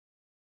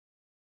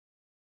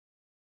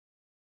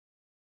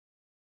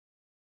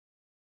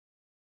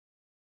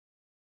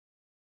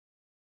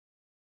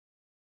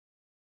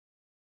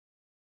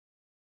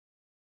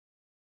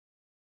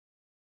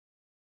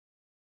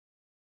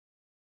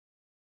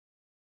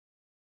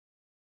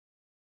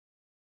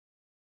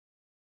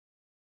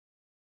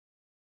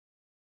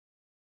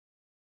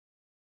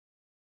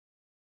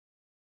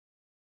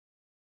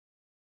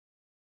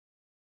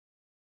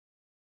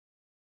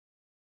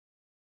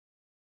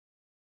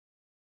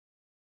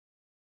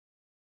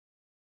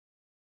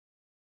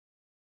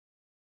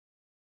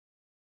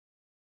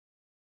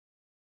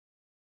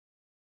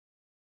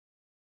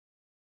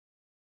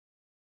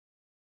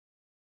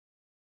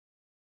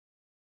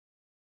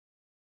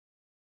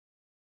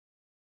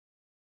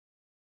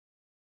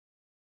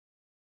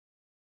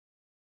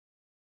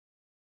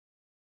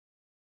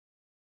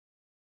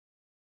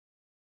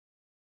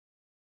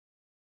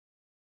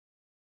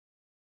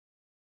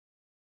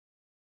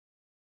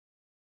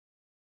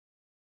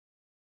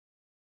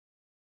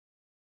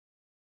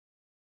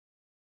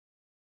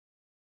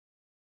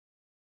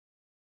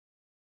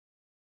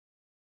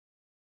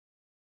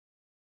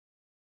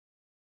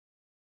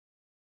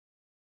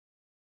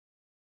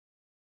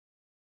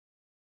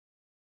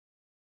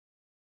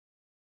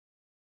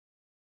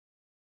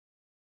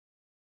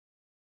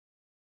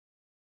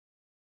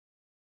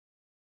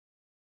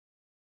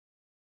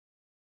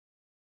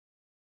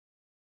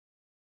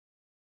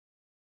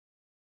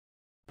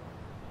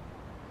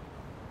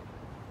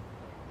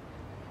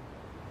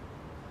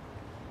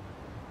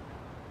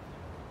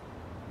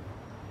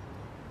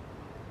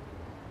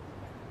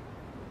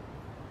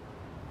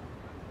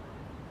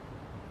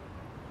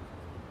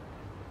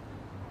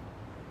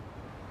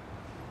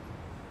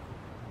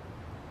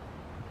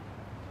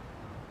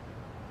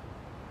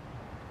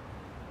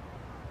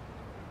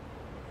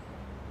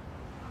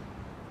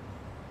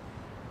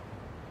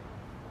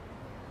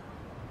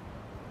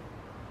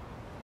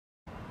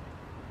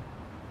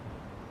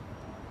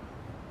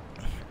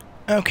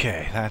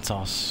Okay, that's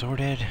all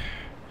sorted.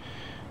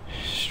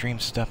 Stream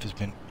stuff has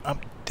been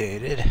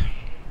updated.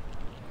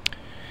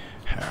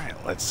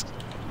 Alright, let's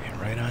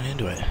get right on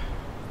into it.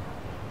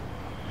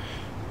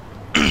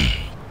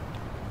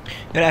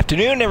 Good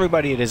afternoon,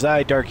 everybody. It is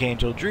I, Dark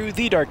Angel Drew,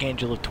 the Dark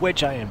Angel of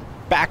Twitch. I am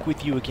back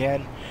with you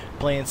again,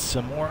 playing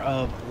some more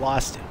of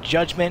Lost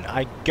Judgment.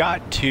 I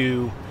got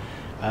to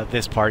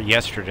this part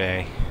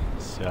yesterday,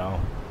 so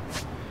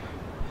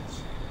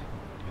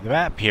do the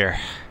map here.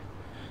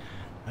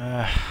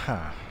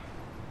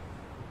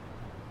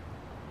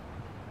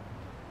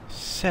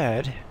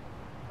 Said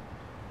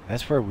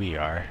that's where we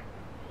are.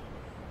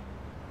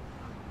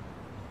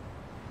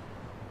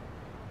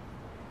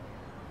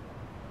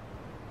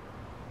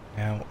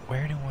 Now,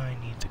 where do I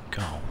need to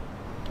go?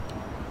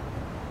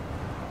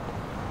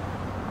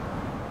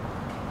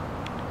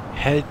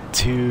 Head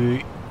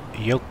to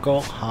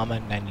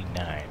Yokohama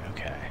 99.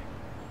 Okay.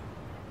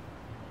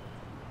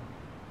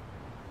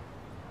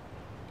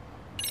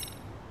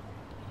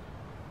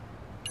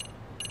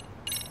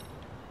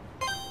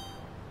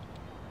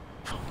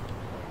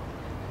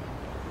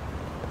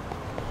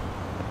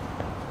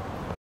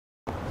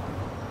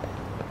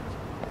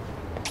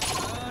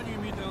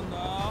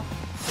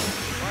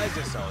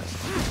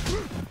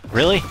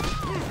 Really?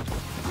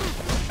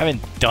 I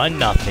haven't done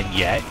nothing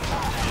yet.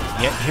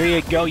 Yet here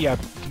you go, you're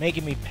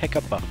making me pick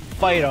up a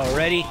fight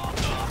already.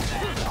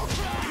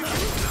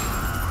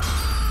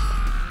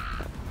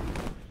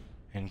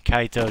 And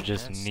Kaito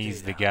just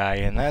knees the guy,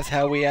 and that's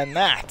how we end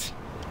that.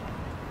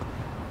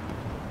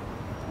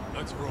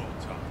 Let's roll,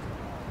 Tom.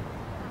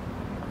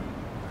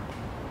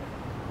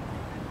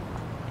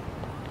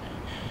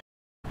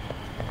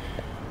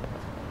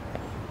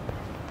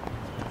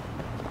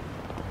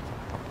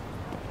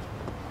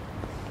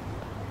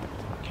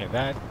 Okay,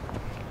 that.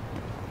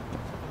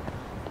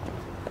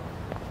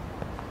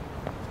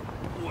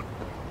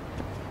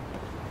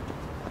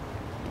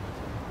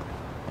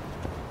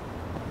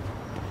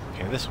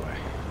 Okay, this way.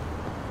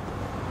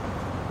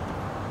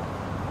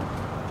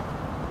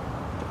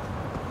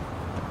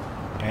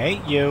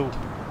 Hey, you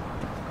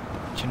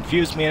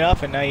confused me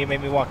enough, and now you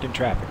made me walk in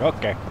traffic.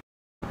 Okay.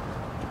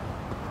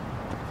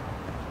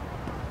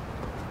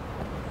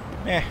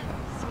 Eh.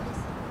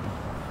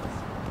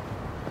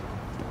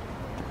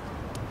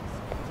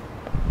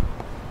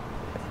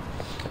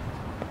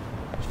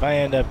 If I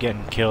end up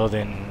getting killed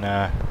in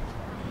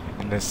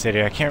this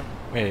city, I can't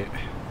wait.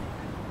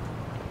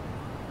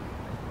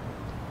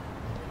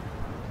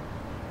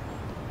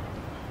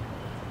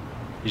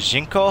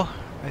 Ijincho?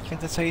 I think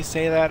that's how you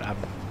say that. I'm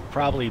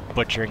probably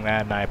butchering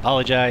that, and I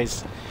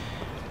apologize.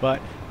 But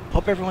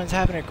hope everyone's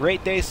having a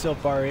great day so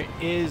far. It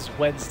is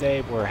Wednesday.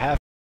 We're half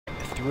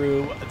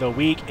through the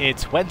week.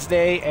 It's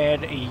Wednesday,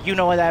 and you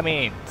know what that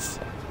means.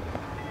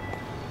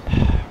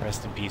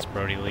 Rest in peace,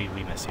 Brody Lee.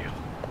 We miss you.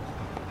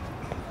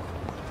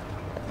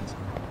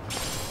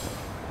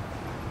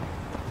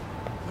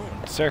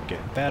 Circuit.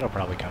 That'll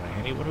probably come in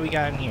handy. What do we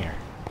got in here?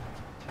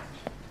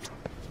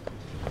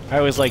 I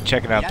always like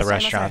checking out the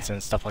restaurants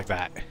and stuff like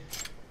that.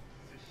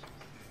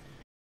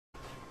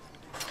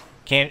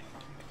 Can't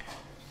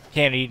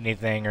eat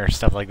anything or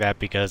stuff like that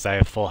because I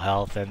have full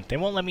health, and they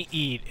won't let me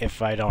eat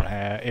if I don't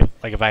have.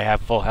 If I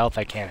have full health,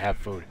 I can't have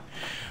food,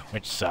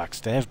 which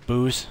sucks. They have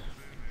booze.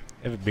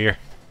 They have a beer.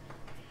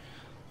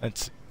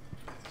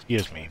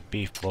 Excuse me,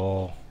 beef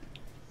bowl.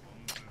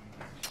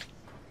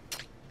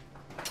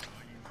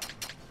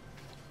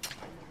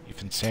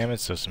 Beef and salmon,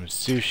 so some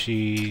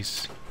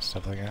sushis,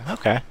 stuff like that.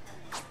 Okay.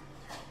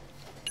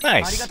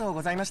 Nice. I'll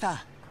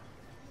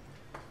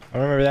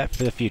remember that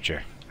for the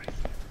future.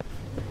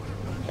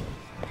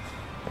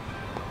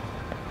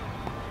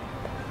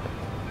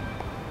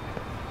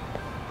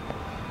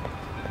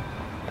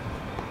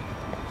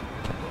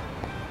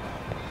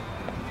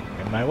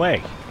 In my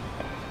way.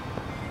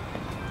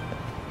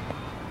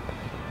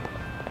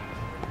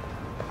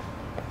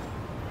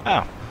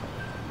 Oh,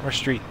 more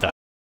street stuff.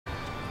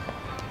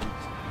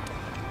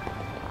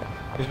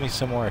 Gives me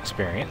some more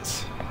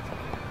experience.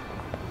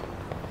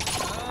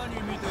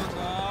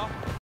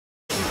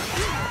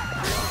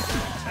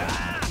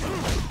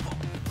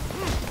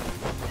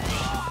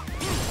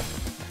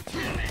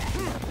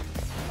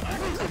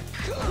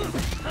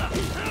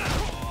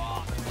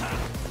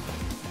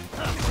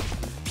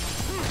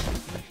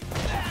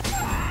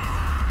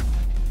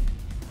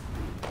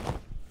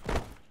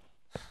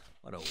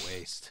 What a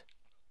waste.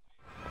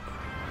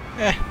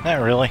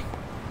 Not really.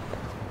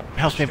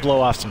 Helps me blow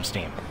off some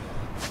steam.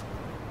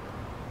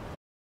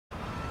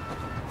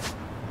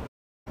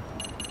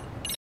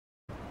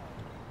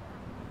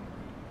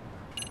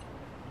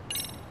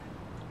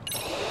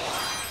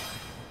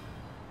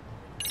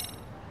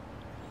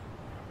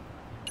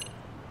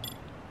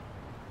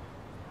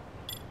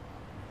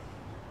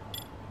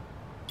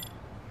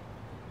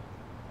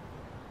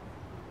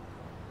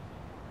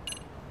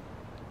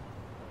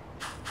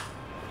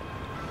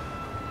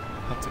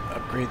 Have to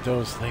upgrade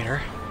those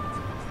later.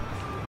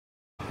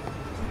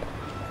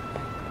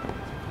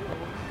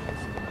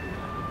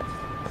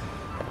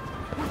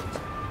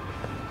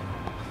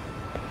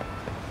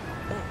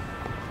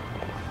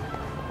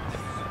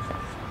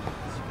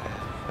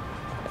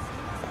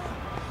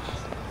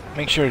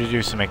 make sure to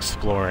do some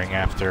exploring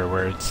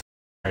afterwards.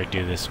 I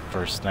do this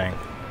first thing.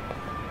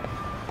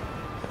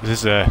 This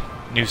is a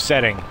new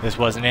setting. This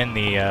wasn't in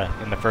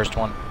the first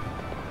one.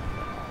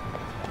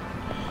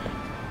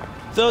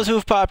 Those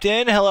who've popped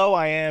in, hello,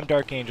 I am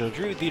Dark Angel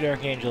Drew, the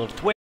Dark Angel of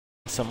Twitch.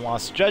 Some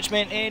lost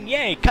judgment, and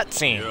yay,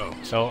 cutscene.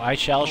 So I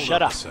shall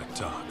shut up. Sec,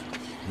 Todd.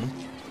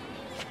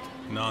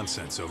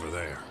 Nonsense over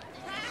there.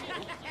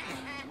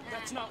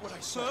 That's not what I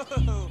said.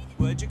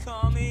 What'd you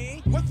call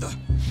me? What the?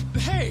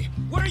 Hey,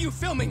 what are you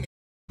filming me?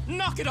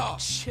 Knock it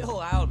off! Chill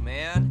out,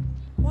 man.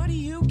 Why do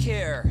you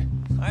care?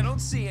 I don't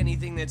see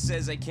anything that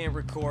says I can't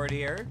record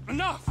here.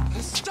 Enough!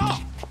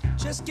 Stop!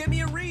 Just give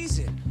me a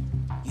reason.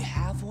 You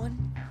have one?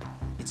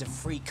 It's a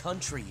free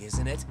country,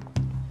 isn't it?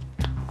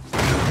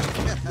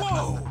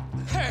 Whoa!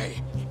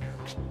 Hey!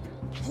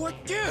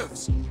 What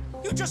gives?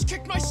 You just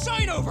kicked my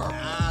sign over!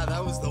 Ah,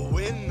 that was the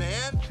wind,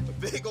 man. A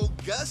big old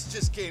gust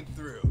just came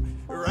through,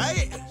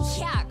 right?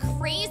 Yeah,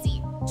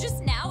 crazy.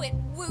 Just now it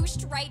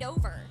whooshed right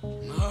over.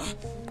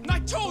 I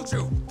told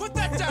you! Put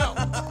that down!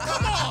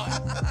 Come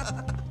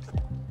on!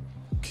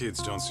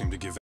 Kids don't seem to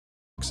give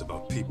a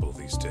about people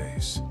these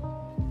days.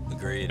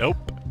 Agreed.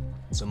 Nope.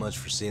 So much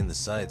for seeing the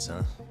sights,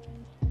 huh?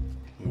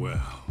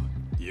 Well,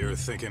 you're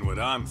thinking what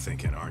I'm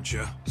thinking, aren't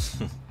you?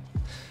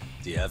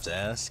 Do you have to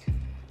ask?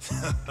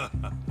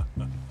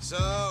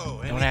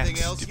 So, Don't anything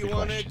ask else you stupid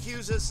want to questions.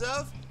 accuse us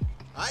of?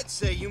 I'd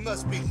say you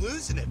must be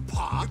losing it,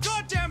 Pops. You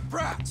goddamn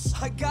brats!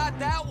 I got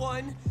that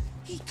one.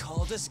 He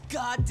called us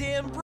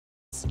goddamn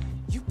brats.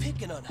 You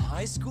picking on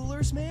high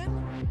schoolers,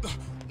 man?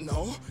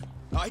 No,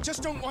 I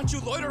just don't want you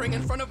loitering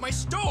in front of my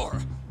store.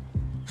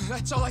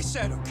 That's all I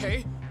said,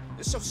 okay?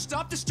 So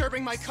stop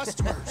disturbing my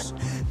customers.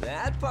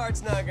 That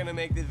part's not gonna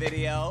make the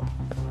video.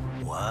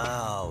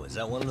 Wow, is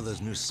that one of those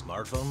new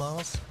smartphone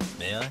models?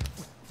 May I?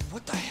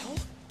 What the hell?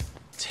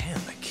 Damn,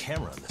 the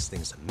camera on this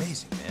thing is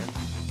amazing, man.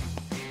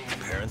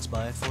 Parents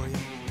buy it for you?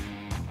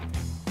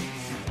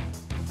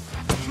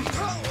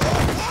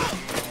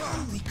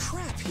 Holy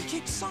crap, he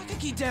kicked Saga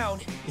down.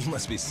 You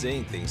must be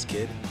seeing things,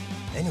 kid.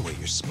 Anyway,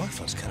 your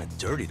smartphone's kind of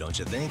dirty, don't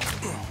you think?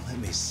 Let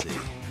me see.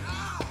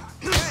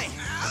 Hey!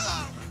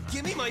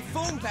 Give me my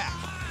phone back!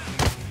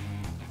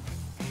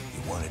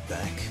 You want it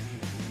back?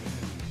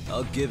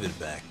 I'll give it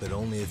back, but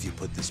only if you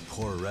put this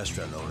poor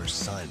restaurant owner's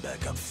sign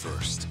back up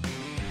first.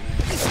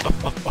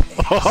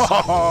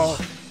 Oh.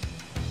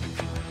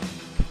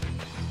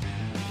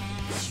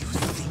 You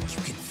think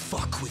you can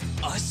fuck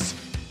with us?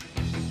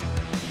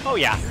 Oh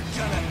yeah. You're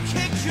gonna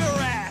kick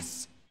your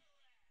ass!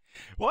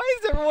 Why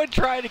is everyone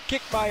trying to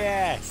kick my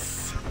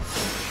ass?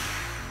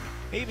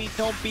 Maybe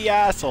don't be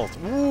assholes.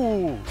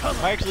 Ooh. Am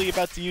I actually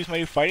about to use my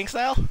new fighting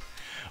style?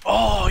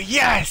 Oh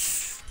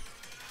yes!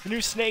 The new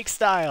snake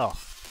style.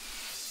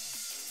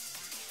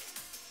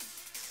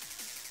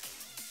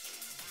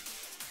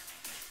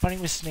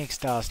 Fighting with snake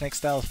style. Snake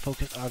style is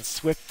focused on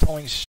swift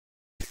pulling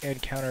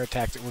and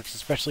counterattacks. It works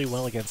especially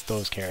well against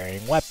those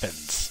carrying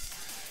weapons.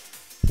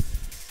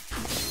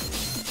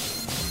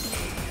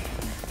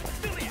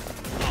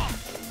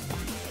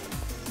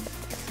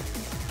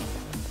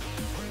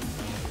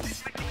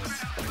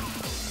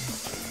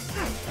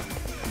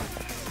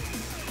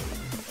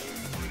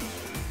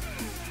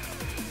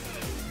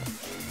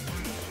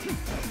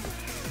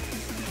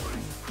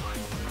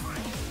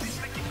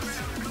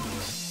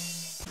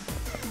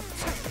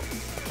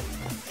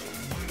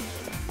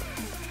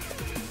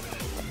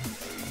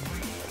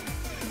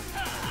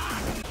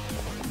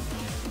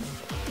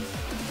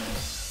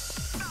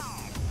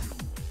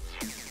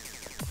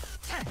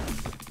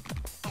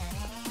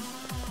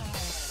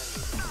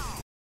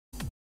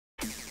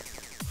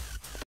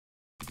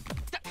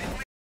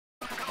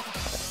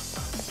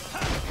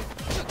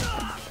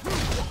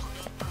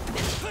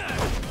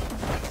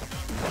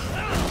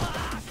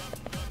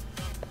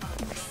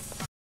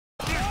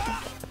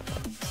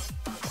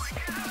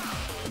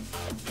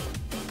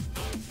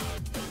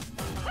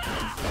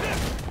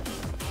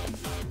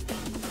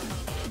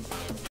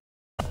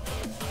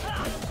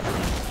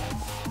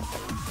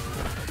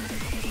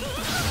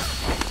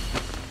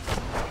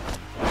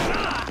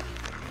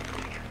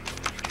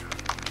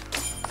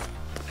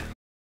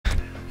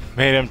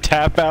 Made him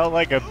tap out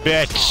like a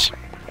bitch.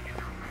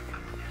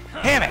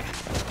 Damn it!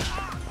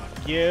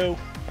 Fuck you.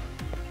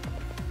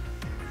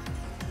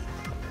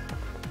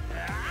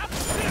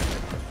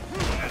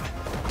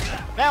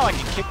 Now I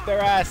can kick their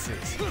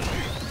asses.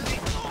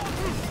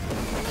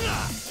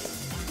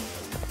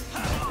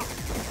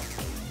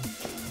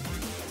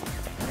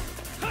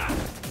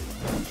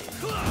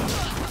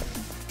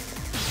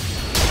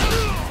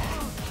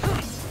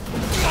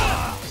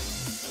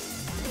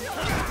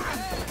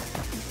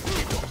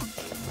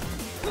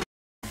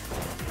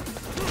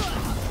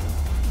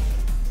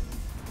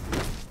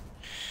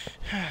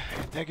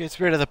 That gets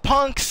rid of the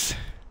punks.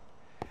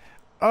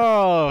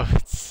 Oh,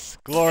 it's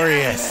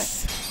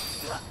glorious.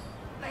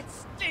 That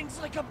stings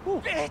like a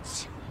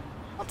bitch!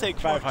 I'll take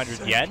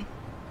 500 yen.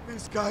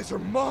 These guys are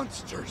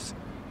monsters.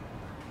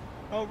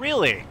 Oh,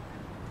 really?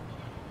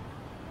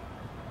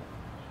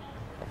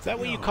 Is that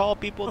what you call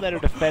people that are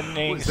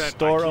defending Was that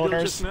store Aikido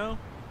owners? just now?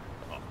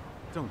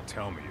 Don't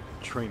tell me you've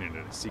been training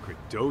at a secret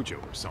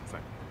dojo or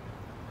something.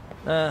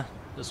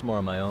 Just more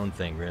of my own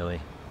thing,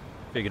 really.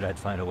 Figured I'd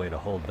find a way to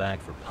hold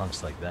back for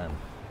punks like them.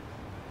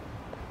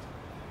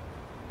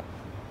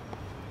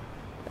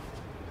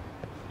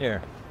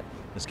 Here,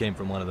 this came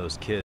from one of those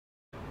kids.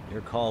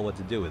 Your call what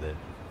to do with it.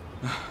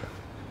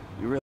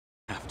 You really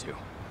have to.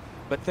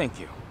 But thank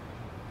you.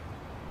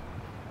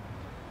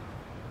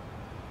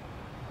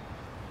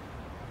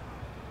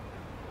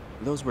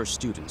 Those were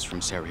students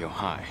from Serio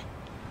High.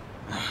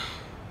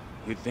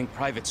 You'd think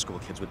private school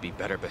kids would be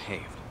better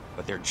behaved,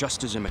 but they're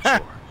just as immature.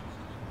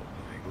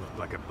 They look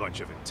like a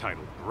bunch of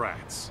entitled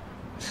brats.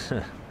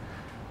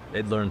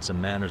 They'd learned some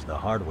manners the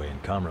hard way in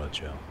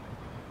Kamurocho.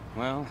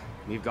 Well,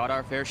 we've got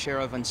our fair share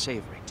of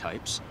unsavory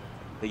types.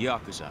 The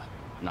Yakuza,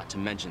 not to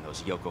mention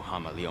those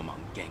Yokohama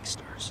Liomang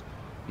gangsters.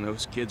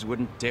 Those kids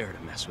wouldn't dare to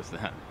mess with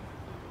them.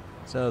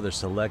 So they're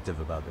selective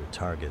about their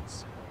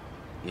targets.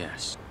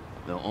 Yes,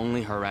 they'll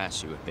only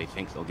harass you if they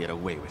think they'll get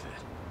away with it.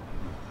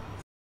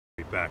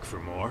 Be back for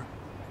more?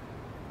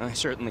 I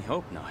certainly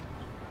hope not.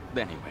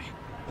 But anyway,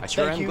 I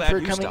sure Thank am you glad for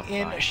you coming stopped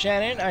in, by.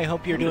 Shannon. I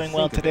hope you're Come to doing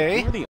well think of it,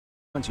 today. We're the only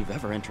ones who've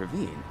ever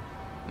intervened.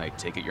 I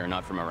take it you're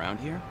not from around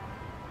here?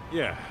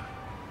 Yeah,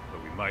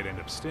 but we might end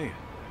up staying.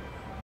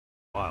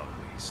 A while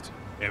at least.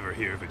 Ever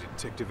hear of a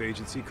detective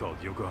agency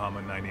called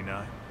Yokohama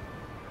 99?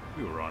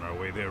 We were on our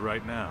way there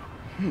right now.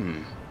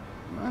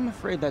 I'm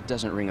afraid that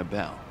doesn't ring a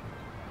bell.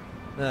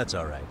 That's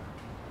alright.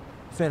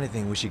 If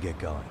anything, we should get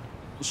going.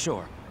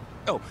 Sure.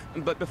 Oh,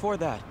 but before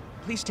that,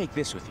 please take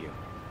this with you.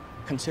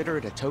 Consider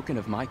it a token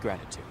of my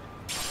gratitude.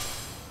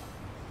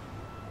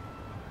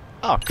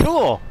 Oh,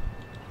 cool.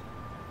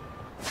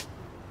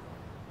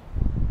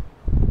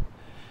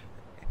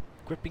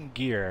 Equipping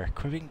gear.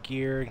 Equipping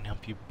gear can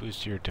help you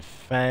boost your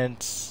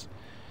defense.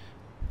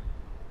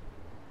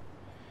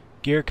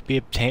 Gear can be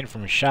obtained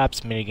from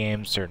shops,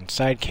 minigames, certain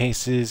side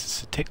cases.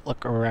 So take a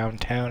look around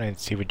town and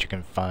see what you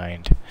can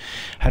find.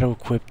 How to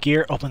equip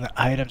gear. Open the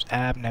items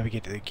app.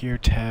 Navigate to the gear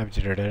tab.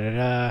 Da -da -da -da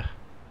 -da.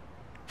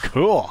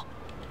 Cool.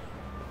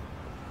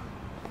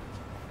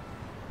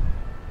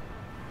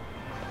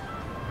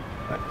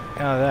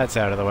 Now that's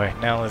out of the way.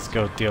 Now let's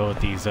go deal with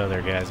these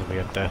other guys that we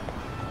have to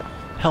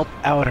help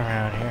out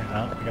around here.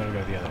 No, we gotta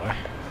go the other way.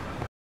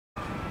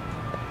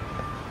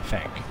 I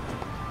think.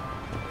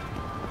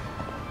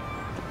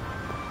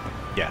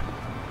 Yeah.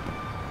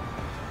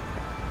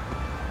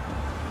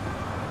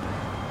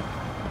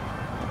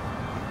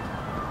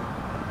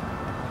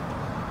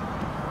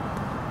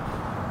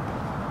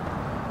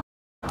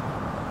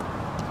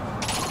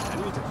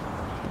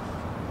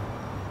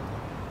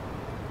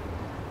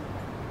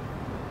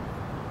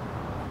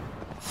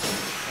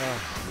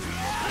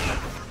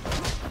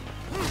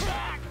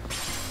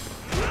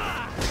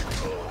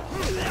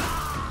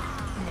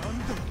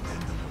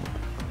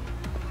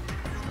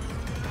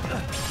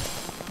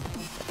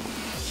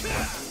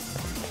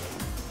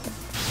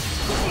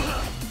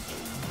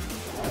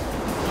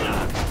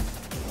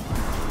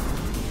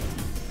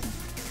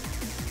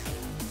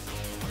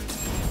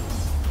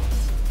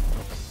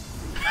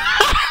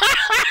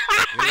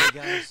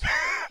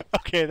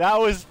 Okay, that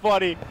was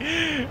funny.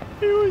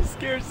 He was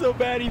scared so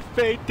bad he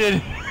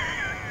fainted.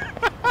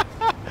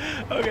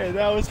 Okay,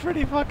 that was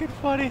pretty fucking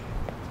funny.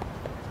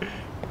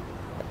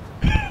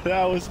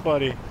 That was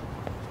funny.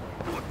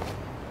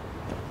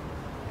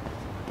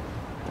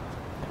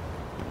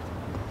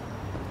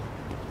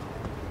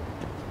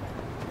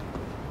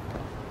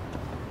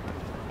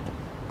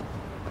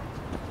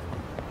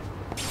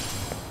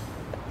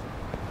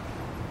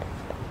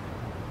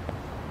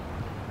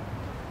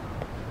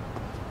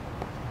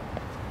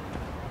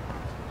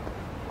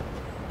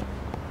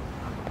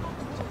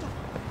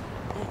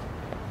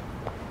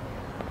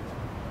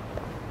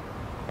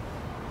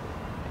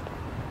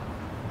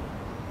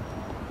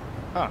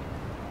 Huh.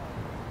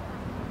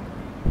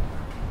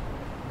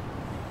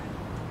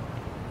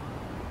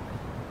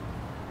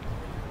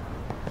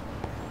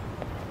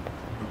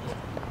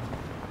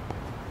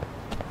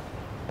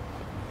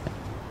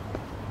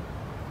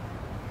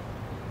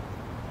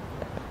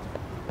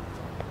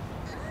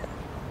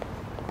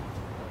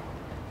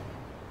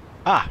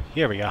 Ah,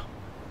 here we go.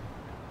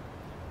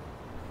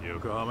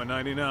 Yokohama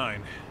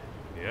 99.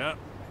 Yeah,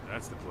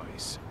 that's the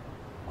place.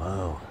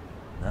 Whoa,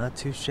 not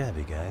too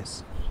shabby,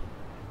 guys.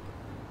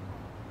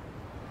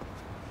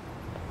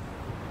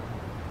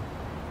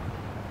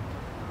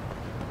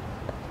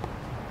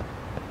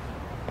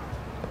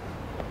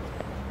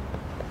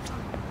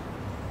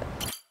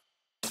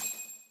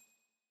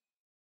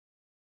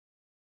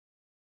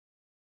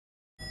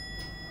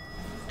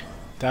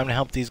 Time to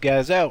help these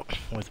guys out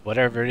with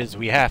whatever it is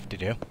we have to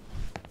do.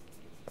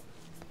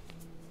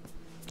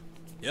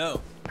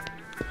 Yo.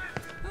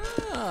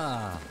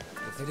 Ah,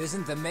 if it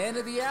isn't the man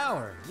of the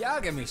hour,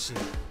 Yagamishi.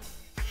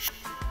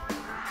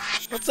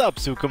 What's up,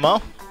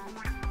 Tsukumo?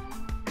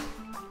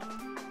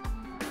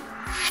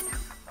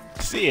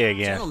 See you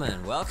again.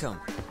 Gentlemen, welcome.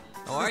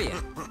 How are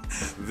you?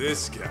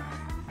 This guy.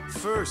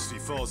 First he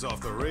falls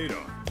off the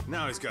radar.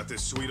 Now he's got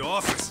this sweet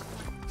office.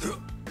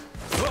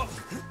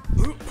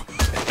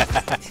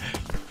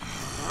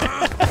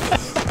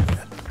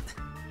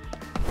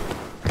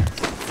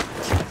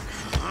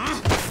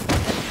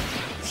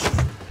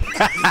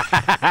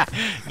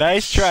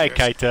 Nice try,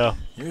 Kaito.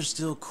 You're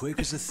still quick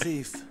as a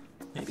thief.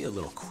 Maybe a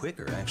little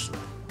quicker, actually.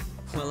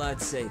 Well,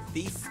 I'd say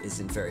thief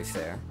isn't very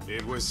fair.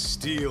 It was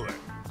stealing.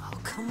 Oh,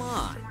 come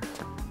on.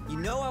 You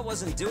know I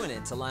wasn't doing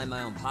it to line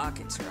my own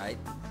pockets, right?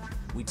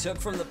 We took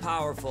from the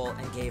powerful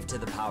and gave to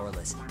the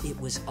powerless. It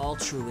was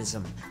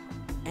altruism.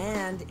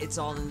 And it's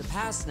all in the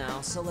past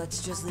now, so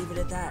let's just leave it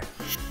at that.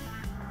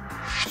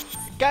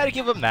 Gotta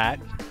give him that.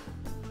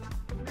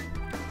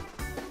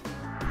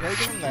 Gotta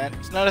give him that.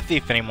 He's not a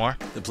thief anymore.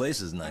 The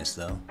place is nice,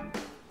 though.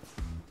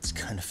 It's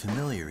kind of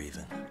familiar,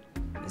 even.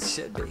 It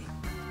should be.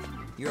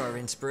 You're our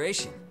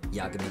inspiration,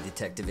 Yagami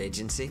Detective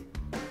Agency.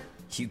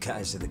 You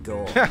guys are the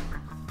goal.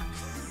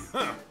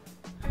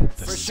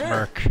 The For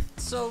smirk. sure.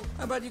 So,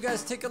 how about you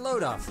guys take a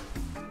load off?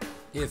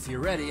 If you're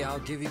ready, I'll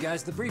give you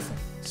guys the briefing.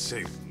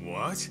 Say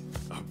what?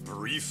 A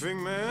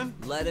briefing, man?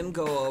 Let him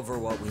go over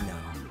what we know.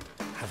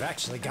 I've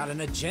actually got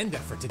an agenda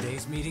for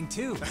today's meeting,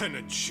 too. An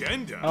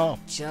agenda? Oh.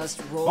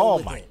 Just roll Oh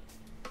with my. it.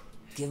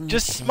 Give him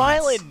Just a chance.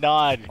 smile and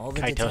nod, All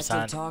the Kaito-san.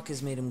 detective talk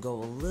has made him go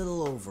a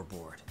little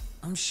overboard.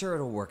 I'm sure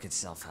it'll work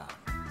itself out.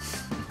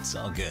 It's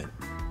all good.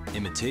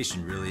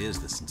 Imitation really is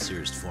the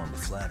sincerest form of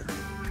flattery.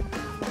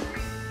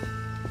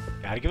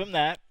 Gotta give him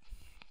that.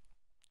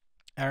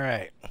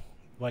 Alright.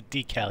 What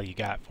decal you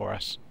got for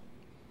us?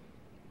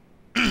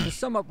 To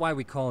sum up why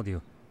we called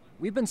you,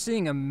 we've been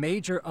seeing a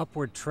major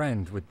upward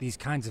trend with these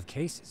kinds of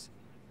cases.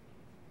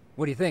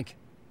 What do you think?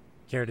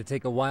 Care to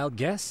take a wild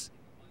guess?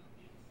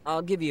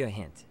 I'll give you a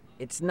hint.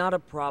 It's not a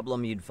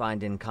problem you'd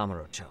find in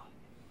Kamurocho.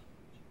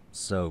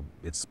 So,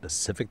 it's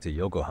specific to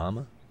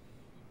Yokohama?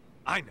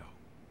 I know.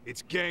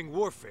 It's gang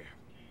warfare.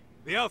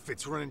 The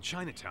outfits running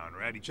Chinatown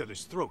are at each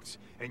other's throats,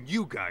 and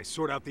you guys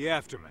sort out the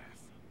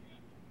aftermath.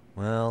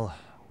 Well,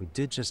 we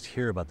did just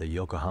hear about the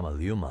Yokohama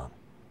Liumang.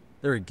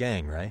 They're a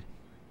gang, right?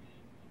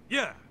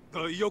 Yeah,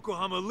 the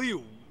Yokohama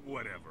Liu,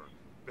 whatever.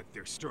 Bet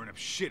they're stirring up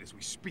shit as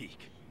we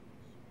speak.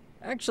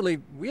 Actually,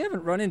 we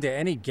haven't run into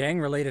any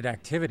gang-related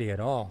activity at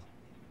all.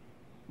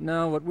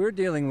 No, what we're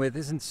dealing with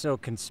isn't so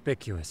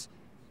conspicuous.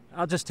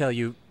 I'll just tell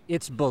you,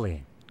 it's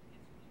bullying.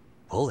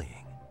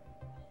 Bullying?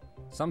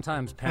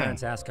 Sometimes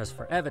parents ask us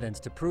for evidence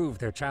to prove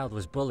their child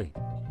was bullied.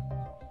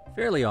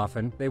 Fairly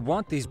often, they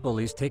want these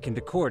bullies taken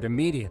to court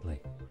immediately.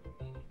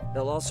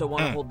 They'll also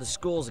want to hold the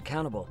schools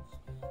accountable,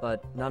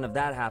 but none of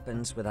that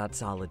happens without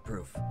solid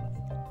proof.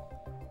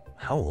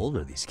 How old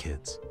are these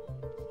kids?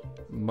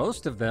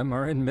 Most of them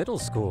are in middle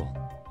school.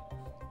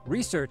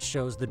 Research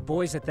shows that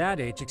boys at that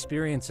age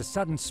experience a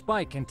sudden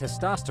spike in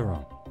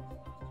testosterone.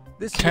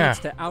 This leads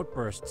to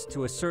outbursts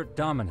to assert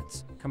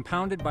dominance,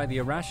 compounded by the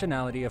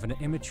irrationality of an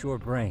immature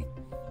brain.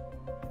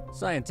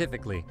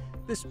 Scientifically,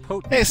 this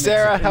potent Hey, mix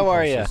Sarah, of how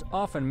are ya? impulses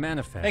often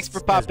manifests Thanks for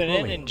as popping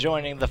in bullying. and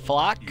joining the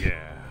flock.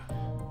 Yeah,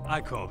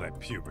 I call that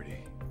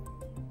puberty.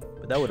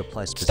 But that would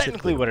apply specifically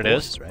technically to what it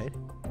boys, is. right?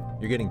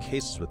 You're getting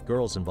cases with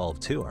girls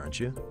involved too, aren't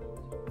you?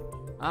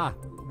 Ah,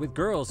 with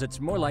girls, it's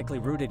more likely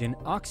rooted in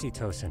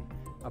oxytocin,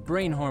 a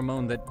brain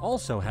hormone that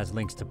also has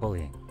links to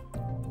bullying.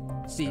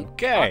 See,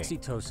 Okay.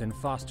 oxytocin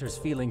fosters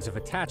feelings of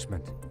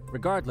attachment,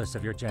 regardless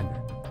of your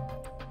gender.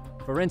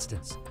 For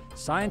instance,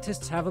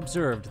 scientists have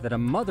observed that a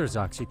mother's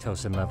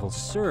oxytocin levels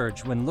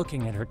surge when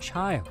looking at her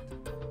child.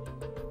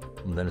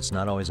 Then it's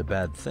not always a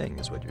bad thing,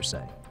 is what you're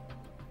saying.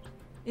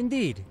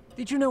 Indeed.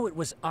 Did you know it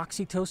was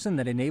oxytocin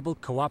that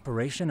enabled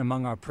cooperation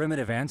among our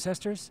primitive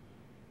ancestors?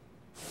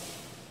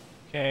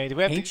 Okay, do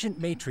we have Ancient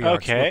matriarchs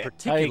Okay, were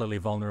particularly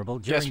vulnerable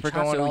during we're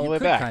going so all the you way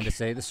could back. kind of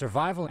say the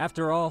survival.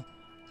 After all,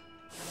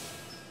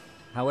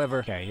 however,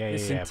 Okay, yeah,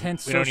 this yeah.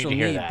 intense We don't need social to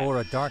hear need that. bore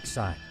a dark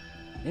side.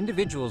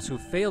 Individuals who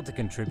failed to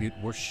contribute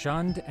were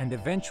shunned and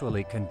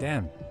eventually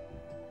condemned.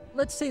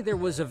 Let's say there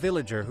was a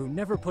villager who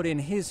never put in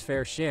his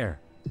fair share.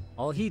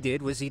 All he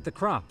did was eat the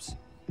crops.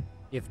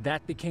 If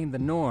that became the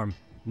norm,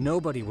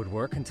 nobody would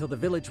work until the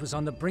village was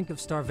on the brink of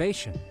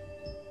starvation.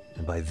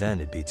 And by then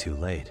it'd be too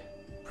late.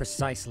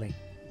 Precisely.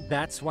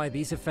 That's why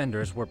these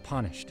offenders were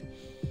punished.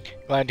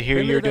 Glad to hear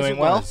you're Primitive as doing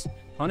it well. was,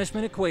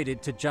 punishment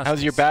equated to justice.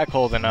 How's your back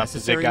holding up? Has it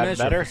Necessary gotten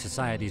measure better? for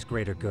society's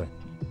greater good.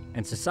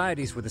 And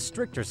societies with a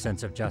stricter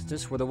sense of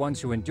justice were the ones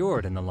who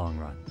endured in the long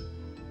run.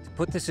 To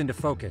put this into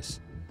focus,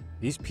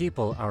 these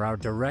people are our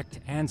direct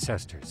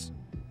ancestors.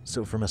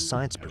 So from a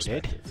science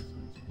perspective,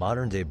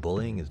 modern-day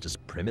bullying is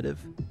just primitive?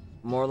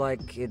 More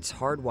like it's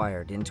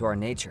hardwired into our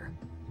nature.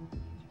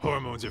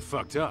 Hormones are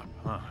fucked up,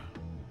 huh?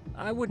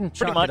 I wouldn't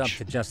Pretty chalk it up much.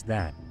 to just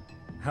that.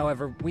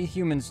 However, we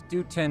humans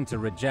do tend to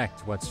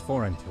reject what's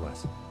foreign to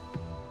us.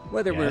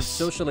 Whether we're Yes.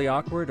 socially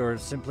awkward or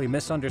simply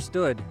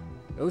misunderstood,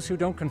 those who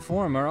don't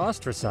conform are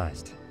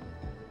ostracized.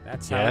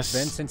 That's how it's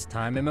Yes. been since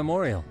time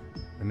immemorial.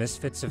 The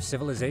misfits of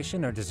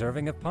civilization are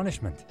deserving of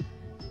punishment.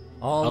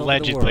 All over the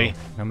Allegedly. world,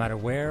 no matter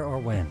where or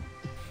when.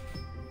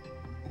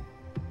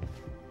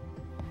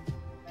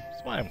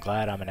 That's why I'm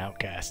glad I'm an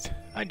outcast.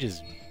 I'm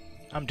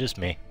just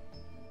me.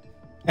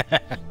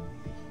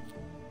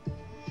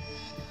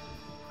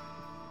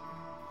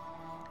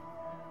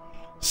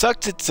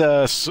 Sucks it's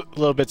a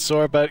little bit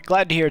sore, but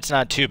glad to hear it's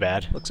not too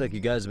bad. Looks like you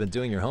guys have been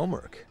doing your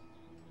homework.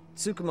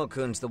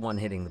 Tsukumo-kun's the one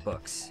hitting the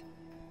books.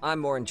 I'm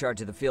more in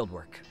charge of the field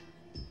work.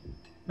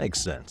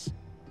 Makes sense.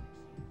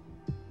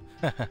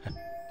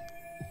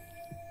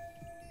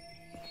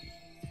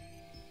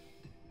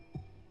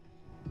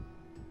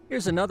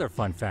 Here's another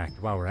fun fact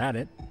while we're at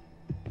it.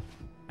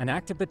 An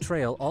act of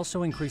betrayal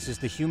also increases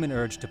the human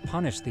urge to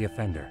punish the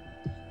offender.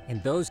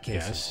 In those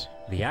cases,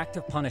 the act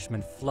of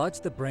punishment floods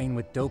the brain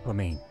with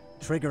dopamine,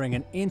 triggering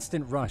an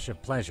instant rush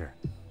of pleasure.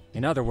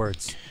 In other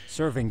words,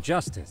 serving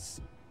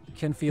justice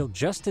can feel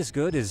just as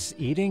good as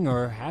eating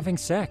or having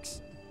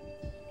sex.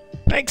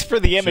 Thanks for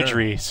the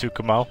imagery,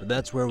 Tsukumo. But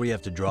that's where we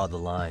have to draw the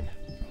line.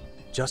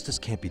 Justice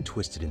can't be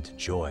twisted into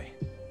joy,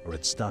 or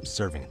it stops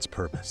serving its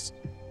purpose.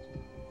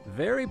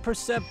 Very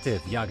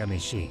perceptive,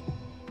 Yagami-shi.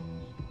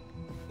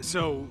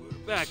 So,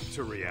 back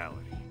to reality.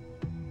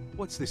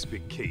 What's this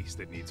big case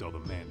that needs all the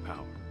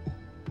manpower?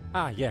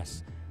 Ah,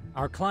 yes.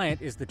 Our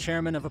client is the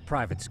chairman of a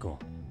private school.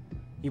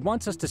 He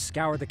wants us to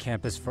scour the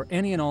campus for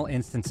any and all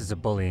instances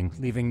of bullying,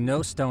 leaving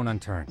no stone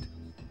unturned.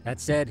 That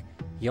said,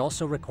 he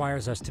also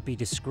requires us to be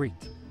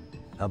discreet.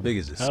 How big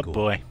is this Oh school?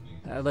 boy.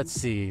 Let's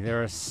see,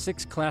 there are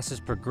 6 classes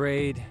per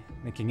grade,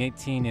 making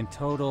 18 in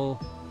total.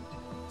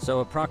 So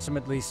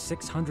approximately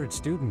 600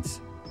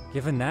 students.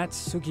 Given that,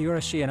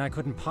 Sugiurashi and I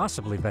couldn't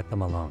possibly vet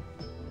them alone.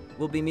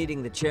 We'll be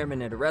meeting the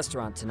chairman at a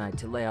restaurant tonight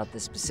to lay out the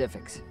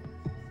specifics.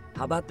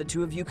 How about the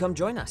two of you come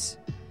join us?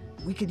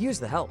 We could use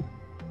the help.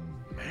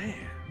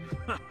 Man,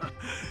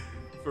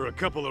 for a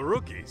couple of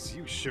rookies,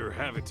 you sure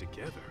have it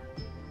together.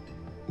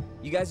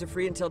 You guys are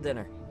free until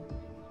dinner.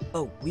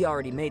 Oh, we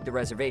already made the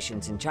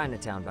reservations in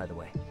Chinatown, by the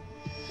way.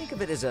 Think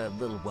of it as a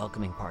little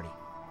welcoming party.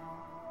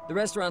 The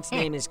restaurant's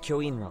name is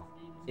Kyoinro.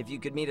 If you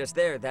could meet us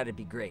there, that'd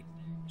be great.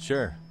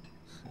 Sure.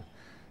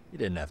 You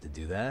didn't have to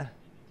do that.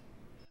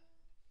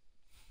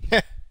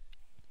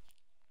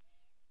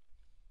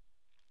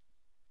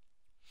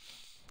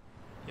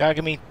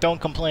 Yagami,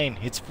 don't complain.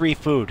 It's free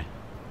food.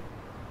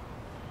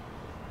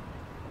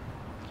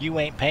 You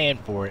ain't paying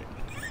for it.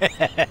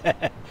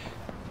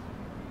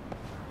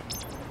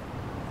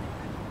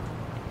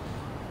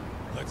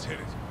 Let's hit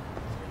it.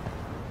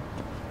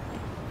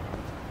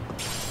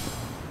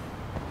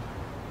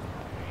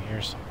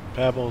 Here's some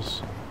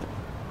pebbles.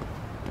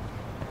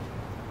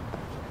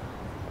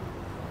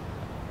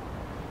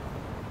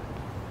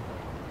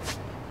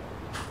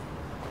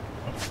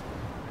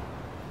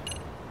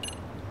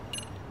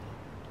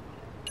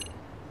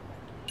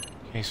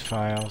 Case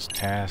files,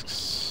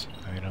 tasks,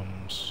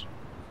 items.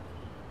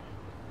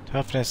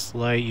 Toughness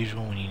light,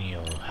 usual when you need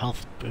a little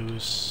health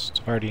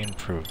boost. Already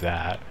improved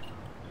that.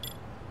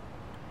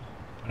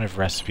 Don't have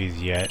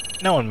recipes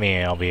yet. Knowing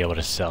me, I'll be able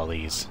to sell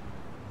these.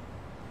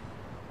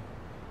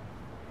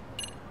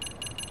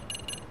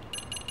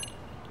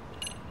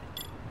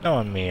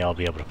 Knowing me, I'll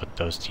be able to put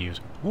those to use.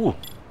 Ooh!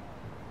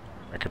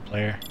 Record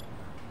player.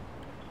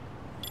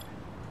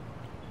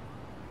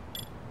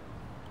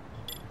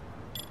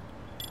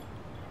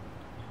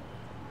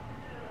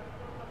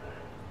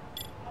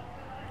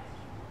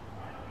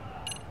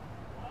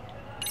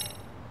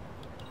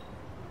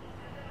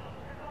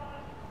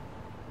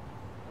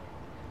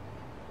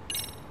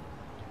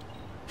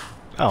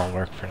 That'll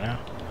work for now.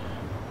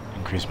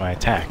 Increase my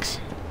attacks.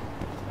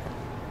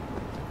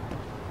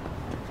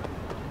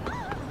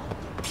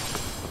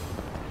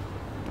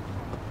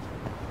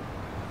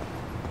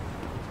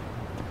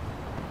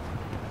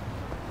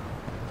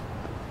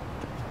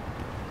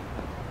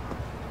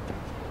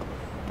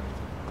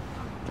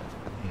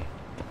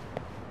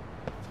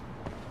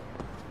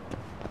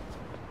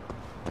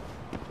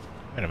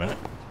 Wait a minute.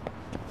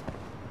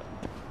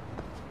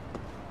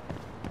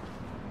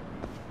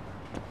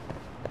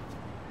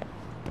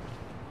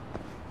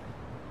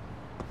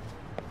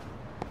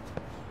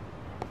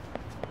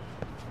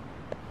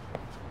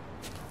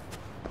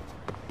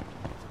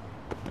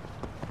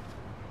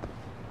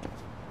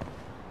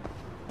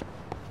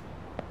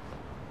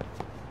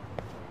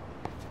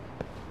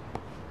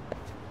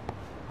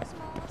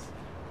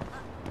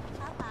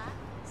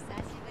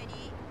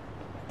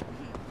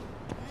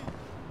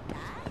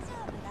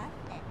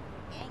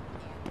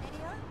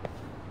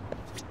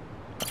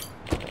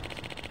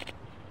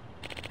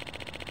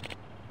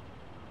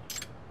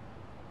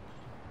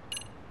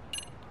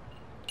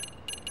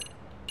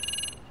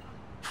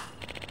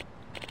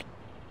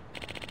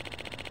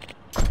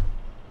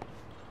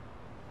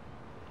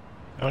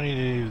 Don't need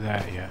to do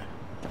that yet.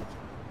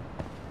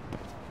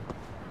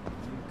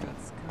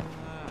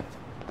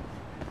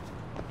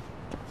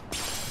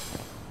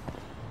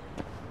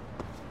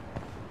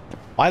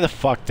 Why the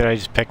fuck did I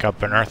just pick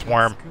up an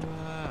earthworm?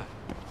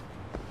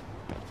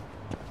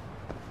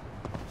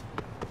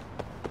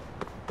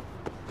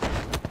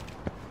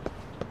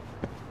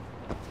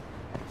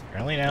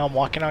 Apparently now I'm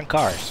walking on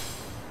cars.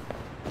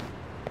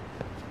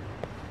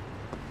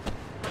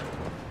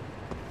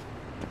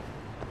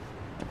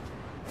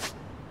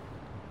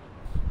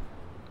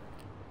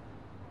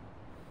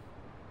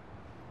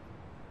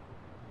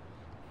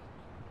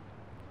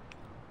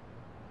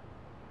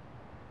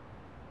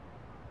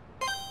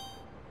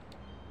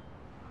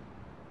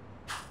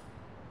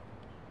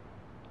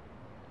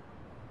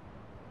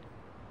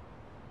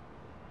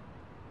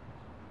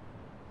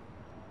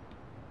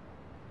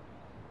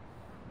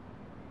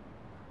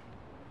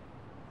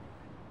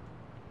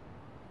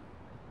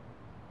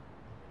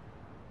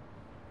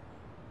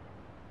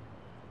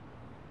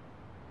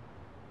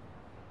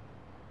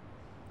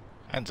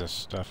 Kinds of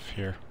stuff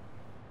here.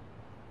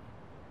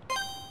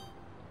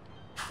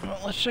 Well,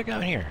 let's check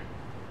out here.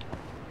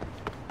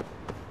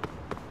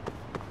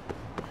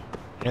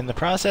 In the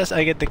process,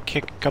 I get to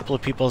kick a couple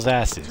of people's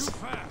asses. Too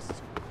fast.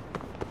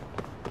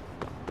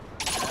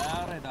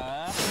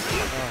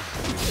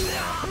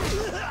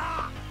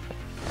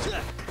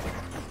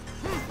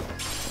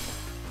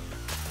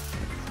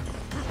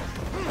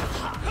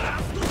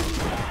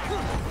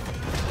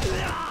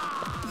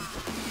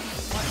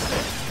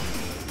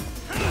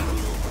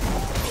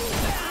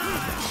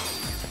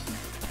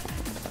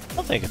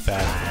 I'll take a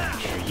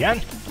fast match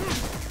again.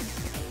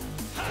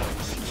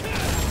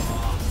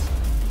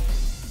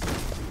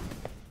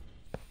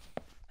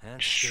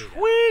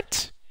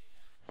 Sweet!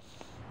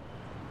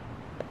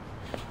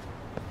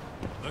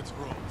 Let's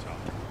roll, Tom.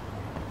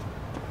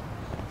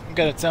 You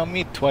gotta tell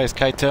me twice,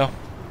 Kaito.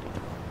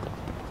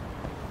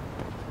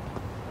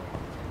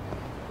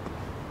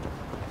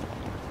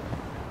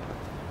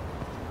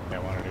 I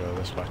want to go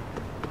this way.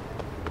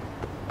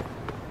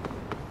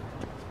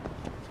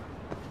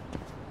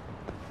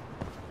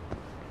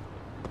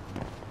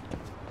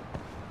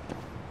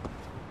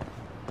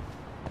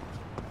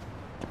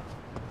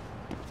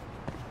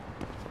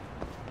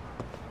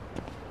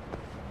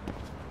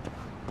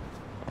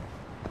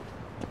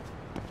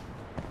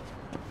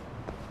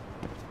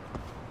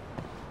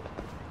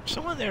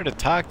 Someone there to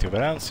talk to,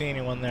 but I don't see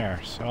anyone there,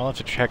 so I'll have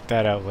to check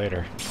that out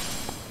later.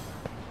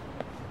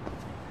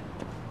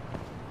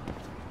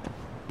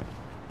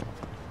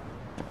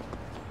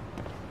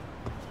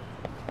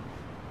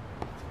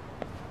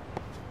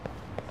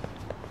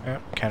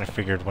 Yep, kind of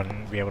figured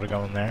wouldn't be able to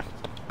go in there.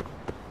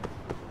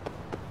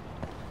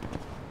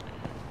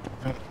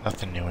 Oh,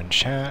 nothing new in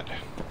chat.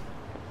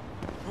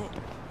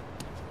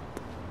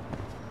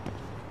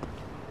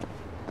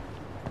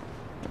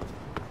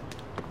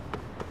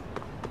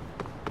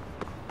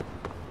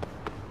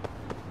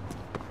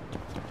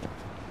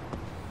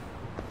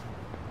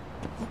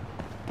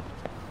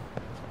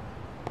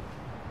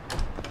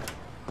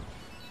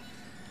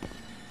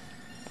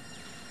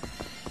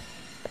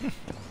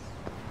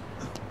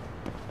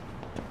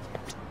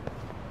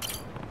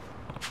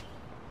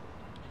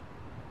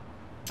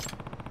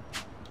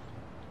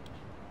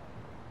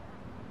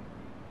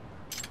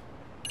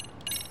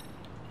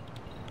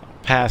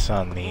 Pass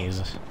on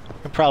these.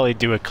 We'll probably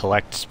do a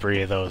collect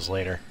spree of those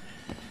later.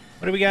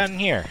 What do we got in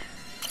here?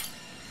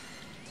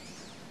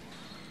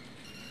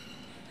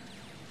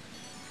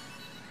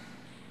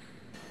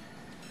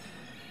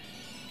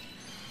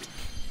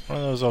 One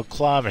of those old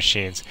claw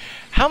machines.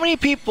 How many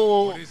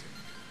people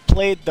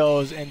played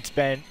those and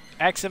spent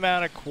X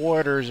amount of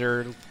quarters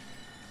or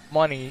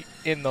money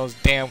in those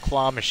damn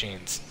claw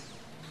machines?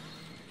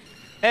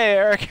 Hey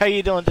Eric, how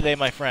you doing today,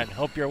 my friend?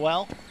 Hope you're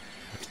well.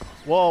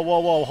 Whoa, whoa,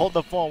 whoa, hold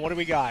the phone. What do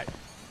we got?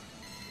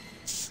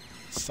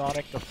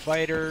 Sonic the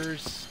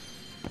Fighters.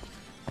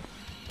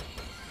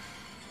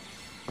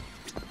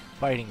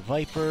 Fighting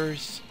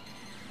Vipers.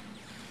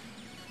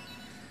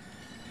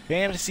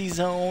 Fantasy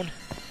Zone.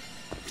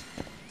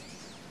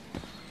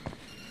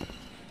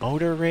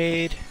 Motor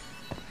Raid.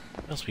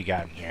 What else we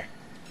got in here?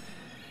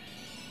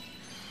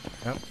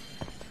 Nope.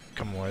 A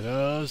couple more of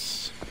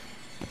those.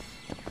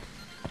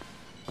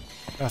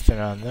 Nothing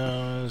on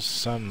those.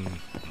 Some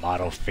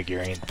model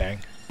figurine thing.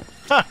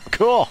 Huh,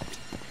 cool!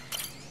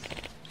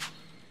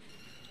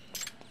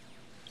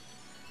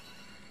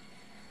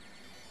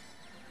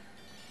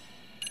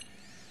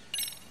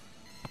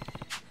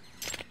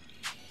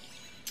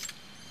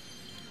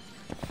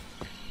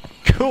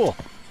 Cool!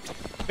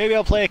 Maybe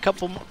I'll play a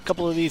couple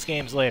of these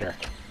games later.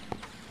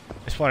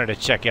 Just wanted to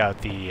check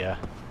out the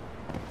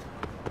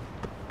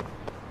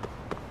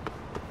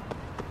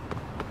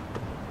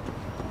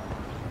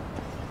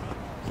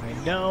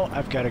I know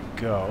I've got to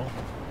go.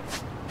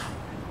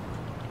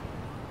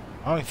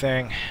 Only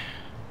thing.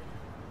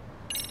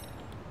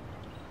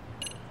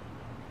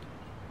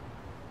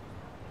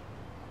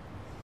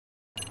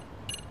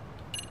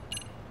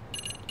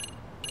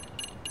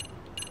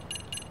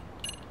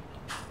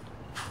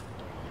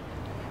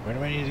 Where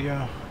do I need to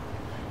go?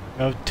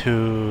 Go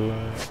to...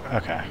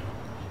 okay.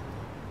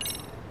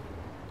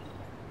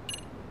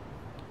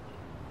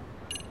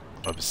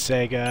 Club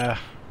Saga.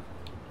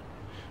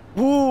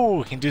 Woo!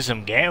 We can do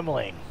some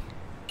gambling.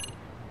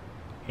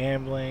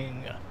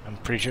 Gambling. I'm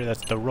pretty sure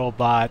that's the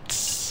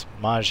robots.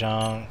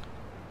 Mahjong.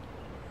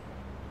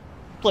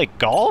 Play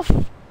golf?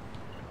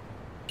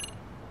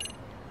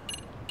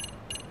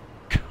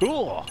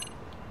 Cool.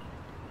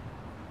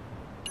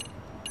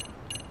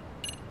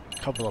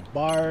 Couple of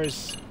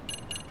bars.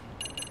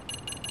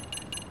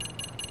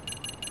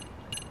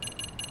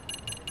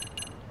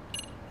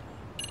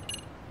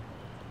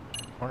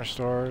 Corner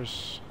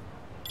stores.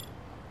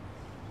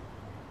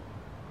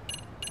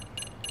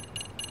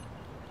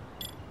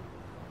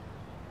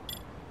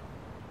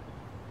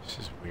 This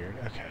is weird.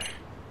 Okay.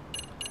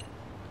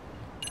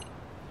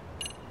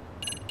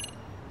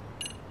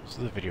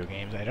 So the video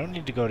games. I don't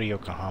need to go to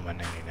Yokohama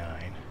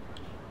 99.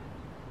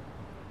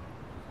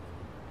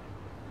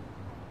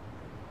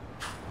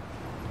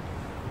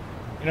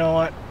 You know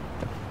what?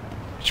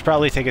 Should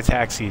probably take a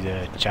taxi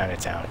to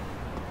Chinatown.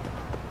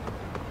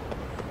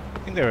 I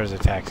think there was a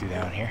taxi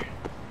down here.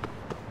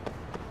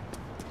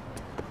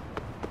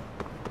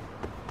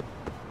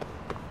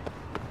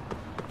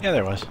 Yeah,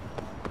 there was.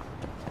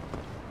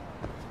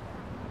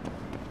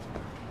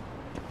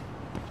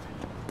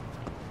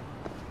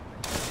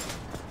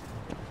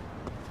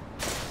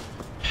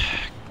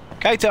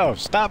 Kaito,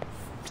 stop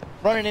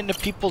running into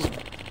people's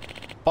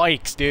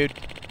bikes, dude.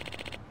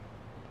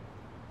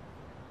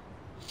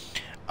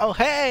 Oh,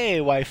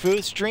 hey,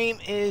 waifu. Stream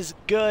is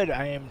good.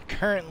 I am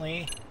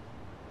currently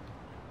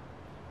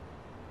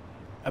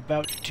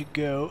about to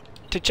go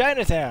to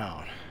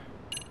Chinatown.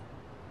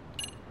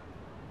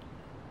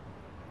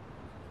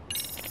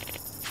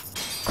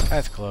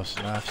 That's close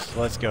enough.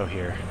 So let's go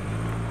here.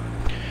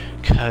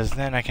 Because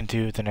then I can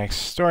do the next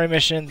story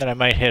mission. Then I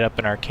might hit up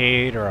an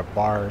arcade or a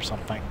bar or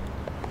something.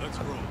 Let's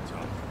roll,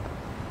 Tom.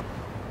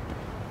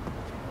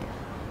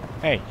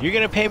 Hey, you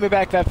gonna pay me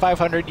back that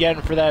 500 yen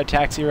for that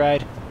taxi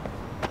ride?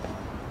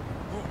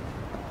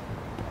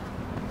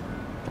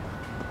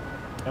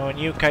 Knowing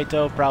you,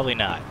 Kaito, probably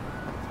not.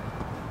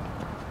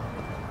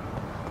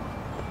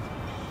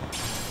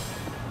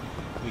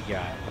 We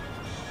got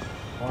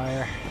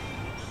wire.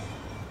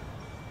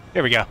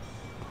 Here we go.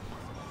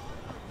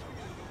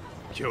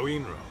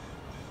 Kyoinro.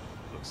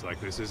 Looks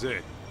like this is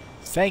it.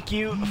 Thank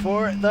you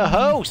for the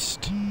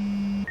host.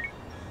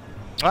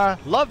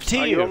 Love to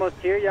you. Are you almost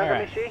here,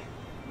 Yagamishi? Right.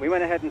 We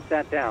went ahead and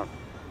sat down.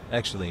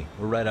 Actually,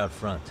 we're right out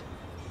front.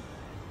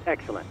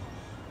 Excellent.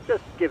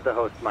 Just give the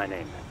host my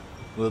name then.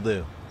 Will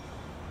do.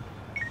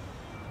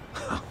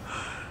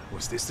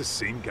 Was this the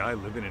same guy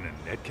living in a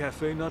net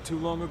cafe not too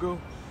long ago?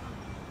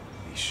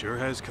 He sure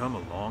has come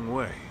a long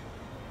way.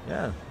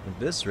 Yeah, at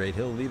this rate,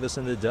 he'll leave us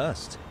in the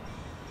dust.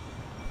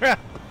 Yeah.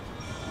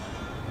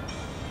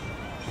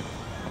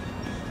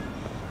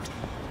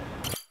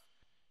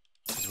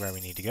 This is where we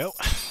need to go.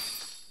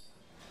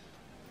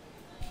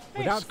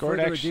 Without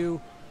further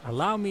ado,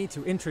 allow me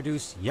to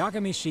introduce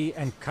Yagamishi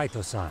and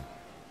Kaito-san,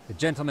 the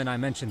gentlemen I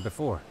mentioned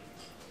before.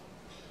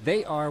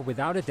 They are,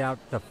 without a doubt,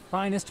 the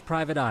finest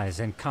private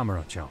eyes in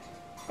Kamurocho.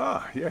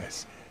 Ah,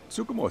 yes.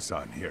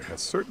 Tsukumo-san here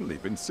has certainly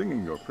been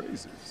singing your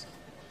praises.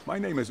 My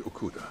name is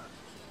Okuda.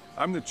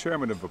 I'm the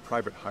chairman of a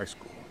private high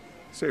school,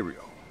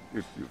 Seiryo,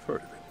 if you've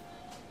heard of it.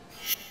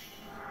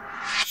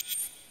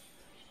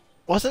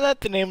 Wasn't that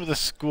the name of the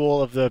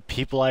school of the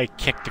people I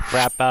kicked the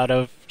crap out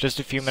of just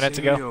a few minutes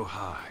ago? Seiryo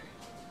High.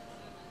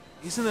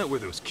 Isn't that where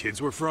those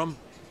kids were from?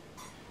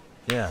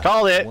 Yeah,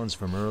 call it. The ones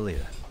from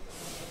earlier.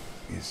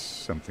 Is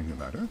something the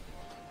matter?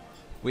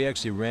 We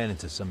actually ran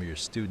into some of your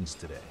students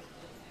today.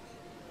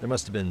 There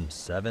must have been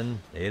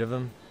 7, 8 of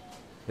them.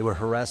 They were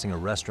harassing a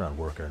restaurant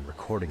worker and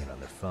recording it on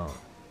their phone.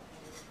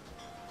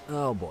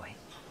 Oh boy.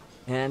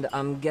 And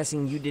I'm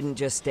guessing you didn't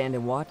just stand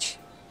and watch?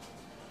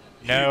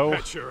 No. You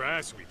bet your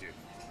ass we did.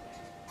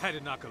 Had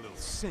to knock a little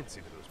sense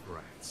into those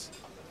brats.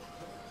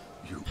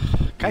 You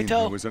Kaito. mean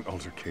there was an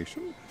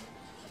altercation?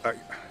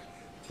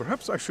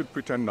 Perhaps I should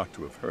pretend not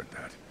to have heard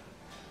that.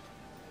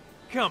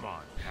 Come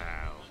on,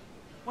 pal.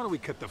 Why don't we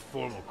cut the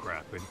formal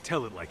crap and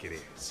tell it like it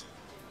is?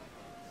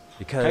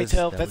 Because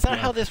Kaito, that's not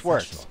how this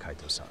works.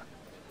 Kaito-san.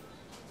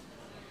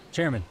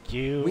 Chairman,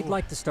 You... we'd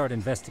like to start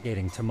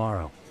investigating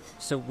tomorrow.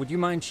 So would you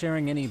mind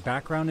sharing any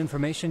background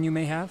information you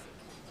may have?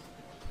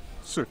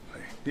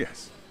 Certainly,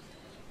 yes.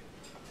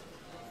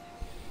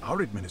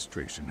 Our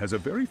administration has a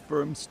very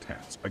firm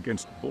stance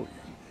against bullying.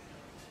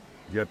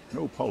 Yet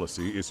no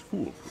policy is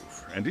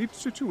foolproof, and each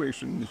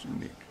situation is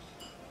unique.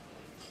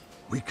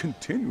 We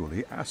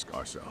continually ask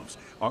ourselves,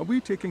 are we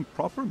taking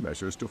proper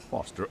measures to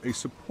foster a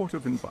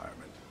supportive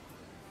environment?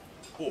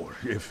 Or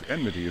if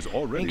enmity is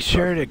already... Make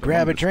sure to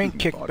grab a drink,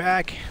 kick body,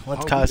 back.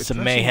 Let's are we cause some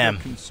addressing mayhem.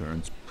 their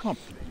concerns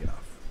promptly enough?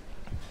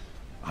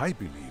 I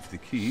believe the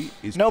key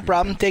is... No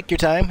problem, take your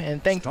time,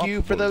 and thank Stop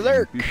you for the bullying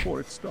lurk. before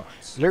it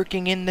starts.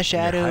 Lurking in the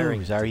You're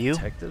hiring shadows, are you?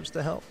 detectives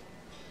to help?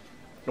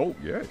 Oh,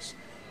 yes.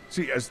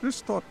 See, as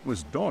this thought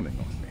was dawning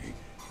on me,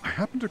 I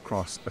happened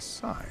across a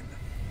sign.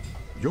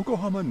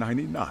 Yokohama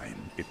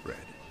 99, it read.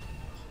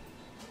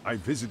 I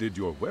visited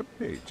your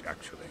webpage,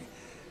 actually,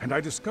 and I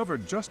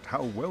discovered just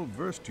how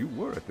well-versed you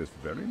were at this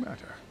very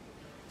matter.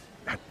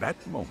 At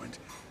that moment,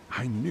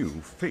 I knew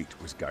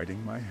fate was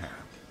guiding my hand.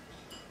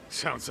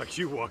 Sounds like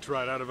you walked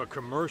right out of a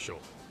commercial.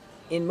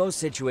 In most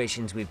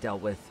situations we've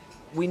dealt with,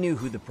 we knew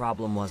who the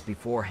problem was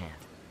beforehand.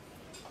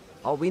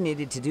 All we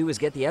needed to do was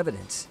get the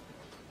evidence.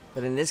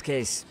 But in this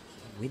case,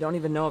 we don't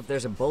even know if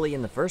there's a bully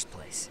in the first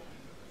place.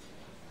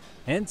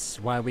 Hence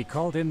why we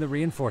called in the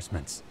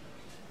reinforcements.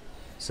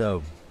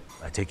 So,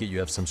 I take it you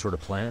have some sort of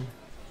plan?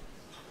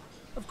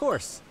 Of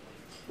course.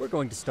 We're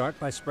going to start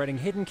by spreading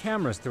hidden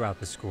cameras throughout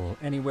the school,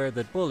 anywhere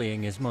that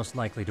bullying is most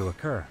likely to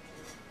occur.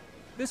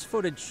 This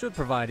footage should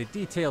provide a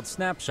detailed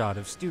snapshot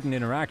of student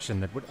interaction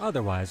that would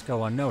otherwise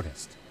go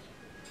unnoticed.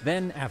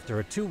 Then, after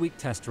a 2-week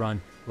test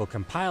run, we'll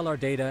compile our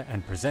data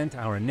and present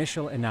our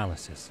initial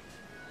analysis.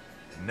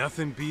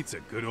 Nothing beats a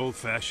good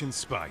old-fashioned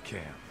spy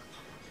cam.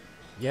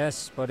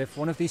 Yes, but if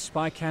one of these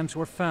spy cams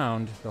were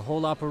found, the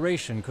whole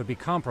operation could be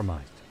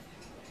compromised.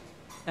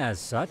 As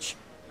such,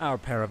 our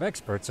pair of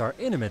experts are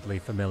intimately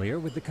familiar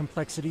with the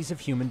complexities of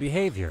human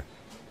behavior,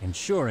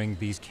 ensuring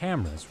these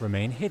cameras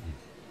remain hidden.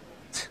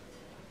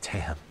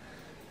 Damn,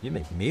 you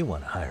make me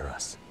want to hire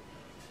us.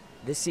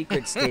 This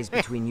secret stays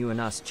between you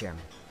and us,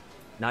 Chairman.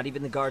 Not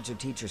even the guards or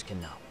teachers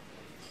can know.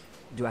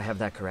 Do I have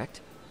that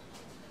correct?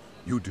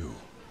 You do.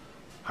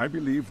 I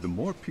believe the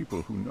more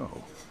people who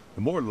know,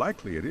 the more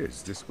likely it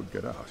is this would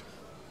get out.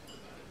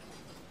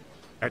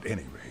 At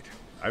any rate,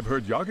 I've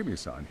heard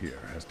Yagami-san here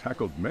has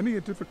tackled many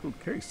a difficult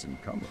case in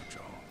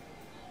Kamurocho.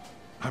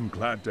 I'm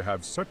glad to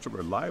have such a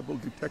reliable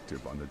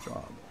detective on the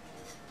job.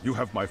 You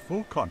have my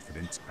full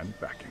confidence and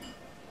backing.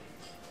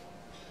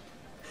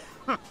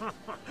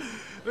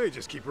 They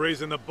just keep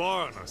raising the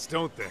bar on us,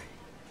 don't they?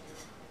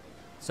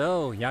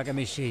 So,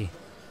 Yagami-shi,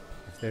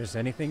 if there's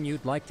anything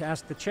you'd like to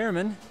ask the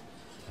chairman,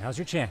 now's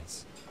your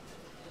chance.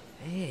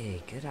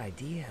 Hey, good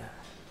idea.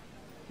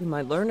 We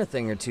might learn a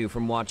thing or two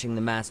from watching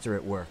the master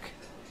at work.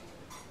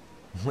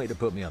 Way to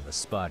put me on the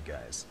spot,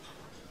 guys.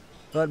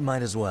 But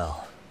might as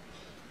well.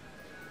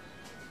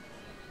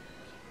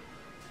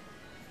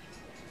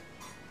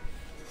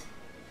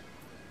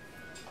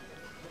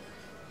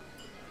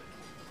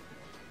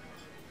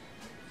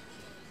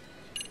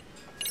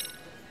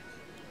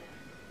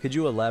 Could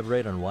you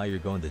elaborate on why you're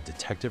going the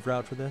detective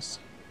route for this?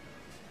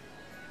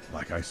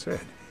 Like I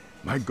said,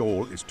 my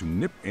goal is to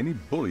nip any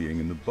bullying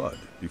in the bud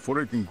before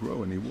it can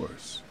grow any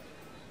worse.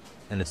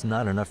 And it's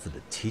not enough for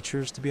the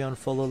teachers to be on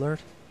full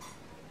alert?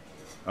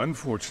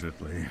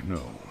 Unfortunately,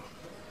 no.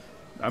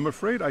 I'm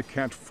afraid I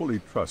can't fully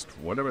trust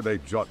whatever they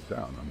jot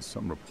down on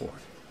some report.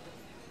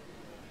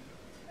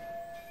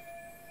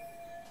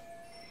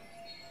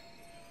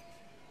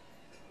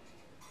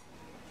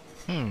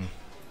 In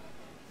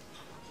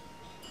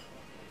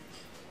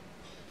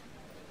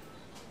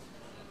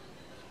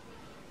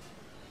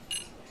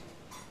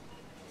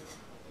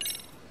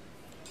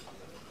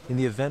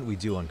the event we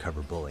do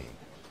uncover bullying,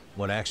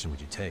 what action would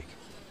you take?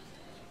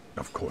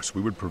 Of course,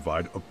 we would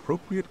provide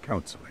appropriate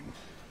counseling,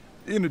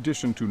 in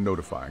addition to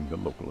notifying the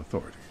local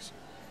authorities.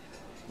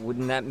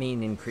 Wouldn't that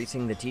mean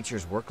increasing the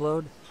teacher's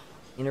workload?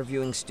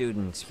 Interviewing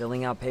students,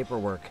 filling out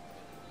paperwork.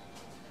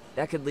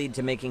 That could lead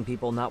to making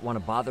people not want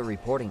to bother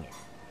reporting it.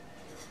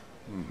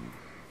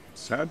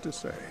 Sad to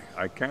say,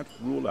 I can't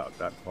rule out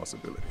that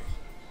possibility.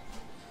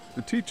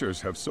 The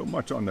teachers have so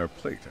much on their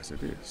plate as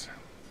it is.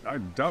 I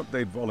doubt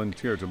they'd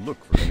volunteer to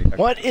look for any...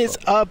 What is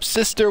up,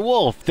 Sister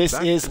Wolf? This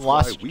is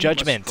Lost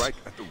Judgment,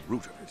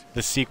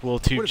 the sequel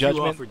to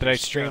Judgment that I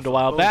streamed a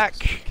while back.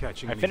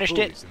 I finished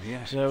it,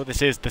 so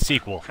this is the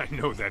sequel. I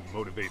know that'd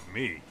motivate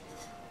me.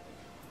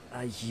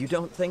 You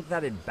don't think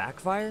that'd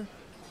backfire?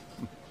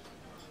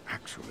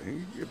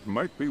 Actually, it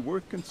might be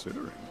worth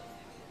considering.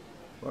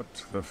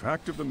 But the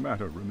fact of the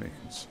matter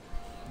remains,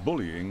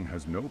 bullying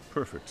has no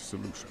perfect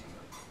solution.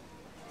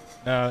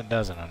 No, it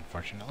doesn't,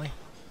 unfortunately.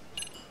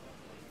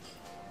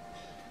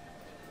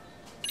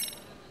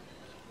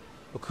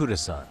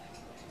 Okuda-san,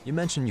 you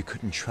mentioned you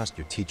couldn't trust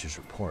your teacher's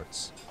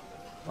reports.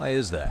 Why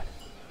is that?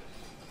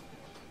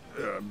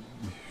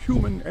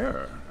 Human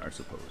error, I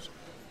suppose.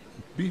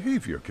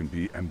 Behavior can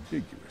be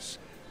ambiguous,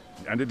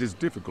 and it is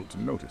difficult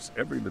to notice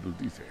every little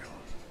detail.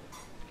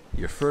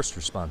 Your first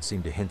response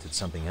seemed to hint at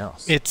something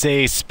else. It's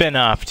a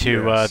spin-off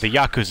to Yes. the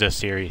Yakuza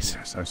series.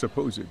 Yes, I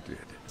suppose it did.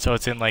 So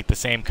it's in like the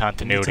same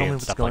continuity and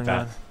stuff like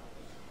that.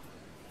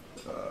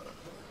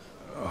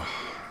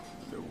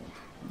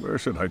 Where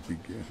should I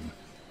begin?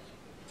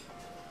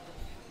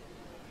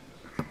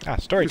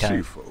 Story You time.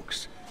 see,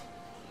 folks,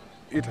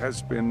 it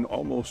has been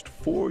almost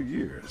 4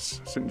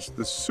 years since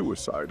the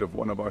suicide of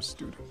one of our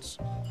students.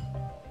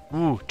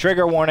 Ooh,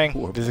 trigger warning.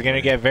 Poor This is going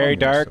to boy get very hung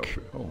dark.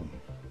 himself at home.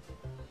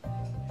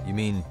 You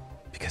mean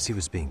because he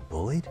was being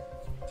bullied?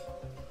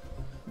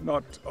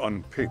 Not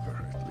on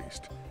paper, at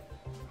least.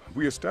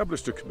 We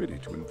established a committee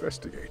to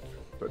investigate,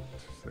 but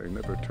they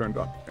never turned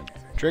up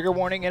anything. Trigger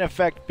warning in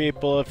effect,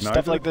 people. If stuff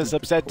Neither like this did the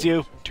upsets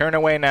you, court. turn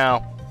away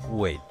now.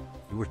 Wait,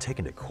 you were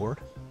taken to court?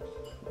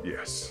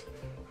 Yes.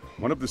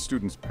 One of the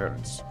students'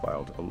 parents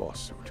filed a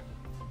lawsuit.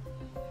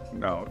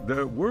 Now,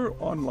 there were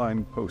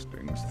online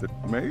postings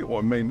that may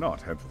or may not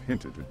have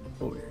hinted at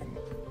bullying.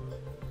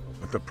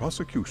 But the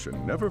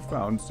prosecution never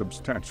found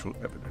substantial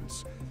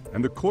evidence,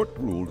 and the court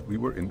ruled we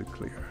were in the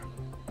clear.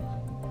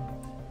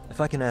 If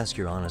I can ask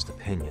your honest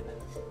opinion,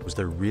 was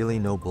there really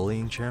no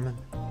bullying, Chairman?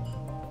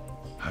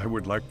 I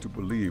would like to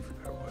believe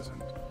there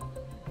wasn't.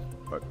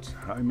 But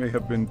I may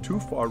have been too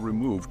far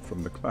removed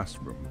from the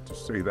classroom to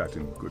say that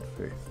in good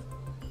faith.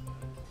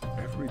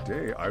 Every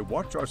day I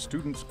watch our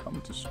students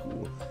come to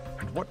school,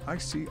 and what I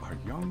see are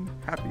young,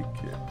 happy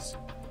kids.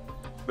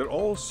 They're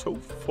all so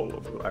full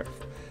of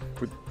life,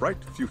 with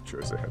bright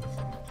futures ahead of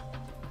them.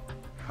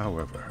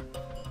 However,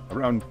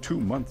 around 2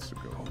 months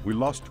ago, we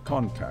lost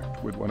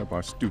contact with one of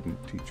our student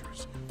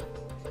teachers.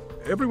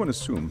 Everyone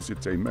assumes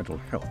it's a mental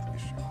health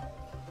issue.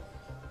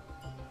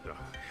 The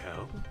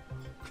hell?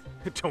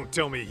 Don't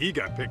tell me he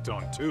got picked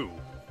on too.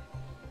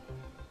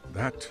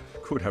 That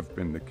could have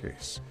been the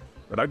case,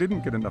 but I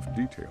didn't get enough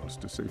details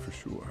to say for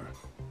sure.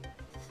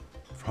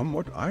 From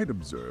what I'd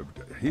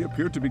observed, he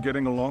appeared to be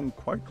getting along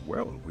quite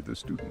well with the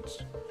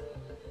students.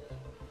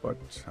 But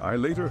I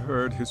later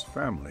heard his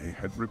family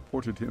had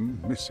reported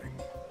him missing.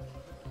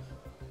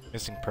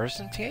 Missing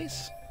person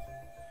case?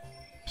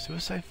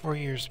 Suicide 4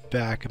 years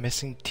back, a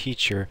missing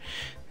teacher.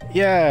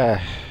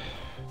 Yeah.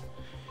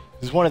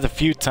 This is one of the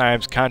few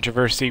times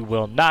controversy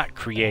will not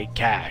create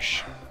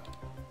cash.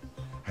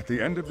 At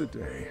the end of the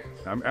day,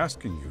 I'm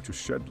asking you to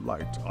shed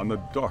light on the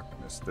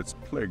darkness that's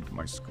plagued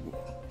my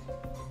school.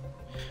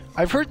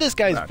 I've heard this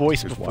guy's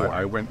voice That is before.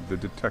 why I went the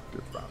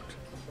detective route.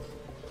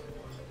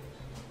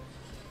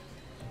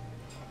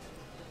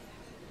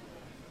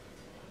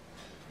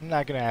 I'm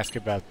not gonna ask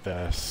about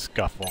the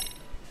scuffle.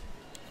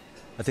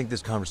 I think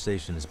this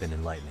conversation has been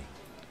enlightening.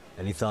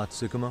 Any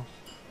thoughts, Tsukumo?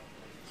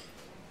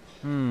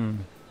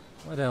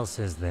 What else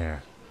is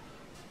there?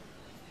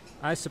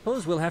 I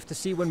suppose we'll have to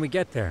see when we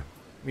get there.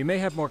 We may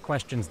have more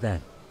questions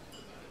then.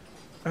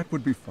 That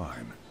would be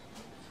fine.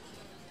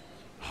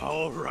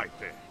 All right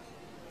then.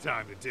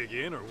 Time to dig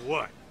in or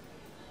what?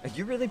 Are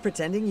you really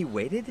pretending you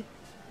waited?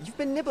 You've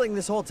been nibbling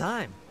this whole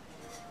time.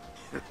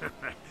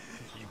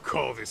 You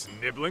call this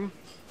nibbling?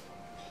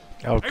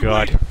 Oh Hey,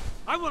 god. waiter,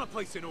 I want to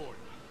place an order.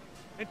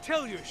 And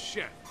tell your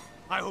chef,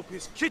 I hope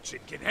his kitchen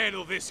can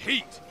handle this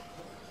heat.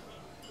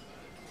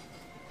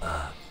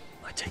 I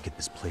take it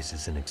this place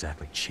isn't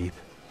exactly cheap.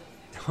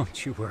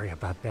 Don't you worry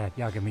about that,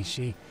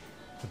 Yagamishi.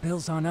 The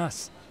bill's on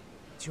us.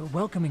 It's your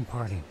welcoming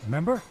party,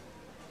 remember?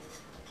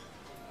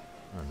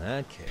 In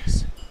that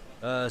case.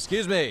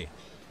 Excuse me.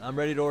 I'm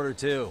ready to order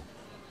too.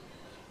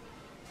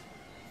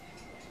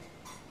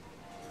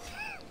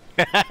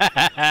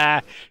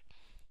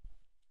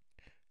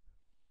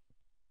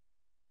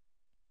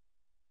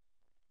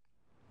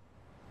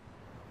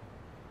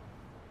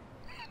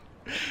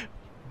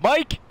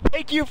 Mike,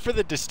 thank you for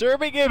the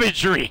disturbing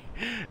imagery.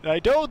 I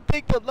don't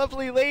think the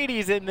lovely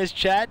ladies in this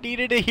chat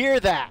needed to hear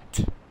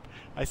that.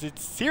 I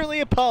sincerely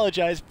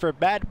apologize for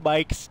Mad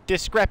Mike's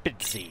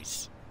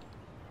discrepancies.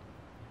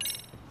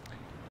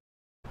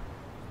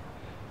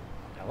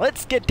 Now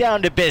let's get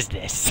down to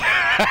business.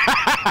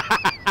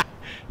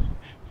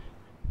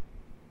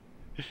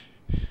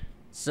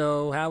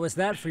 So, how was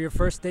that for your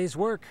first day's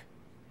work?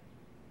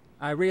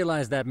 I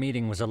realize that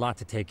meeting was a lot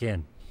to take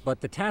in,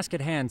 but the task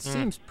at hand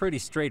seems pretty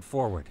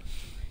straightforward.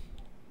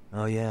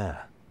 Oh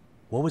yeah.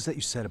 What was that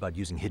you said about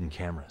using hidden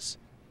cameras?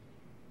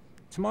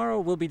 Tomorrow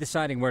we'll be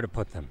deciding where to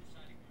put them.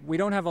 We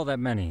don't have all that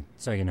many,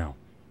 so you know.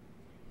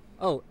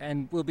 Oh,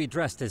 and we'll be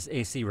dressed as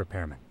AC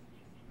repairmen.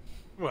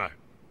 What?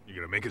 You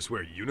gonna make us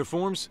wear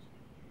uniforms?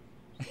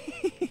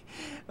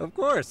 Of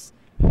course.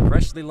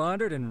 Freshly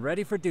laundered and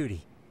ready for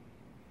duty.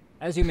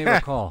 As you may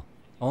recall,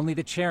 only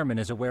the chairman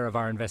is aware of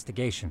our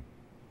investigation.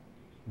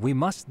 We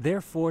must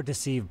therefore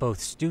deceive both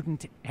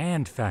student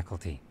and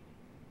faculty.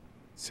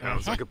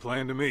 Sounds like a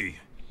plan to me.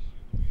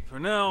 For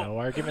now, No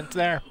arguments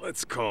there.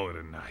 let's call it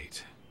a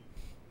night.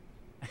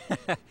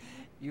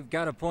 You've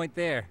got a point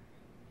there.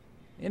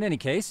 In any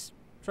case,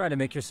 try to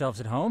make yourselves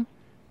at home.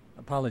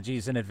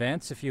 Apologies in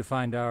advance if you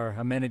find our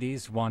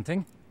amenities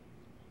wanting.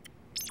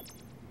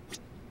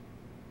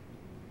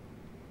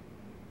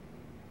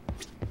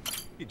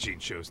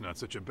 Ijincho's not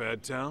such a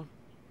bad town.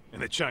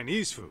 And the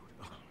Chinese food,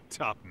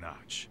 top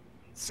notch.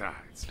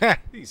 Besides,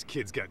 these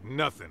kids got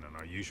nothing on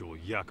our usual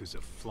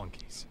Yakuza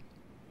flunkies.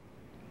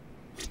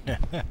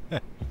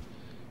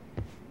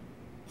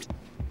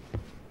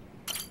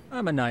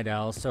 I'm a night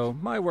owl, so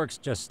my work's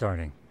just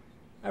starting.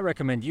 I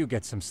recommend you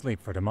get some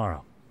sleep for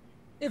tomorrow.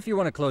 If you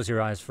want to close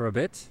your eyes for a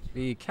bit,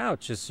 the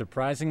couch is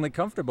surprisingly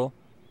comfortable.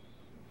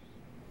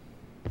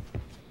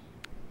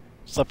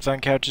 Slept on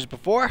couches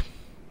before?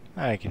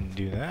 I can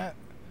do that.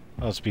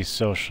 Let's be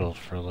social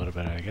for a little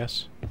bit, I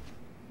guess.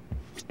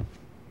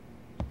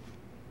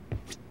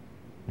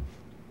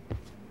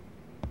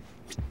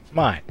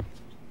 Mine.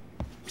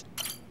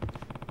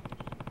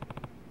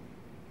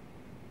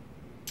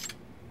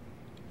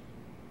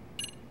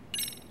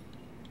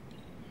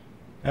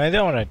 I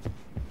don't want to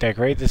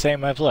decorate the same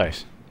my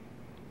place.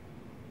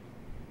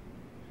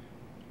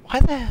 Why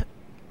the...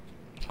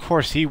 Of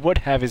course, he would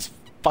have his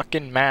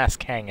fucking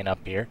mask hanging up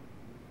here.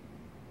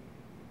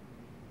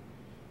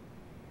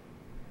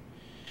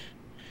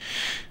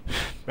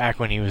 Back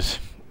when he was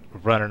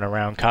running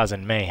around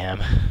causing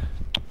mayhem.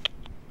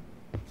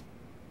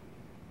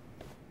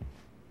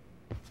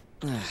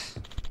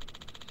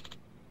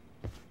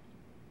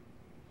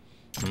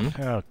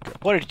 Oh,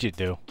 what did you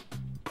do?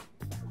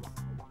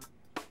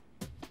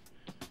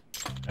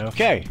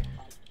 Okay.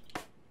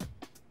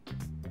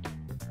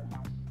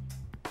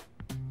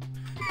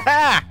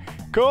 Ah!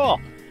 Cool!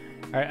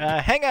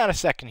 Alright, hang on a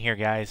second here,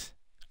 guys.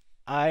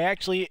 I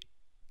actually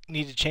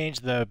need to change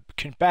the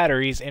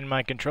batteries in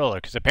my controller,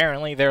 because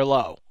apparently they're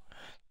low.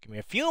 Give me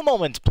a few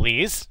moments,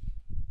 please.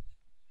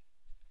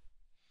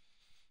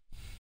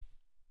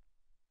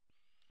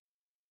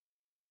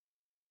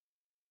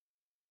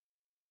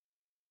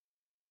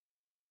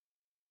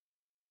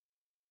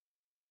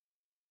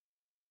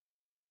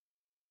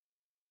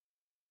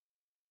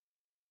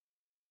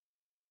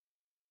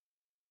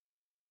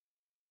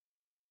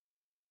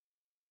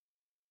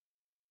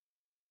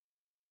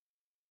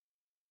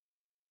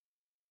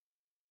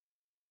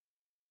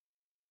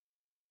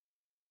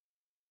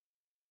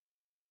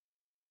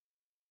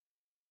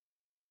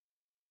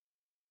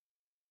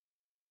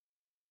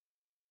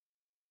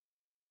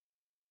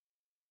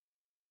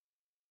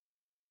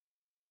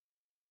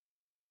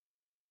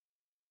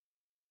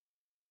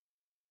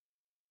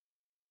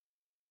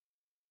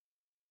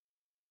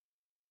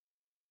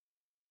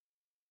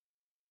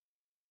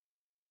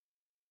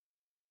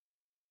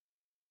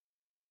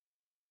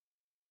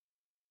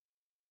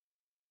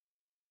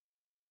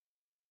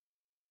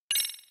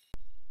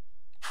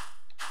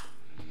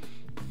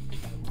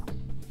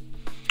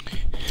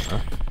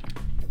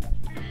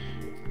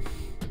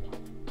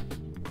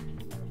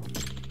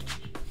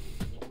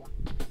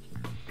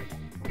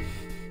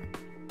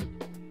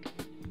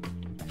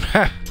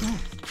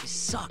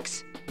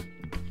 bucks.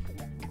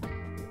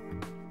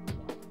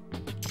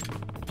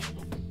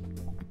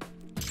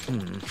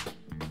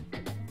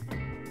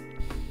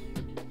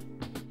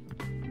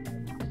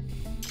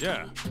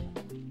 Yeah.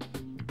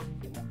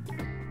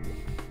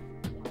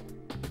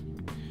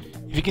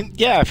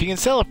 If you can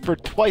sell it for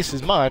twice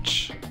as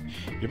much,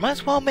 you might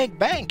as well make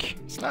bank.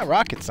 It's not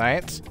rocket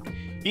science.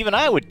 Even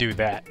I would do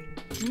that.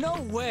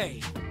 No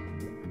way!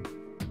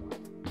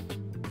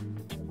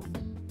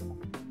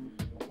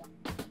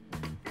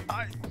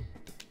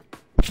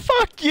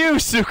 Fuck you,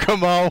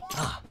 Tsukumo!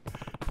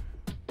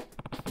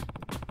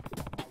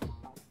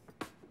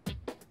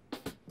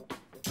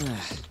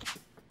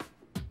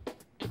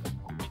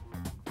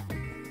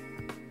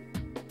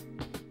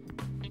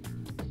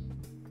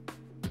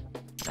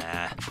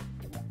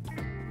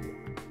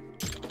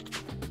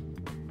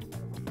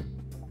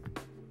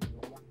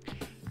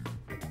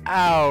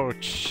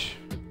 Ouch.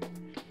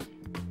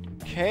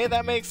 Okay,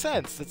 that makes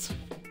sense.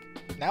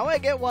 Now I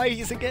get why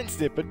he's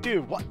against it, but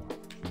dude, what?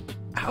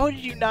 How did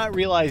you not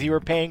realize you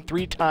were paying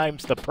 3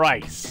 times the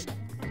price?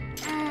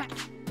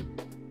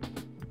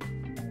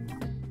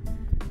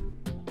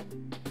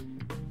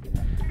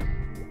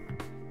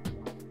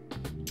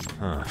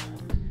 Huh.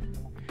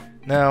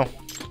 No.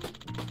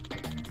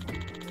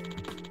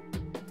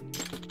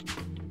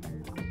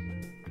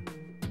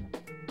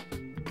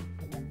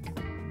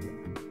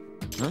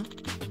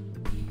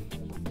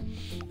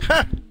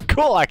 Huh?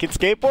 Cool, I can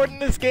skateboard in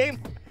this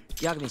game?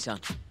 Yagami-san.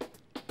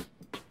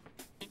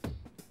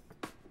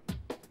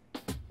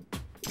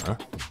 Huh?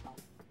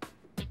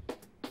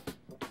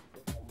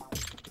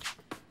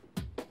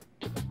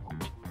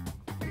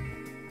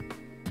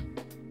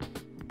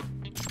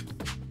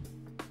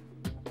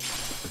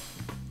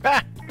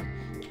 Ah!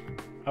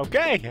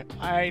 Okay,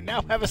 I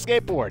now have a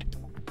skateboard.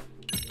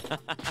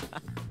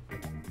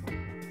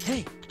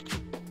 Hey!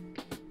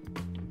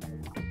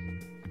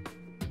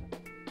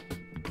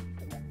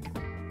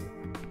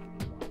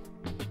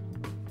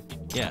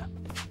 Yeah.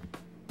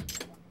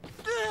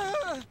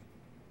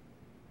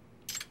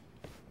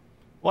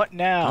 What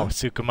now,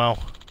 Tsukumo?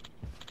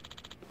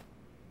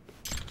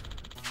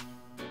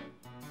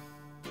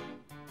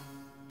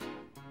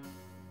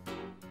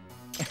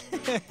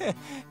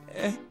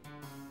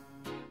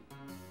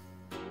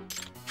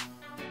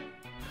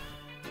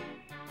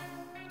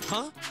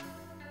 Huh?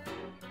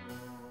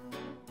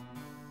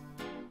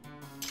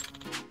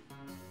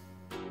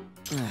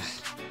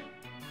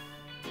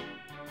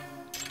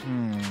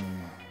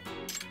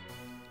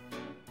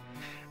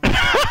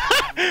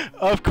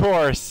 Of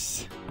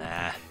course.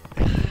 Nah.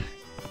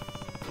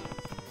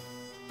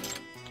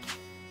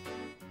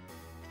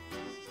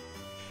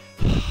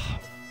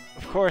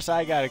 Of course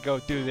I gotta go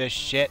do this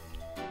shit.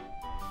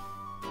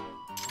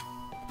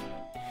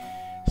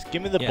 Just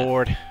give me the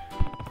board.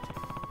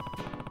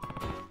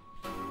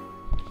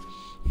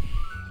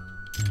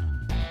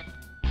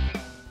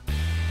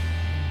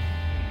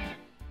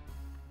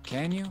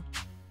 Can you?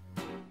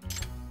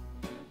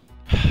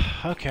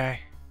 Okay.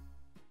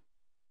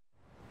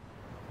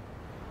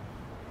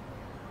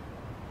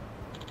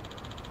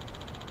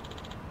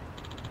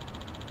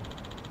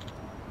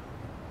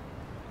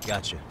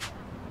 Gotcha.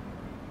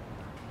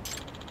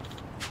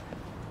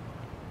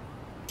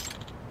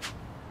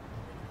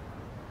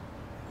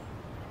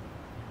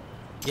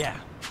 Yeah.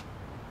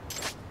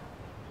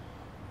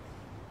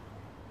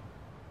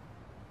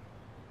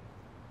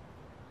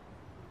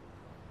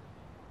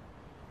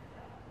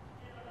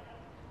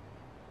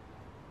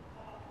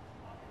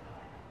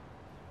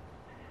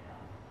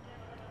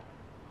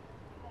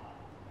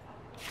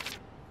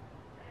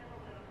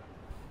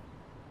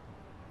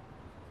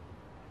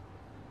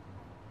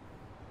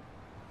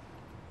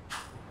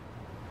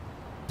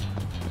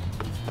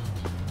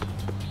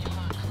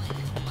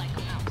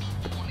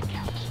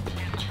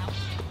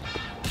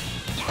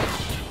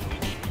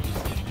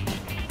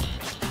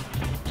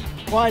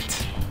 What?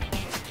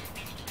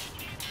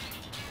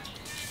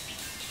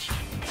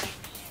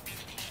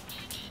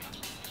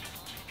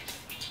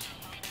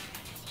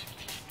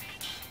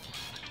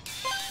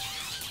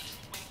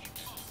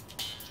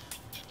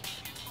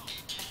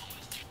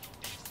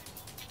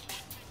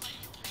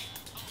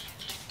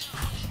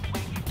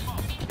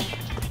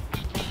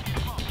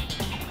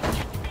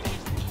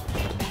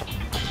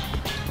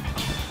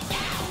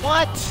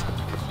 What?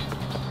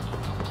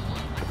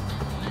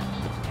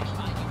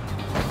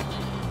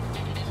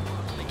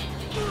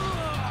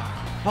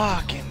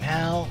 Fucking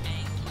hell.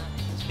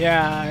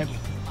 Yeah, I'm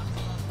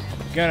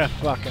gonna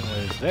fucking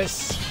lose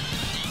this.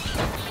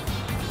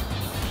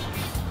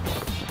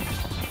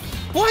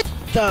 What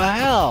the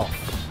hell?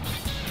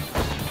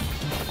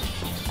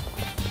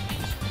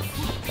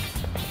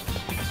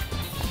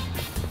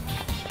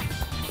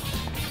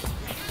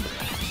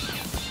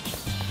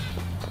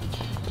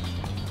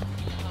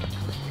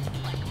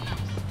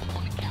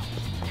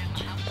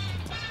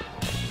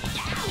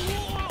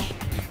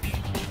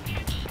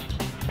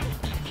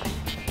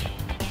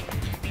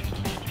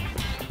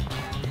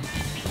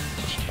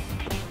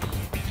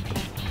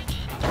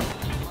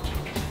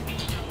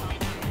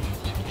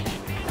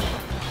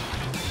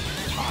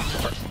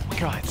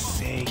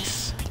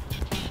 sakes.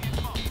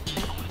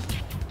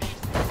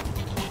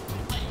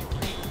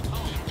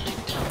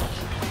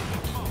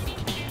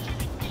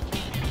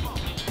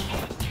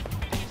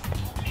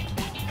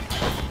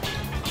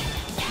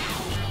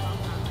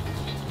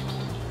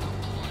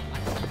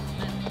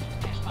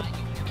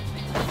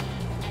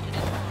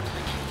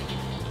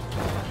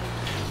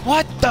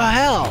 What the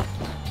hell?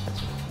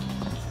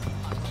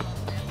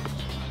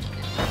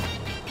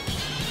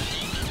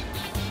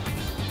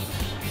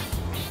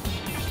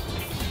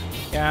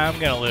 Yeah, I'm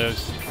gonna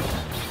lose.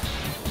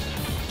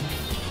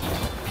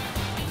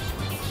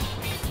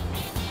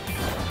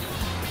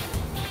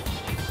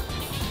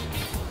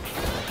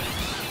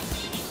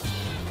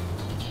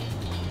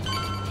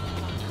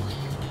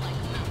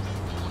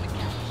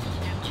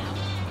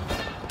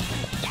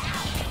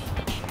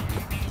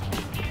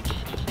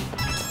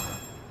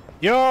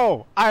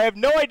 Yo, I have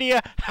no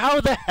idea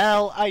how the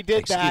hell I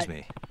did that. Excuse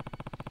me.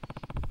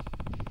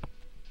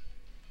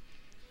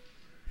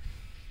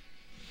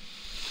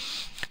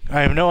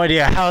 I have no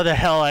idea how the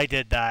hell I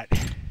did that.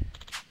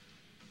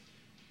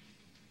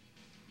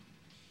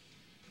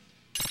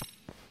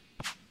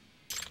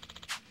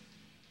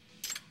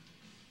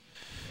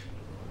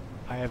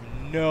 I have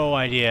no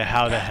idea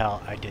how the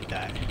hell I did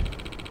that.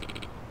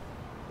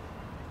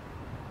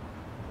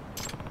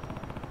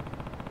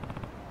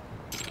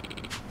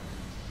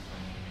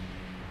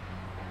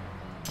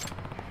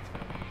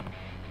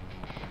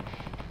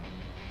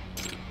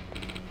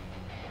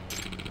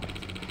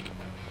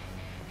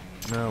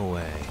 No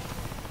way.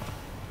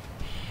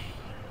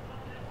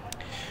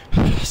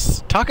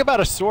 Talk about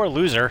a sore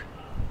loser.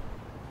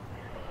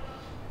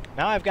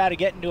 Now I've got to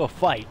get into a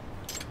fight.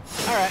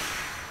 Alright.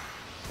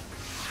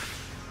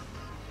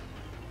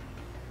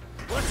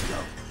 Let's go.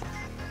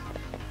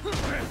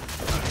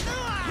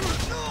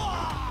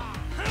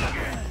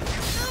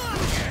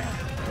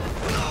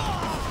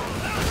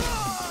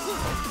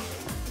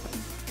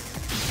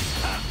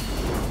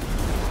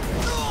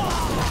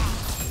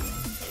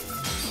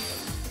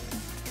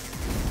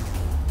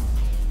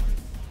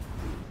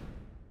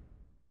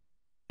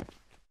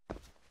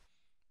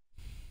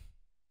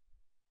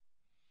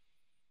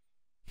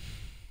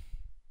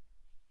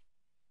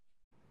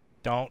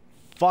 Don't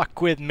fuck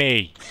with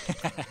me.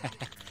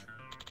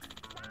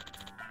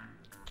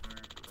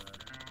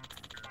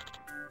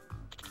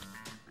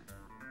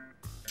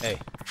 Hey.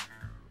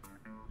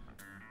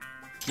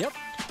 Yep.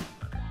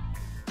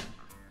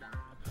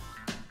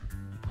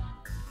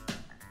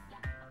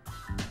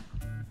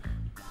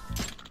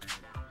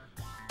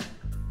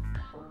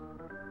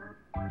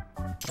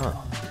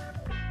 Oh.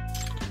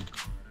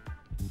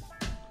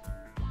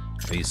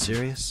 Are you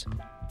serious?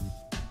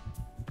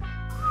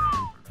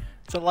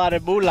 It's a lot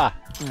of moolah.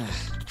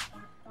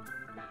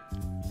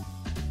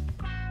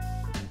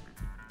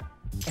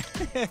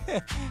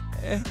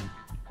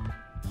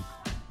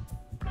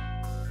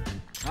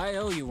 I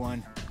owe you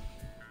one.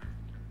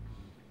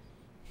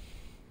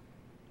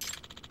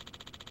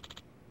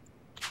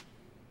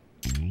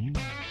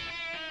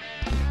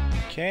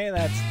 Okay,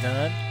 that's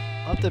done.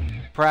 I'll have to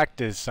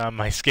practice on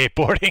my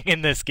skateboarding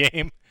in this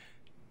game.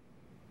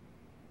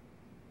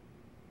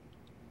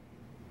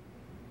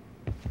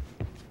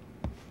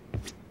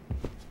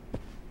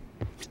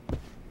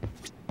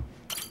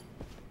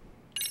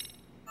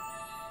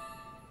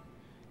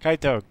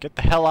 Kaito, get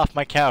the hell off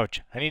my couch.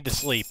 I need to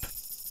sleep.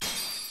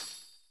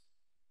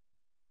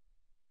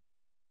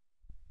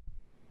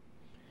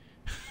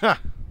 Huh.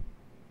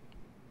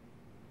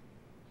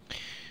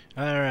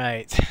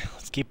 Alright,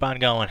 let's keep on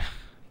going.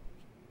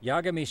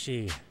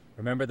 Yagamishi,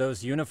 remember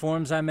those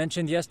uniforms I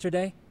mentioned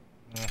yesterday?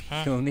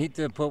 Mm-hmm. You'll need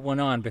to put one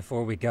on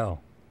before we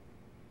go.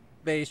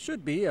 They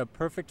should be a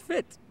perfect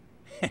fit.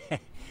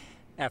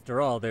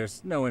 After all,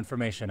 there's no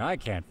information I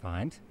can't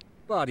find,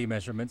 body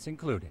measurements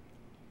included.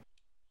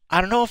 I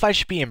don't know if I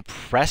should be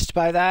impressed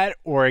by that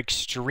or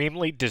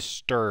extremely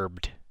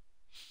disturbed.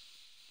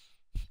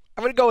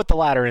 I'm gonna go with the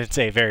latter and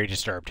say very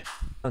disturbed.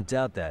 Don't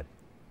doubt that.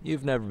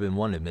 You've never been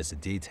one to miss a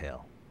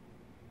detail.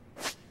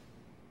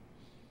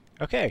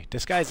 Okay,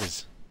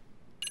 disguises.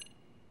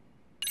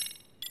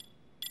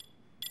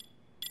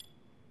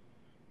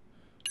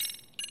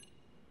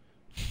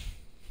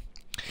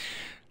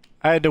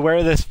 I had to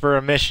wear this for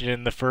a mission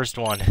in the first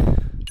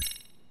one.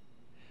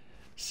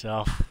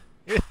 So,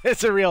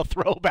 it's a real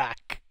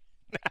throwback.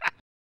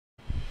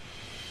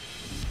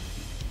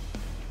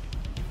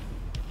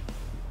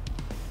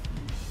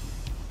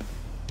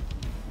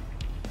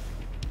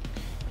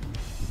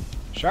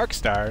 Shark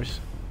stars?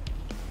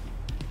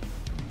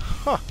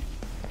 Huh.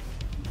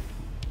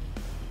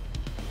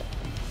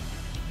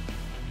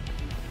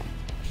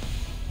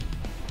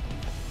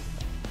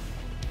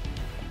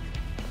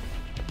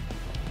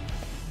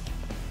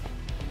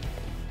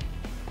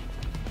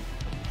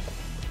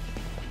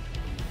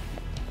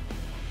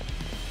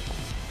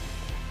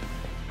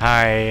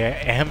 I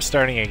am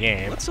starting a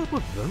game. What's up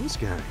with those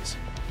guys?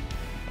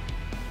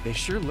 They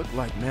sure look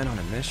like men on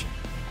a mission.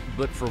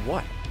 But for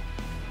what?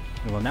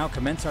 We will now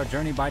commence our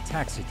journey by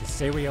taxi to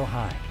Seiryo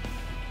High.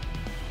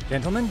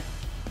 Gentlemen,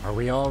 are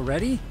we all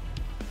ready?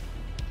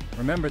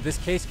 Remember, this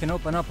case can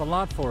open up a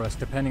lot for us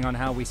depending on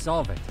how we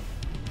solve it.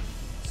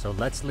 So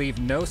let's leave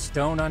no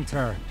stone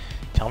unturned.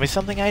 Tell me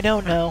something I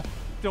don't know.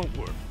 Don't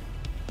worry.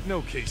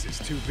 No case is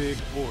too big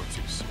or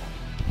too small.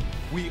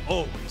 We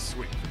always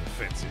swing for the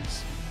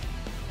fences.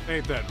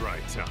 Ain't that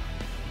right, Tom?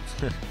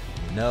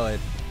 You know it.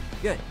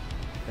 Good.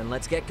 Then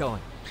let's get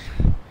going.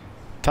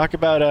 Talk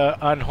about a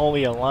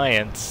unholy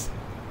alliance.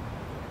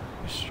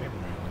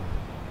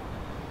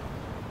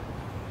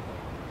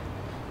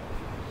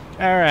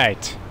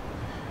 Alright.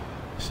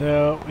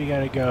 So, we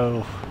gotta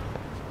go...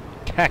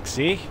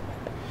 taxi.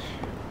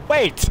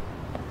 Wait!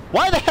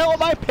 Why the hell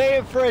am I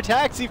paying for a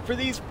taxi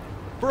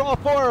for all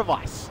four of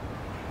us?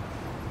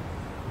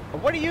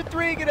 And what are you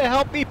three gonna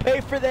help me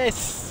pay for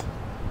this?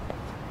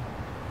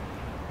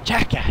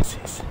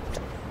 Jackasses.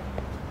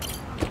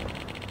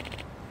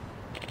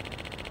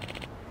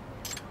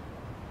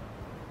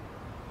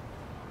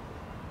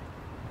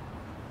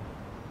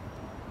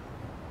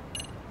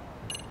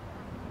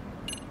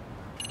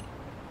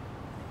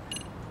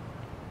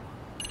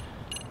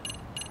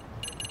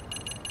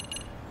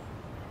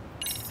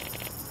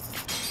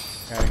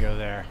 Gotta go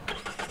there.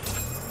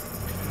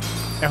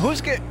 Now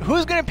who's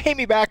gonna pay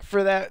me back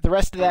for the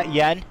rest of that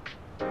yen?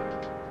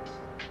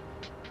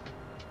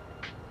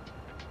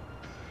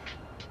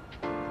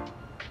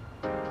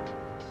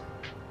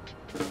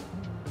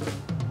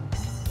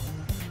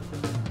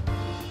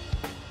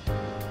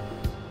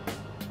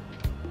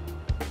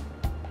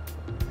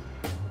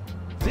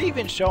 Does it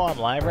even show I'm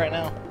live right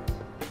now?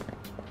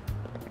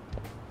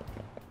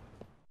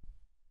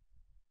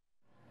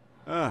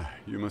 Ah,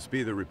 you must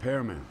be the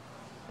repairman.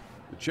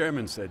 The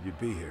chairman said you'd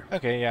be here.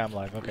 Okay, yeah, I'm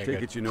live. Okay, I good.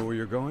 take it you know where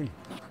you're going?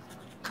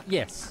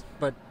 Yes,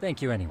 but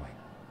thank you anyway.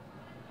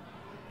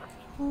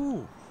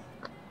 Ooh,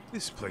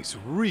 this place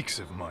reeks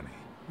of money.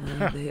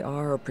 They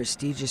are a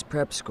prestigious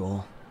prep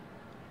school.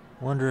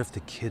 Wonder if the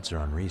kids are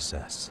on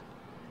recess.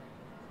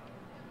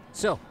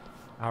 So,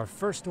 our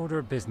first order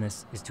of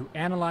business is to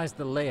analyze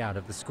the layout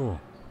of the school.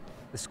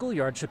 The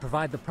schoolyard should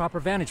provide the proper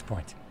vantage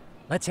point.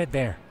 Let's head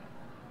there.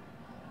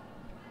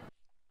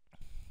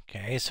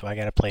 Okay, so I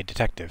gotta play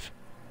detective.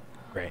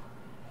 Great.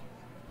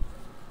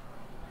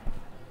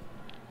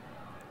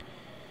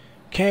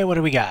 Okay, what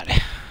do we got?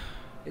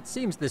 It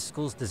seems this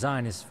school's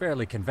design is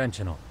fairly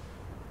conventional.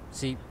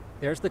 See,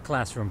 there's the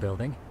classroom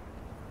building,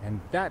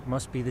 and that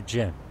must be the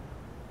gym.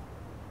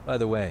 By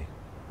the way,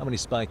 how many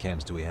spy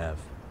cams do we have?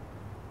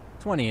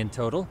 20 in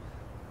total,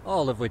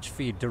 all of which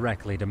feed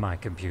directly to my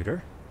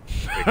computer.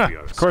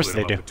 Of course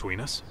they do. Between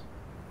us?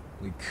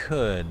 We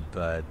could,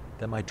 but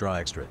that might draw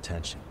extra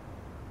attention.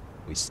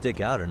 We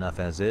stick out enough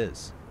as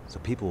is, so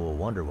people will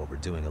wonder what we're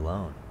doing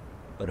alone.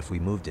 But if we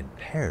moved in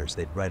pairs,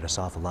 they'd write us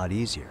off a lot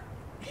easier.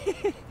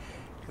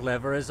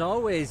 Clever as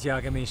always,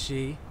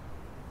 Yagami-shi.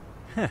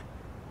 Huh.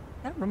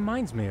 That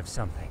reminds me of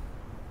something.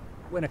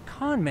 When a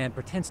con man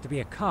pretends to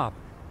be a cop,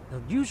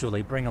 they'll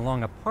usually bring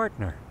along a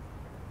partner.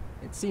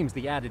 It seems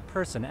the added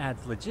person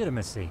adds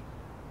legitimacy,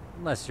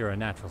 unless you're a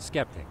natural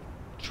skeptic.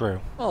 True.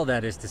 All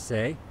that is to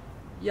say,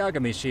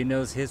 Yagami-shi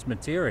knows his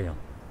material.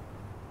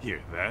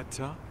 Hear that,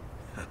 Tom?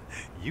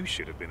 You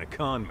should have been a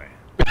con man.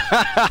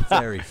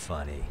 Very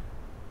funny.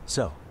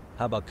 So,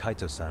 how about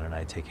Kaito-san and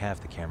I take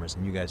half the cameras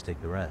and you guys take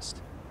the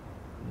rest?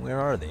 Where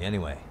are they,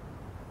 anyway?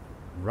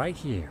 Right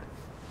here.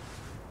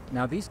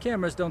 Now, these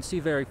cameras don't see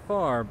very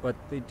far, but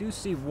they do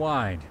see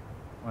wide.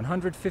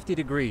 150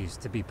 degrees,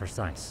 to be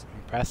precise.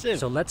 Impressive.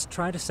 So let's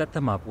try to set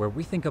them up where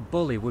we think a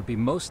bully would be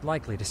most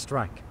likely to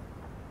strike.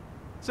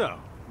 So,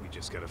 we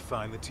just gotta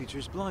find the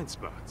teacher's blind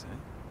spots, eh?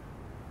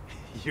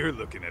 You're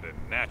looking at a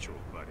natural,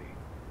 buddy.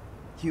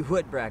 You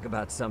would brag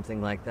about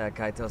something like that,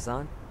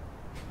 Kaito-san.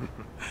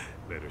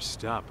 Better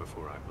stop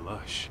before I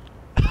blush.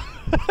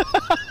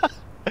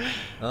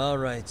 All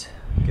right,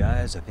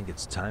 guys, I think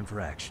it's time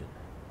for action.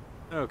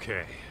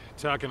 Okay,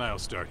 Tak and I'll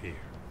start here.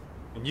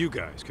 And you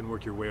guys can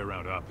work your way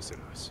around opposite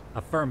us.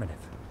 Affirmative.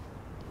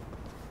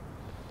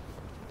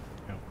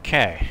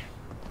 Okay.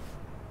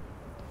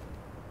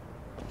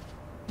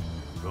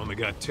 We've only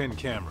got 10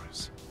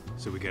 cameras,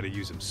 so we gotta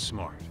use them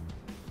smart.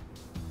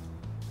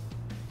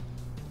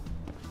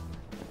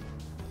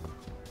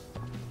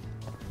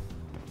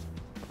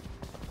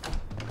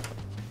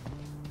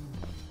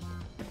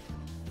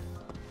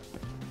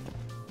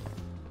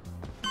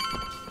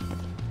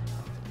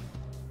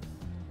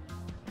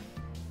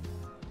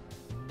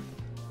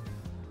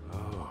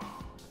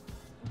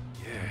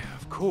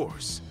 Of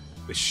course,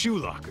 the shoe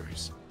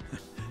lockers.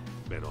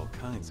 Bet all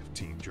kinds of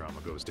teen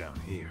drama goes down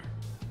here.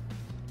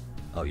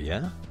 Oh,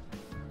 yeah?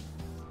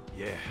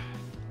 Yeah.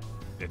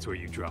 That's where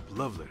you drop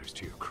love letters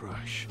to your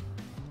crush.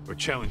 Or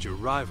challenge your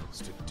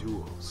rivals to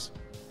duels.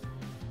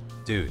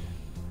 Dude,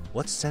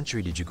 what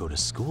century did you go to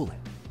school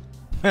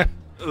in?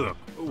 Look,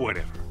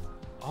 whatever.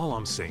 All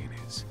I'm saying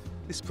is,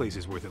 this place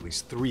is worth at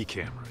least 3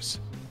 cameras.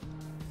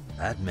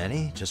 That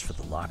many? Just for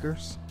the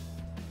lockers?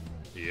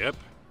 Yep.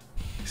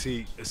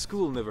 See, a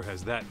school never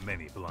has that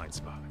many blind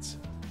spots.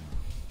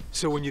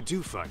 So when you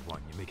do find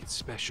one, you make it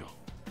special.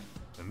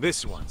 And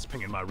this one's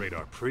pinging my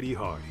radar pretty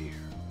hard here.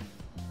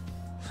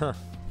 Huh.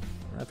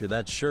 If you're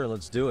that sure,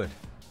 let's do it.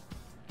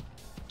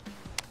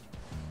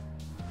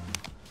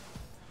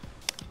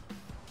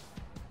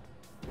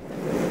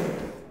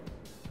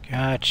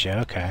 Gotcha,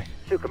 okay.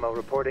 Tsukumo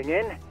reporting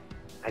in.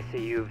 I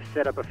see you've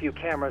set up a few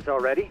cameras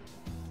already.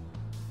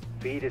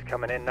 Feed is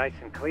coming in nice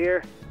and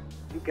clear.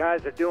 You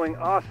guys are doing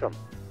awesome.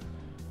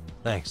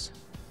 Thanks.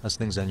 How's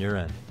things on your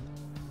end?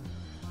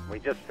 We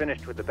just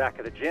finished with the back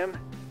of the gym.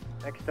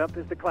 Next up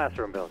is the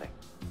classroom building.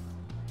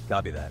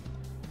 Copy that.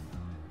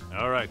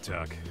 All right,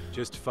 Tuck.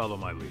 Just follow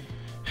my lead.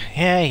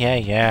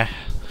 Yeah.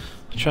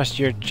 Trust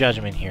your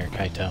judgment here,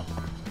 Kaito.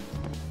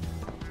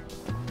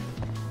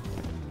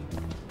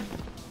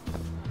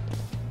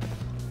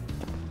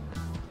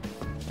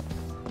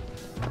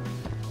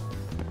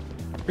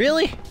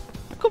 Really?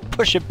 Go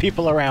pushing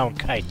people around,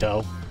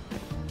 Kaito.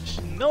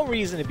 There's no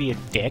reason to be a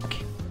dick.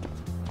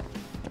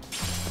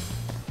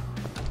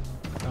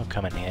 That'll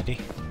come in handy.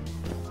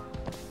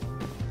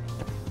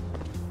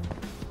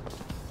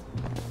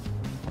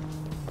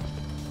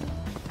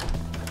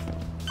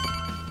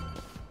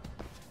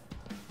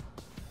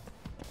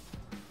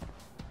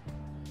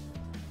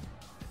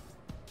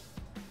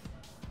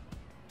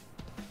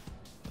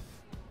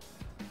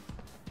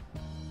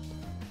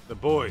 The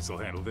boys will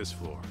handle this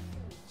floor.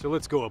 So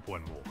let's go up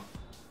one more.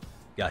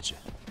 Gotcha.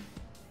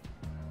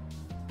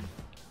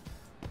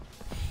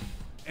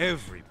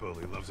 Every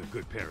bully loves a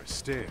good pair of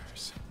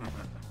stairs.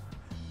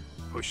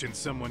 Pushing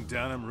someone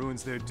down them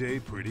ruins their day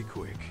pretty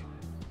quick.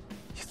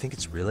 You think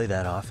it's really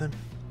that often?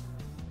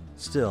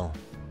 Still,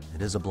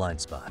 it is a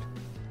blind spot.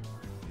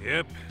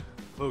 Yep.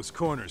 Close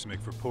corners make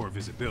for poor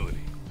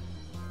visibility.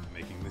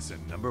 Making this a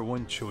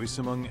 #1 choice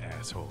among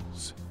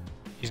assholes.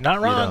 He's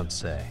not wrong. You don't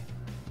say.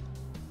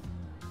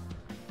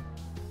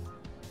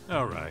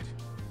 All right.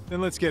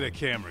 Then let's get a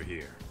camera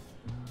here.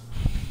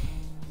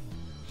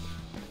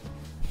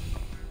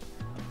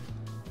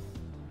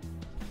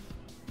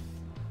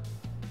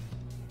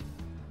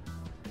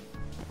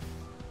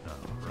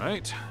 All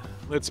right.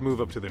 Let's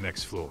move up to the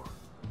next floor.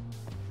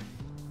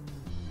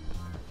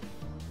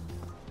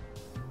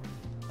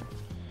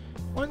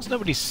 Once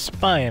nobody's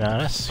spying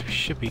on us, we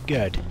should be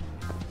good.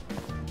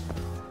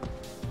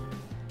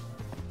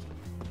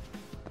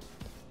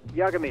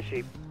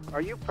 Yagamishi,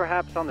 are you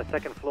perhaps on the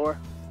second floor?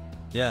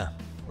 Yeah,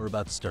 we're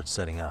about to start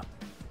setting up.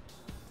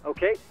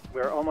 Okay,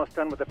 we're almost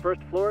done with the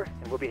first floor,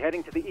 and we'll be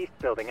heading to the east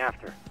building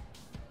after.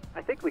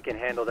 I think we can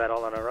handle that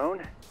all on our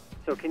own.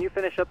 So can you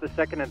finish up the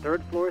second and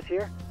third floors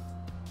here?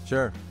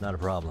 Sure, not a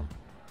problem.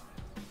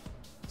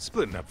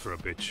 Splitting up for a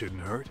bit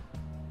shouldn't hurt.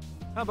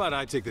 How about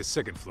I take the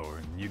second floor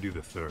and you do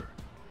the third?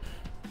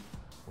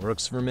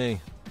 Works for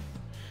me.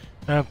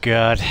 Oh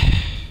god.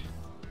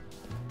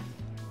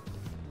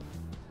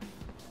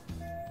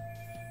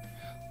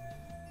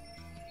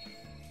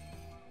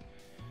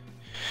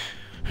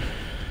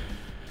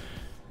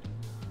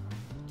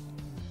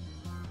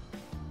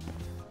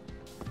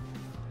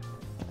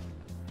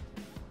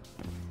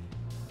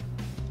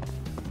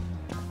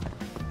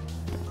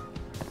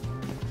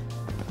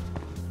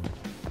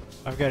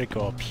 I've got to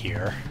go up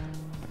here.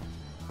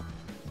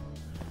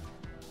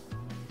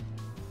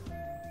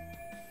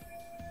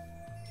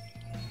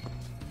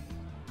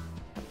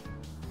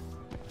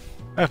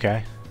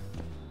 Okay.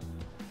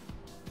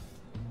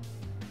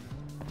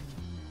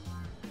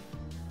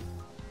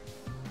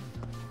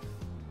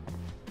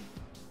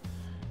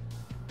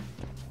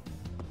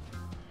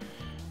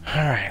 All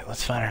right,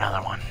 let's find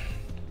another one.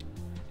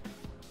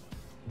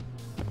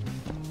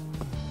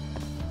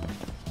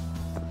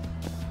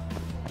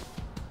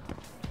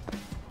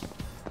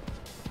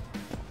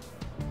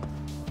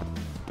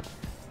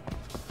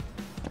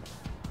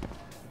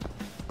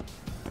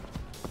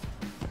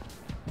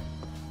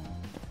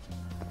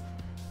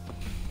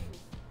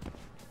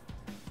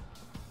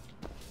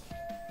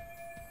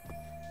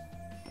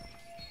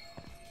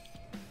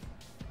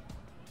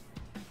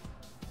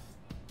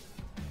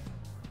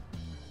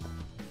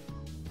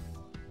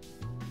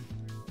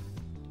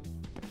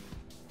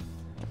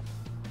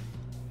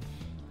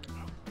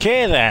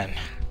 Okay then.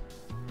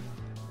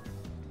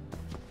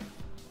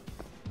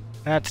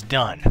 That's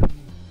done.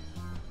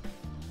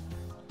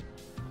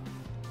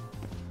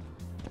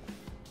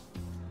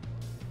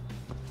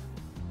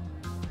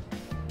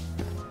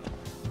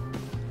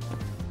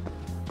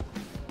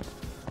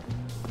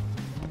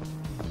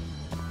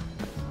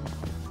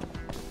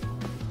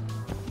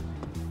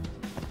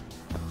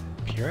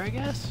 Here, I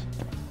guess?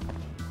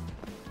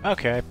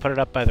 Okay, put it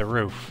up by the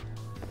roof.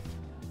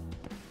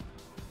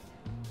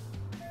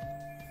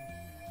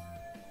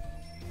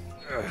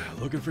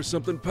 Looking for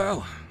something,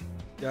 pal?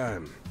 Yeah,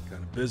 I'm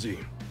kind of busy,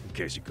 in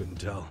case you couldn't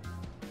tell.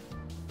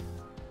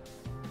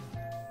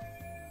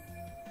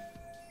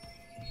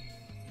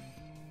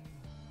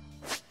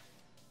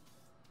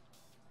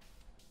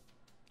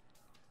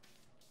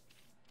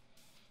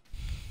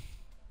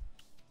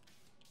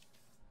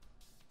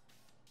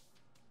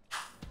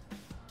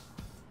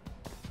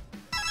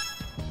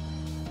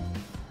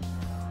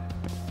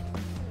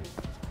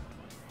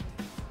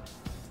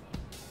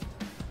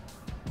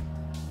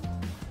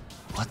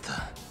 What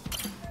the?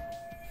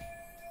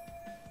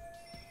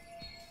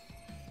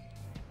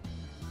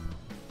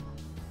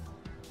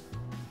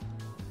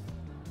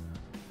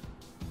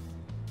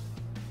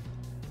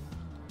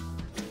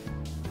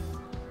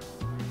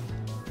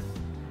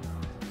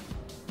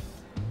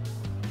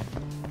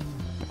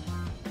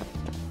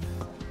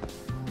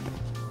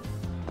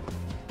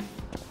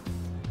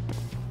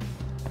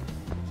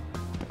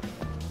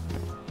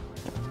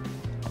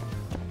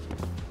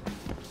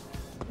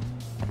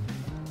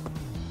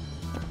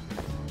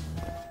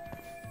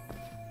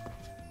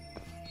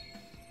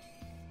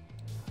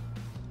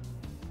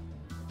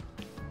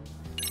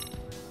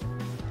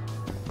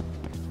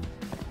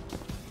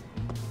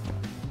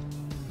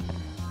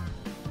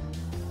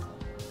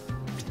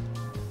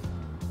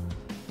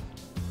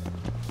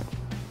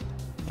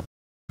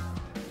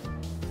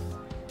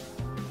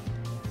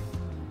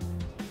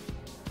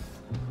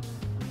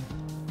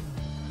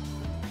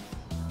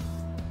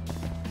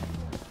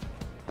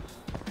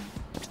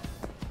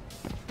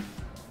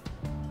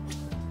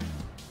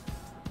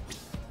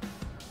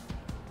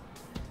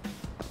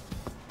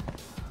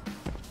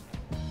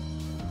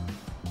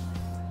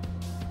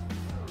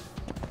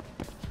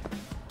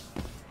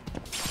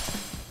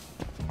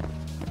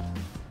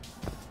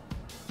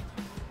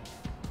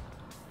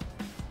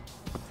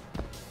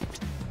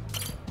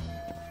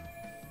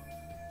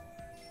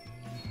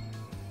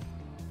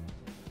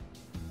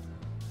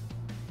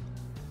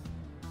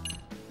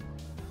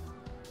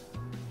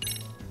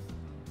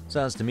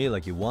 Sounds to me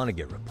like you want to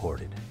get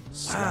reported.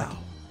 Wow.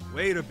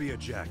 Way to be a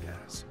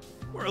jackass.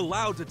 We're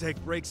allowed to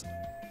take breaks.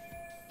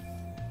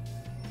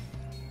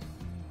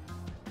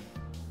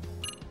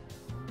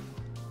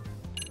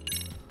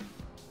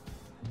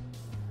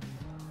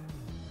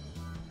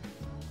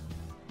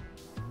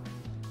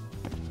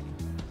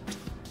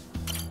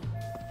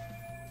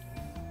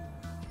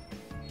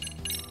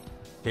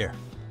 Here,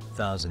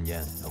 1,000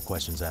 yen, no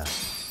questions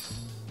asked.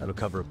 That'll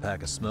cover a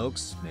pack of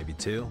smokes, maybe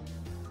 2.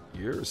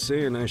 You're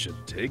saying I should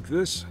take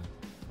this?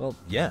 Well,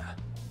 yeah.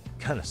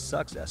 Kinda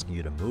sucks asking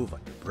you to move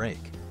on your break.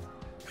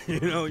 You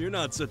know, you're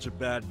not such a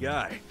bad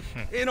guy.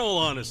 In all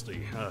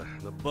honesty,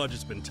 the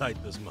budget's been tight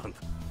this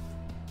month.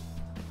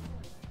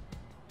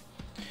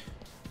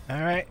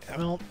 Alright,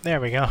 well,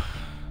 there we go.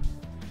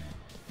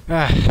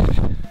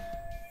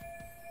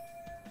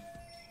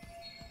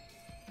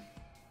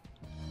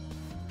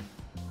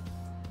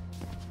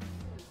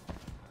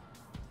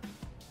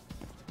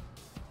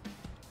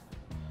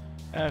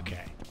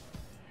 Okay.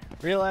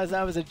 Realized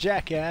I was a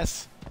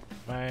jackass.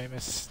 My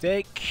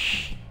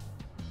mistake.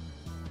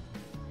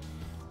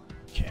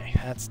 Okay,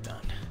 that's done.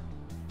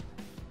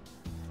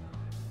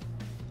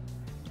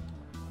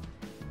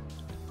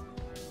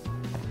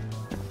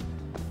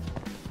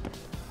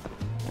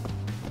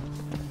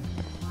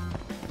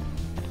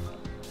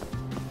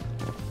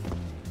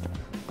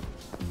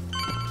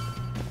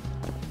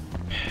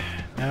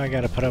 Now I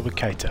gotta put up with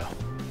Kaito.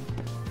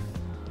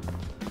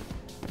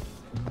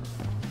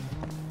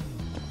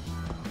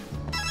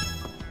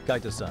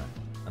 Kaito-san,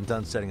 I'm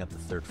done setting up the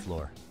 3rd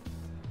floor.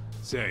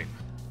 Same.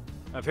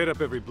 I've hit up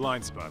every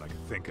blind spot I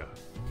can think of.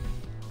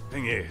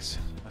 Thing is,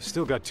 I've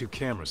still got 2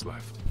 cameras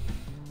left.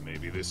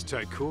 Maybe this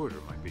tight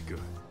corridor might be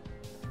good.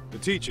 The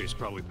teachers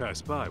probably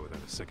passed by without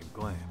a second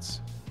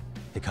glance.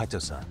 Hey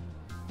Kaito-san,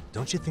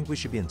 don't you think we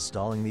should be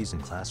installing these in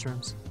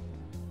classrooms?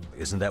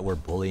 Isn't that where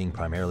bullying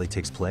primarily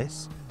takes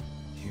place?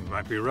 You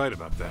might be right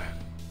about that.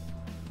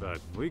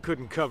 But we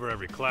couldn't cover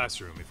every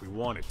classroom if we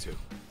wanted to,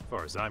 as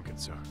far as I'm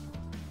concerned.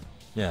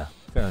 Yeah,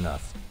 fair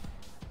enough.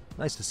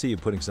 Nice to see you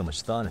putting so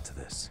much thought into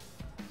this.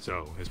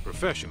 So, as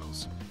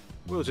professionals,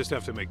 we'll just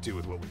have to make do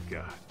with what we've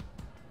got.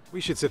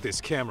 We should set this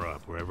camera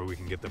up wherever we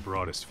can get the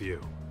broadest view.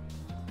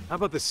 How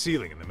about the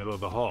ceiling in the middle of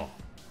the hall?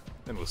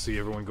 Then we'll see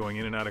everyone going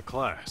in and out of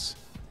class.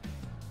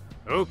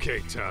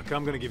 Okay, Tuck,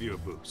 I'm gonna give you a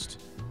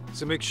boost.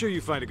 So make sure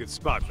you find a good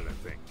spot for that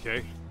thing,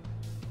 okay?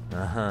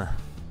 Uh-huh.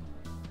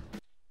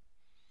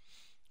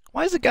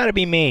 Why's it gotta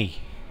be me?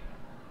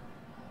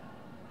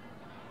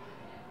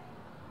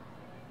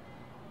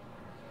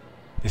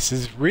 This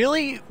is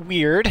really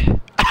weird.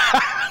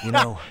 You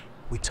know,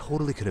 we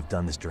totally could have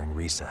done this during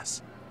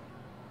recess.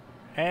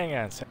 Hang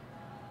on a sec.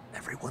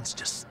 Everyone's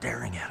just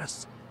staring at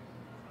us.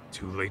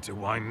 Too late to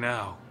whine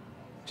now.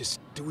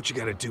 Just do what you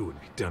gotta do and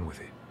be done with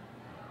it.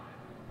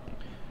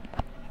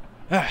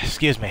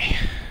 Excuse me.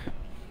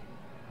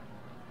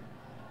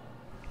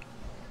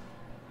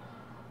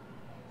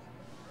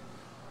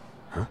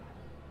 Huh?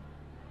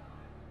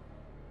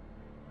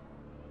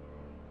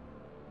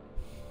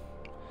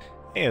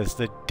 Hey, it's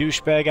the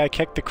douchebag I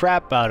kicked the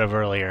crap out of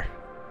earlier.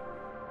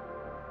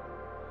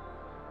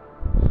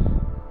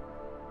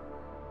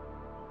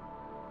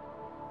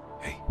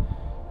 Hey,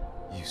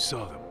 you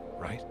saw them,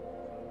 right?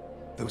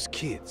 Those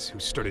kids who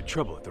started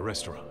trouble at the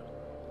restaurant.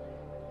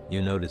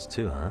 You noticed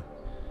too, huh?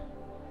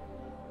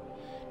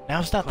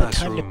 Now's not the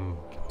time to...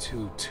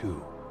 Classroom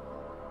 2-2.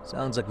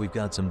 Sounds like we've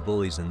got some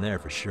bullies in there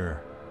for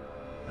sure.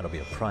 That'll be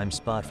a prime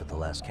spot for the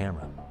last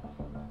camera.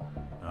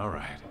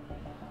 Alright.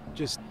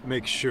 Just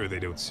make sure they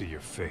don't see your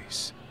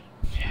face.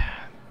 Yeah,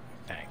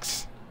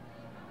 thanks.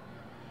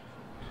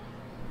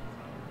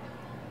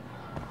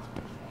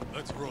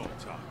 Let's roll,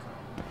 Talk.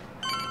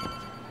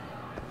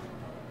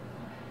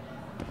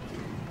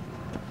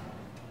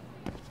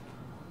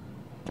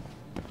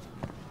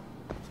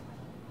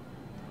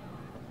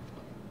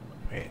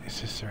 Wait,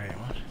 is this the right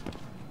one?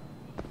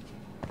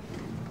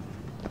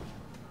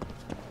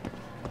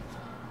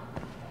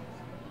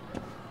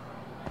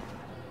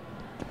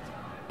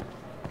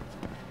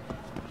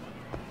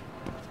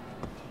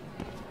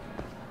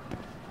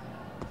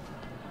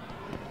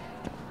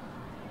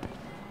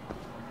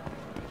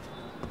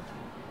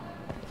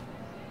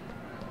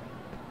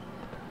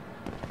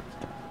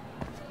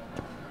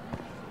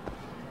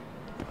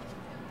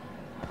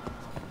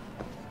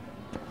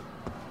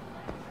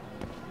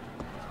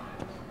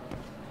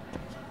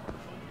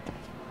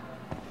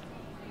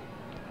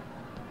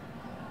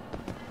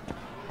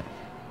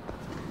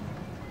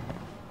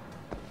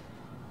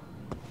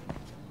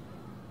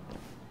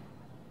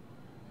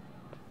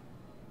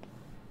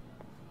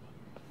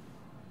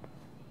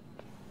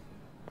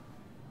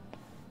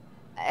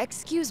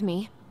 Excuse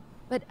me,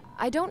 but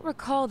I don't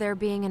recall there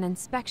being an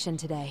inspection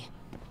today.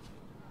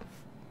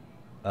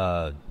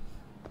 Whoa.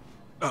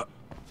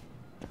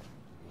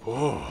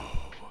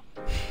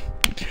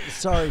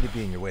 Sorry to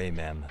be in your way,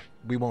 ma'am.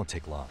 We won't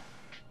take long.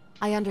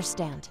 I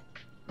understand,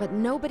 but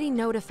nobody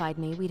notified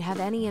me we'd have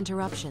any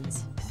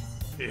interruptions.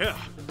 Yeah.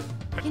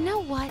 You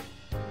know what?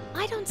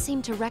 I don't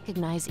seem to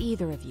recognize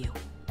either of you.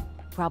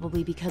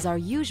 Probably because our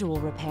usual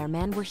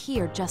repairmen were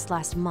here just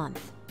last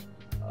month.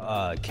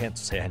 Can't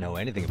say I know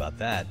anything about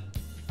that.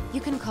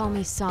 You can call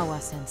me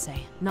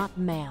Sawa-sensei, not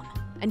ma'am.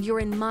 And you're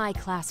in my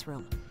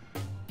classroom.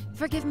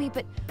 Forgive me,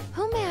 but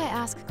who may I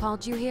ask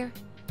called you here?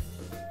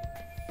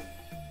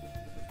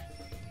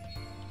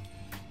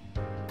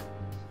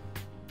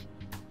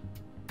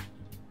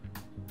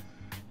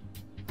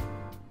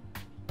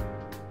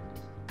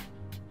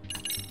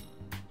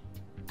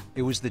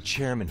 It was the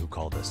chairman who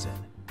called us in.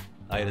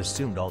 I had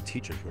assumed all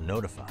teachers were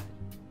notified.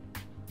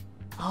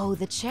 Oh,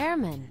 the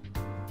chairman.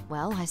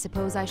 Well, I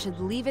suppose I should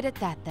leave it at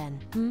that then,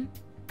 hmm?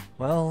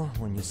 Well,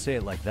 when you say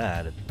it like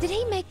that, it... Did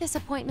he make this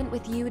appointment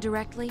with you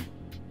directly?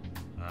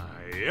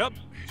 Yep,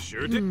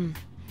 sure did.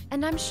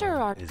 And I'm sure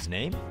our... His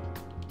name?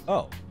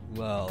 Oh,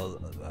 well,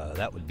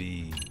 that would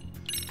be...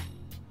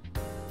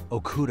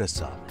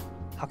 Okuda-san.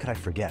 How could I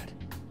forget?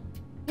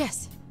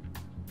 Yes,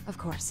 of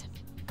course.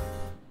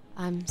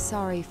 I'm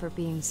sorry for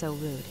being so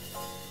rude.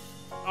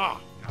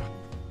 Ah,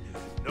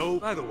 no,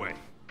 by the way,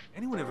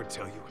 anyone ever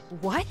tell you...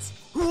 What?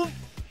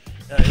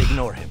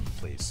 Ignore him,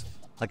 please.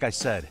 Like I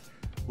said,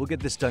 we'll get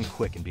this done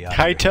quick and be out of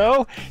here.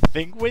 Kaito,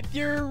 think with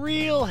your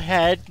real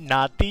head,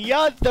 not the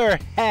other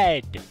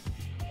head.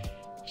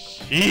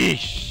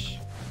 Sheesh.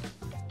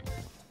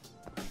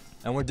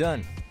 And we're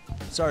done.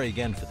 Sorry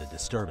again for the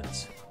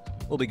disturbance.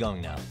 We'll be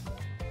going now.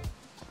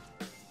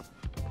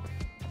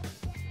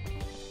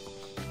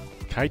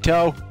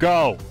 Kaito,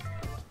 go!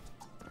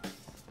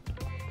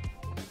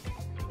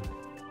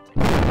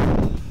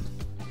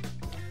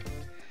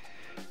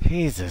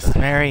 Jesus,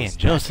 Mary, and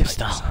Joseph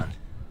Stalin.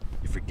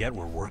 You forget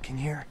we're working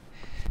here?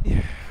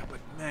 Yeah, but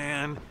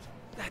man,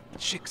 that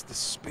chick's the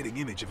spitting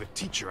image of a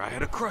teacher I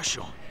had a crush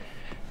on.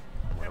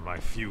 One of my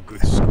few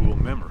good school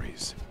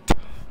memories.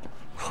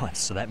 What,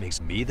 so that makes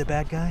me the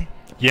bad guy?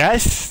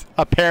 Yes,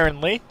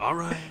 apparently. All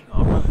right,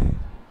 all right.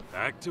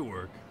 Back to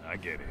work. I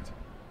get it.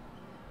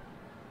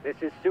 This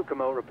is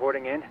Tsukumo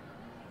reporting in.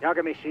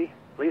 Yagamishi,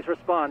 please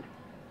respond.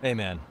 Hey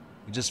man,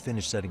 we just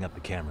finished setting up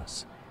the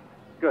cameras.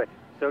 Good,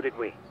 so did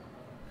we.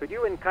 Could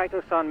you and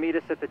Kaito-san meet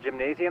us at the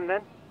gymnasium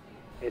then?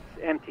 It's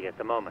empty at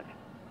the moment.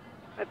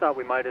 I thought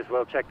we might as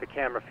well check the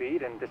camera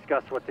feed and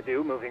discuss what to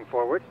do moving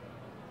forward.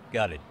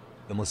 Got it.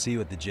 Then we'll see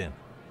you at the gym.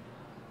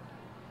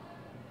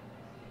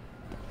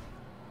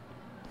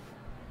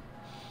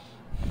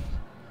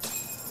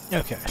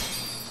 Okay.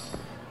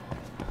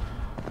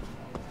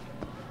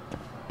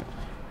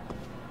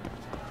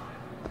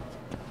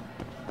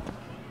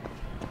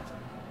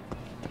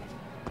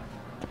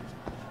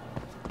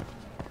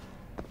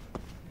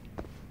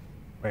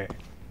 Wait.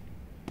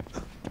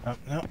 Oh,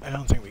 no, I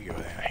don't think we go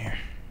down here.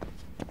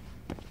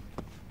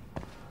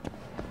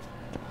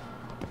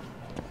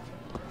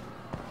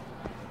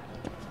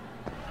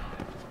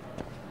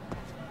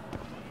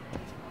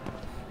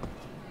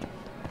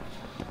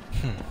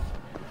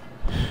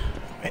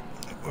 Wait,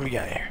 what we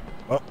got here?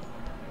 Oh.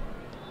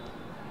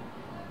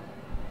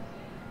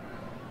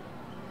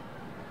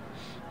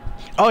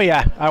 Oh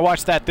yeah, I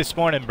watched that this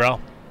morning, bro.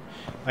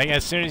 Like,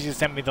 as soon as you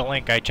sent me the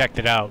link, I checked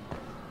it out.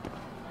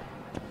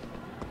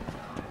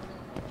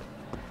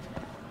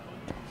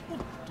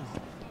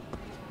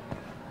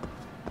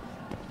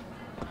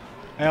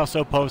 I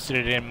also posted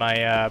it in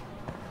my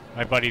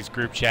my buddy's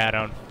group chat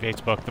on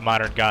Facebook, The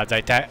Modern Gods.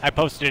 I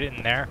posted it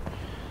in there,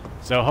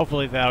 so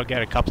hopefully that'll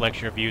get a couple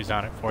extra views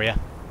on it for you.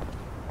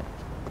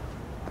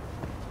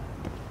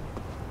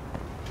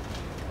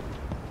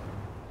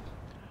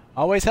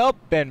 Always help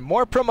and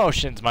more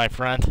promotions, my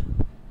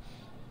friend.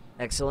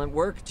 Excellent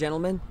work,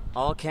 gentlemen.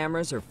 All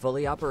cameras are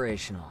fully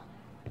operational.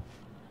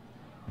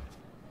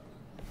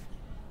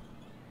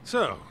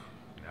 So,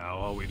 now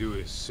all we do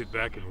is sit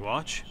back and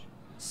watch?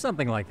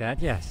 Something like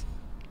that, yes.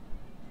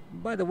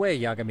 By the way,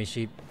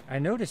 Yagamishi, I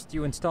noticed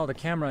you installed a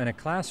camera in a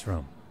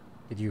classroom.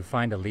 Did you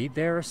find a lead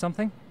there or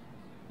something?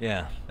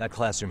 Yeah, that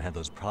classroom had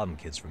those problem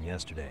kids from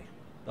yesterday.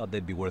 Thought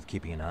they'd be worth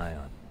keeping an eye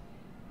on.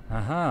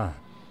 Aha.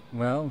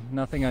 Well,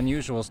 nothing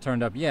unusual's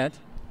turned up yet.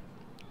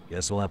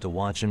 Guess we'll have to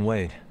watch and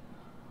wait.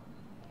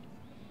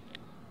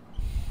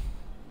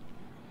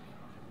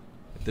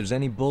 If there's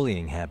any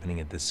bullying happening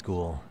at this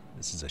school,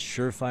 this is a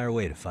surefire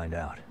way to find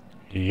out.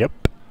 Yep.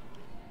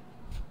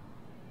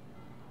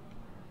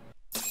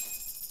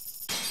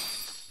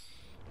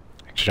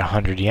 Extra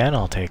 100 yen,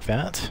 I'll take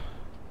that.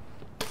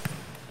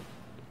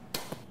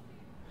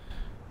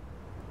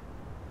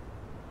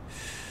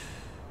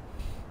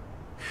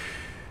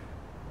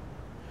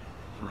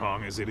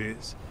 Wrong as it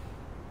is,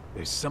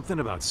 there's something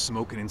about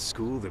smoking in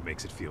school that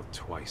makes it feel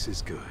twice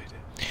as good.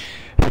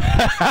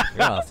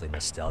 You're awfully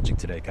nostalgic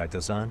today,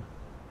 Kaito-san.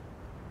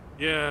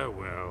 Yeah,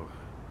 well,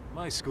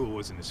 my school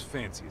wasn't as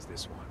fancy as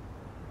this one.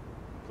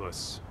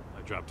 Plus,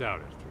 I dropped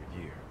out after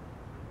a year.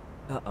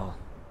 Uh-oh.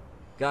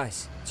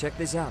 Guys, check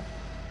this out.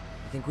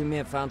 I think we may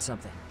have found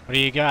something. What do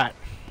you got?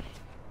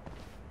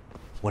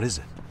 What is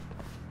it?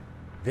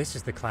 This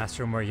is the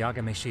classroom where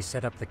Yagamishi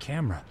set up the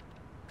camera.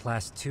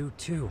 Class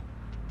 2-2.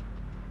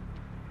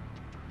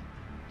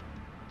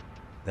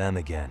 Them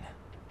again.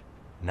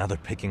 Now they're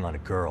picking on a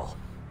girl.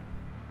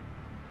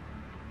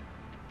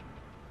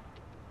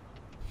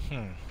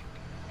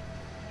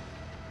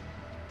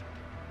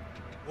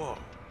 Whoa,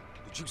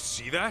 did you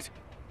see that?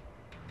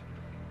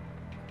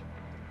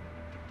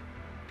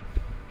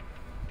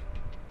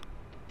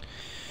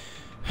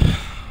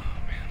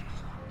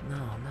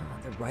 No,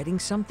 they're writing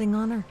something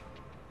on her?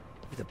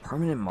 With a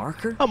permanent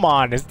marker? Come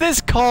on, is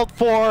this called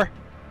for?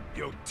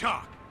 Yo,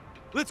 Doc,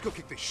 let's go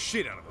kick the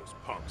shit out of those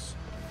punks.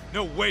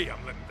 No way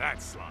I'm letting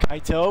that slide.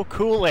 Kaito,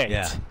 cool it.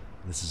 Yeah,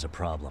 this is a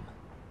problem.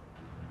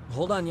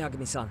 Hold on,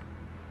 Yagami-san.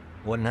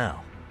 What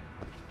now?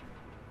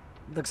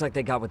 Looks like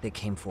they got what they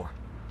came for.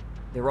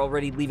 They're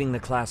already leaving the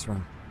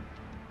classroom.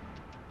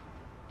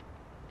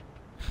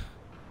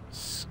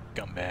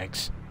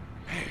 Scumbags.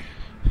 Man,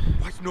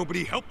 why's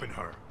nobody helping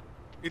her?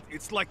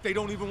 It's like they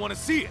don't even want to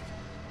see it.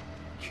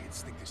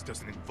 Kids think this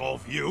doesn't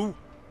involve you?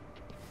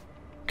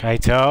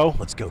 Kaito?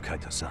 Let's go,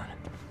 Kaito-san.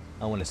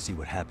 I want to see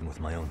what happened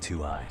with my own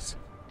 2 eyes.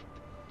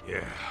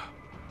 Yeah.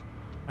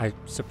 I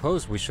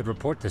suppose we should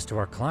report this to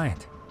our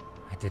client.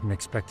 I didn't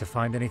expect to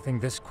find anything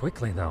this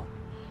quickly, though.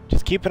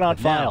 Just keep it on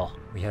file.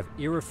 Now, we have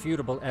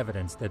irrefutable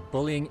evidence that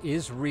bullying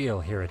is real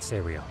here at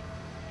Seiryo.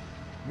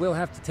 We'll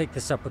have to take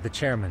this up with the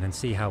chairman and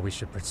see how we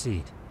should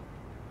proceed.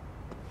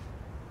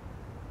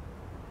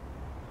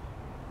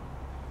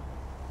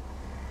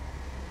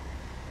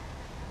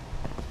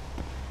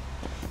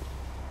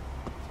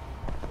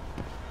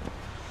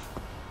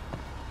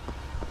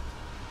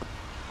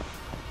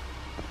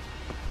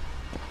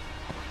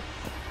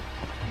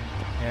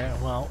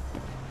 Yeah, well,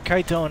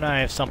 Kaito and I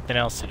have something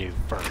else to do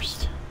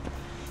first.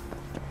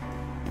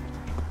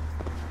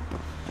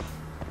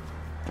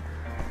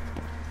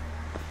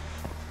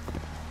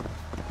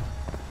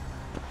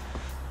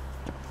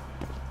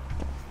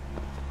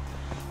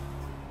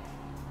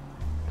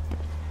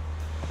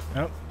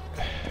 Nope.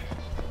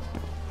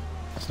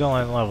 Still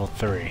on level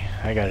 3.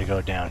 I gotta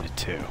go down to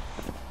 2.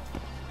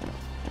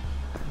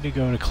 Need to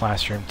go to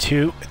classroom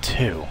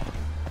 2-2.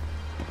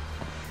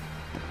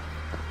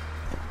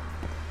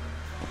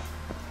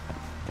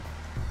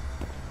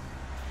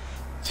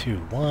 Two,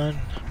 1,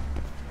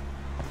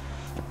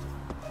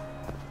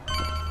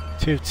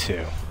 2,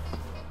 2.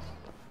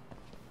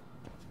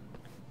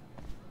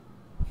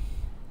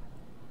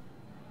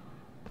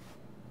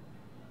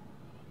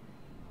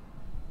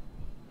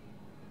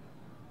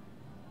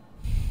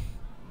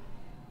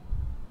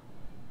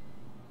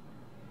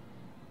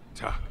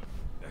 Doc,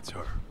 that's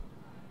her.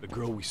 The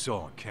girl we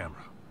saw on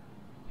camera.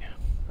 Yeah.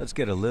 Let's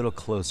get a little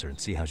closer and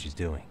see how she's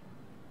doing.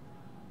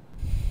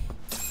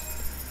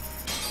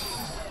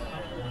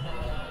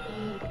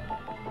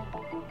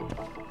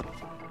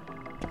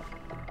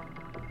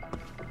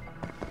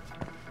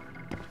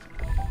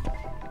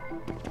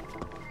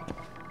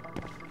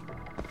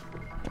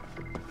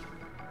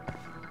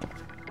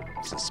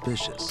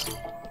 Suspicious.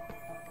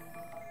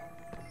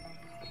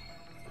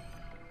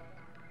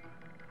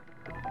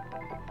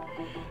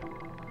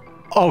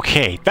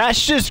 Okay,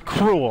 that's just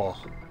cruel.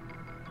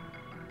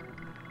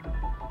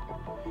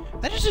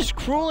 That is just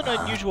cruel and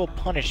unusual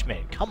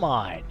punishment. Come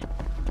on.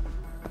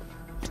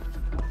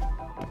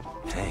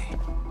 Hey.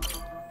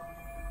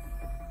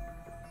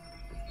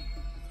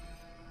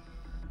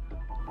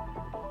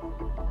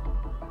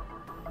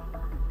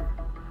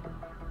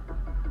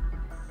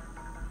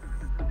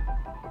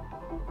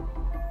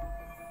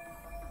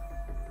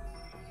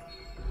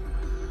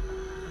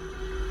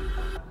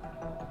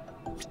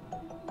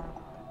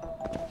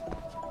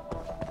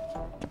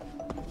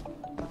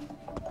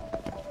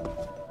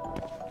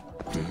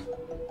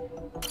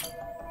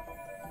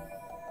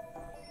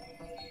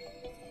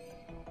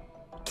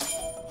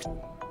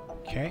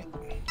 Okay.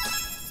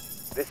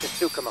 This is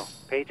Tsukumo,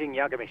 paging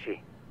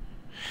Yagamishi.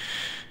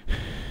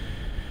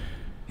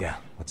 Yeah,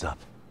 what's up?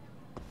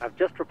 I've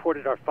just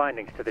reported our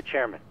findings to the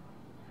chairman.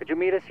 Could you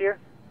meet us here?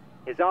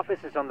 His office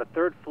is on the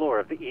 3rd floor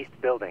of the east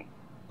building.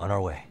 On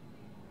our way.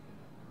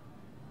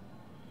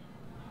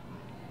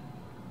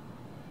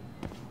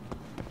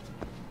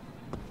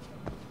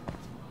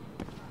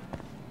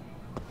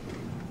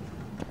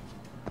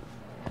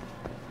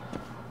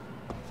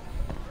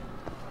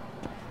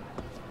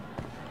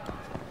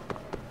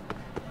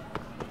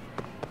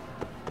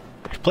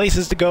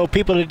 Places to go,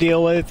 people to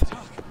deal with.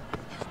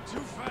 Too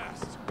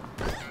fast.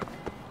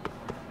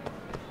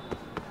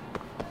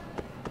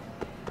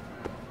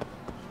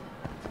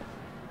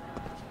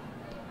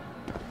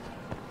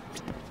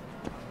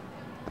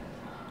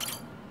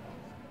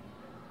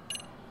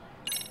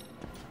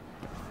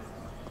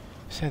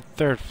 Said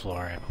 3rd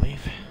floor, I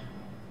believe.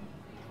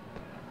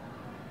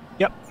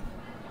 Yep.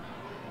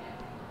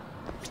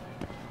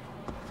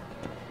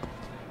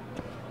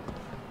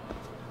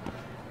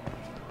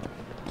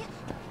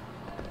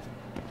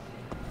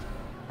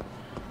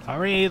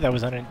 Sorry, that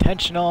was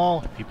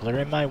unintentional. People are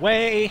in my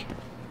way.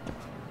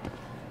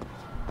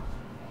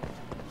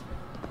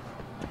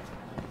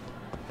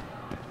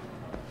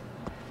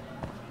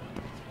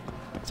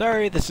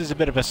 Sorry, this is a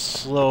bit of a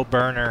slow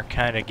burner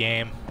kind of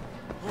game.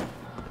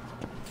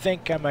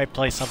 Think I might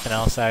play something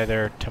else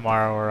either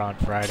tomorrow or on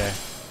Friday.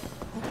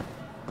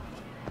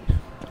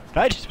 Did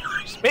I just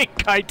make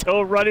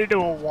Kaito run into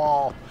a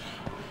wall?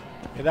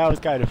 That was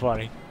kind of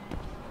funny.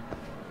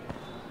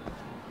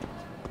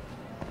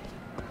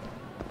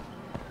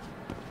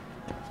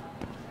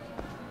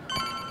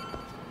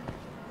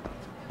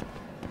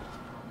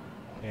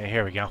 Yeah,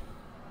 here we go.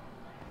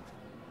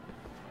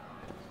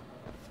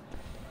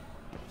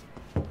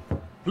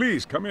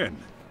 Please come in.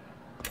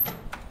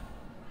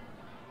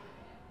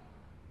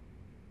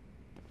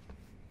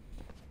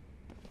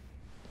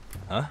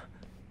 Huh?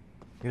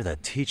 You're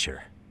that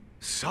teacher.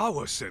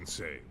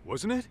 Sawa-sensei,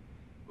 wasn't it?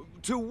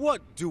 To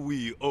what do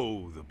we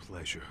owe the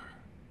pleasure?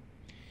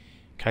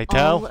 Kaito?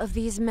 All of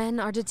these men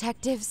are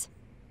detectives?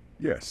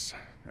 Yes,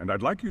 and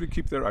I'd like you to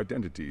keep their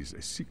identities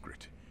a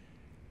secret.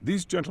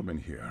 These gentlemen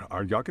here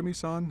are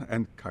Yagami-san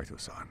and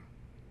Kaito-san.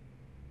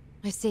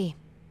 I see.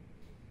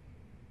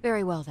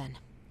 Very well then.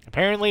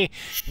 Apparently,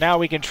 now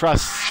we can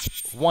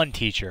trust one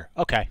teacher.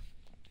 Okay.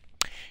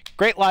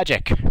 Great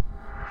logic.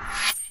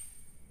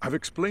 I've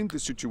explained the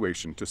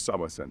situation to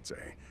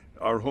Sawa-sensei,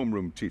 our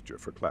homeroom teacher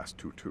for Class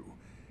 2-2.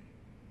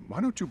 Why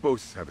don't you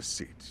both have a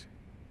seat?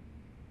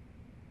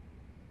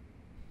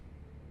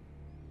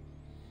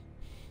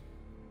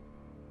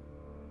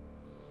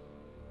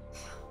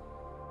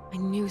 I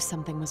knew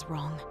something was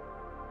wrong.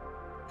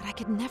 But I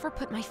could never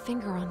put my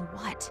finger on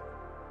what.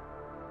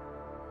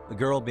 The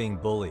girl being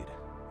bullied.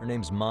 Her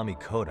name's Mami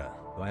Koda.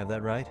 Do I have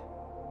that right?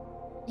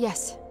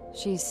 Yes,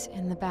 she's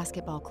in the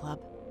basketball club.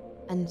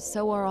 And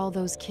so are all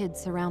those kids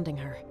surrounding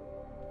her.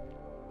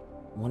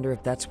 Wonder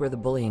if that's where the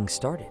bullying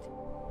started.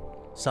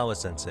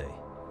 Sawa-sensei,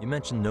 you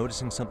mentioned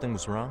noticing something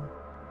was wrong?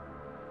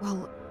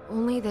 Well,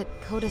 only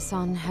that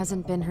Koda-san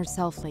hasn't been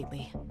herself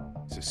lately.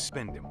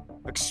 Suspend him.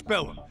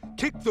 Expel him.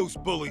 Kick those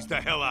bullies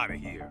the hell out of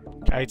here.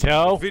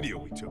 Kaito? The video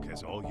we took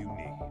has all you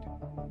need.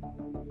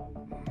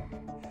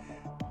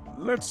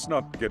 Let's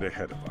not get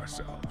ahead of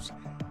ourselves.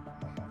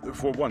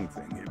 For one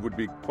thing, it would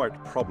be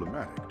quite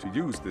problematic to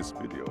use this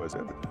video as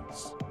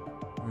evidence.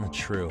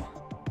 True.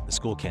 The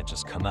school can't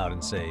just come out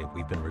and say,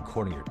 we've been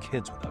recording your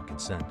kids without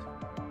consent.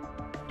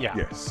 Yeah.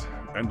 Yes,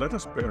 and let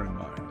us bear in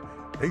mind,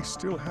 they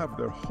still have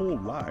their whole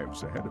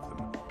lives ahead of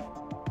them.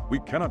 We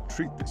cannot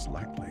treat this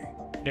lightly.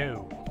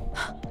 No.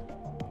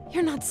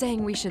 You're not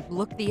saying we should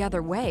look the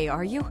other way,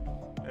 are you?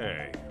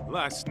 Hey,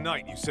 last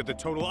night you said the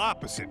total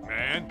opposite,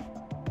 man.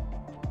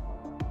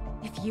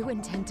 If you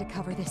intend to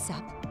cover this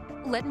up,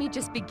 let me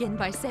just begin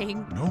by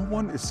saying... No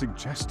one is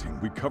suggesting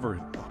we cover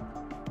it up.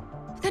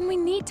 Then we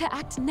need to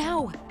act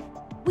now.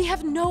 We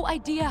have no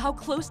idea how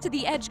close to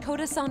the edge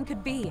Koda-san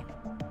could be.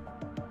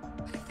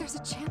 What if there's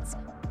a chance?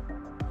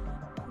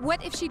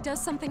 What if she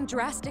does something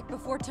drastic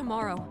before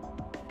tomorrow?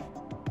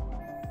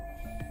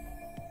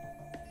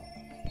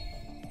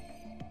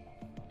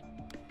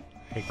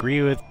 I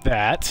agree with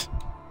that.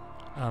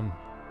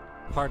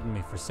 Pardon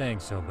me for saying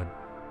so,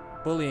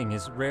 but bullying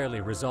is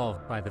rarely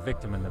resolved by the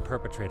victim and the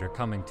perpetrator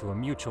coming to a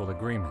mutual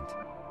agreement.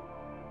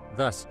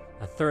 Thus,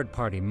 a third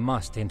party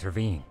must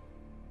intervene.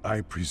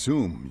 I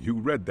presume you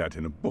read that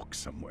in a book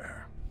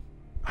somewhere.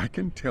 I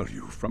can tell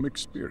you from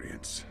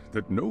experience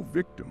that no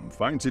victim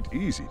finds it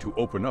easy to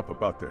open up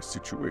about their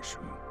situation.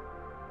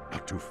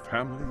 Not to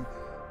family,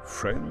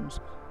 friends,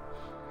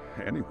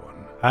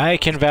 anyone. I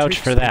can vouch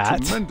for that. It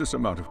takes a tremendous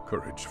amount of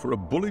courage for a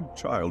bullied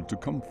child to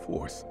come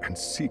forth and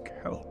seek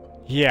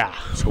help. Yeah.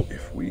 So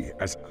if we,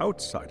 as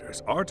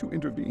outsiders, are to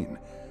intervene,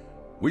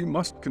 we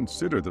must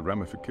consider the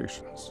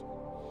ramifications.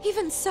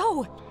 Even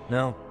so...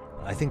 No,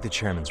 I think the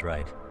chairman's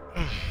right.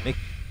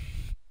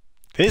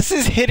 This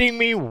is hitting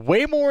me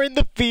way more in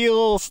the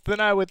feels than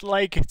I would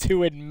like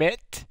to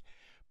admit,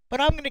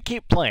 but I'm going to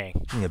keep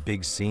playing. A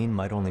big scene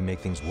might only make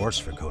things worse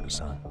for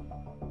Koda-san.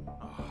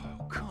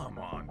 Oh, come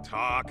on,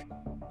 Talk.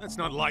 That's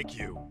not like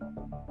you.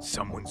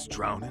 Someone's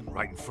drowning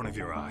right in front of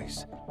your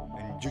eyes,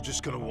 and you're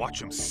just gonna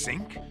watch him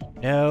sink?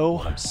 No.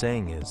 What I'm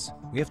saying is,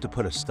 we have to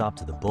put a stop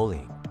to the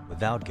bullying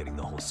without getting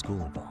the whole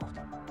school involved.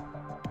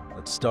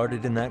 What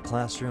started in that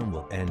classroom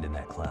will end in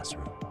that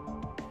classroom.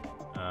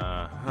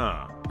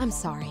 Uh-huh. I'm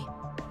sorry,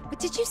 but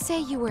did you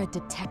say you were a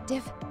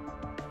detective?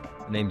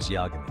 My name's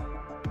Yagami.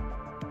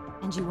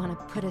 And you want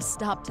to put a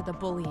stop to the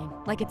bullying,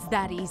 like it's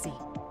that easy.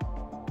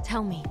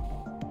 Tell me,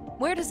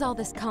 where does all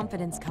this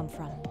confidence come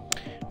from?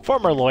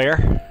 Former lawyer.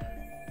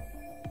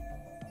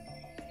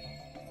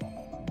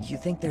 You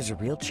think there's a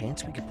real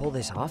chance we could pull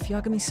this off,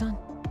 Yagami-san?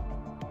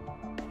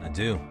 I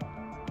do.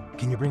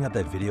 Can you bring up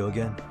that video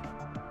again?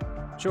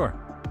 Sure.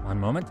 One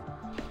moment.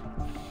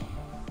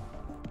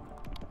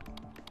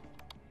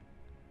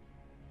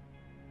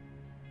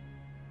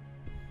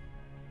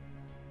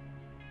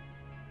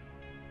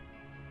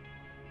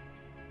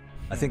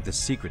 I think the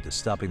secret to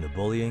stopping the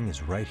bullying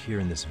is right here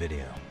in this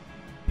video.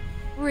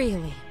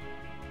 Really?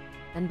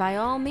 Then by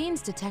all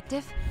means,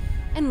 detective,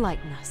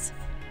 enlighten us.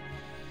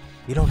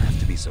 You don't have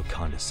to be so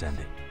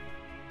condescending.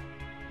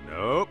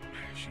 Nope,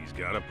 she's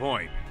got a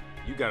point.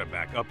 You gotta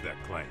back up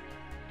that claim.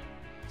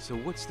 So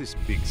what's this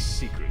big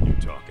secret you're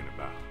talking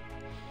about?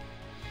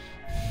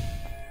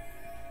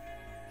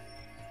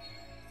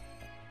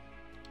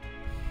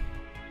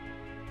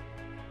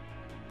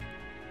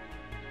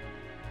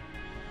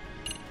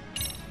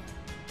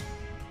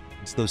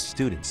 It's those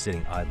students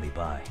sitting idly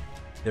by.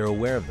 They're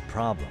aware of the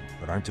problem,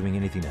 but aren't doing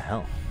anything to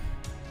help.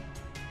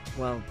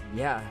 Well,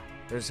 yeah,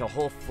 there's a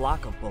whole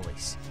flock of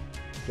bullies.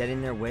 Get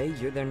in their way,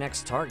 you're their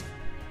next target.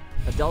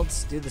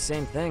 Adults do the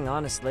same thing,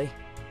 honestly.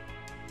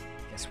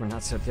 Guess we're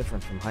not so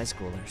different from high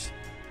schoolers.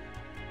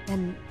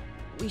 Then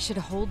we should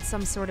hold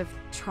some sort of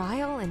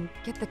trial and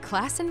get the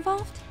class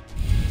involved?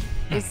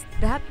 Is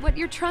that what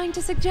you're trying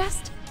to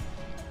suggest?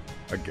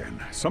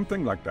 Again,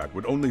 something like that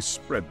would only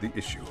spread the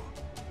issue.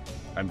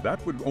 And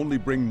that would only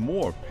bring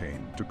more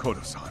pain to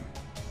Kodo-san.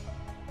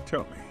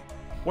 Tell me,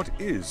 what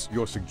is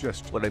your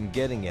suggestion? What I'm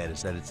getting at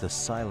is that it's the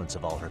silence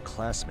of all her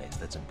classmates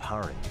that's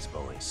empowering these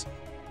bullies.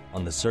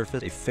 On the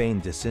surface, they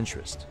feign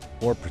disinterest,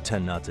 or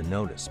pretend not to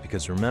notice,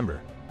 because remember,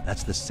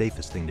 that's the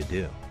safest thing to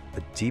do.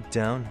 But deep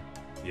down...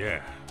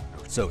 Yeah.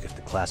 So if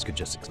the class could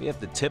just... We have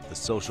to tip the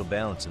social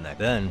balance in that.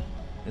 Then,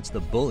 it's the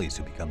bullies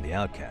who become the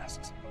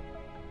outcasts.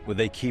 Would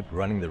they keep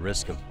running the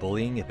risk of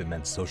bullying if it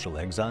meant social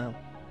exile?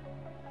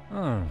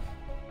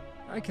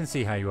 I can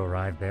see how you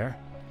arrived there.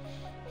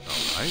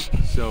 Alright,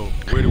 so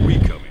where do we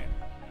come in?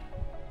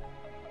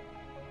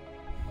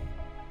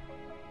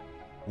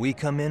 We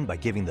come in by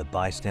giving the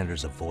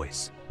bystanders a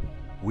voice.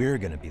 We're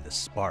gonna be the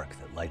spark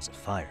that lights a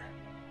fire.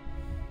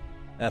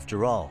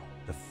 After all,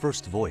 the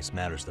first voice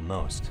matters the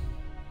most.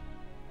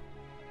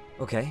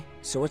 Okay,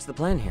 so what's the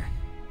plan here?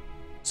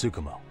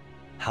 Tsukumo,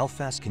 how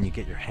fast can you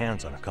get your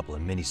hands on a couple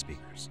of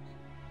mini-speakers?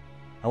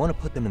 I want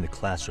to put them in the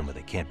classroom where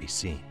they can't be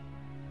seen.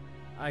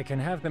 I can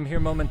have them here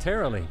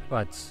momentarily,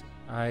 but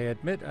I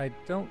admit I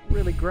don't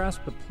really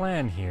grasp the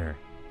plan here.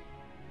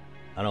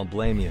 I don't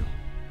blame you.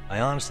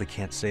 I honestly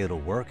can't say it'll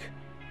work,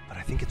 but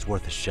I think it's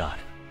worth a shot.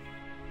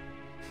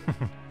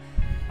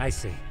 I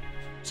see.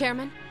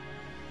 Chairman,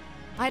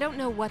 I don't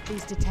know what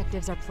these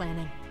detectives are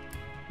planning,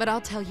 but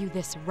I'll tell you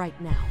this right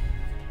now.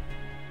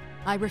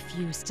 I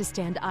refuse to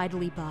stand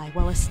idly by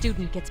while a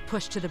student gets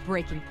pushed to the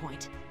breaking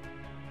point.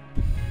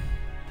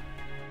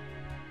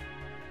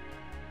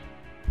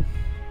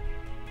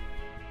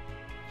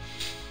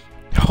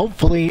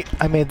 Hopefully,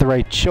 I made the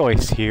right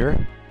choice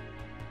here.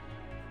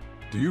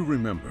 Do you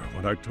remember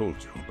what I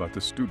told you about the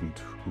student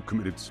who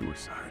committed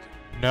suicide?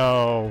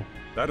 No.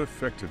 That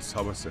affected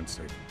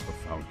Sawa-sensei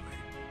profoundly.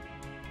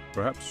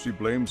 Perhaps she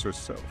blames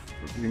herself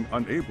for being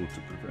unable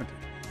to prevent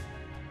it,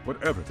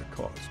 whatever the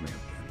cause may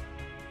have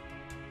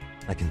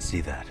been. I can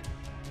see that.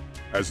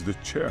 As the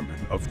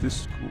chairman of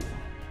this school,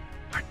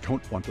 I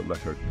don't want to let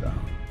her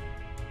down.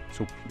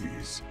 So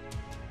please,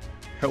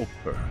 help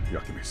her,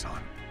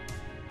 Yakume-san.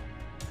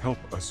 Help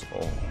us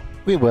all.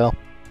 We will.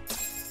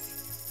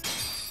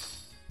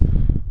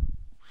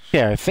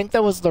 Yeah, I think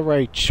that was the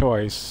right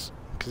choice.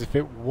 Because if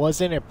it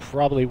wasn't, it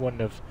probably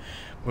wouldn't have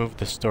moved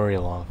the story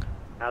along.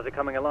 How's it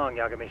coming along,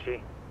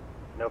 Yagamishi?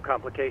 No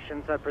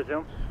complications, I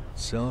presume?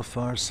 So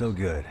far, so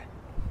good.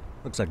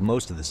 Looks like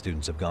most of the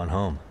students have gone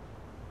home.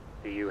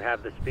 Do you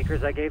have the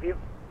speakers I gave you?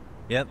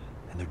 Yep,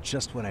 and they're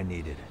just what I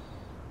needed.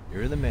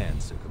 You're the man,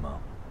 Tsukumo.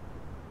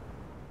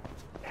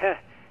 Heh.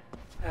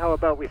 How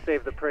about we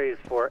save the praise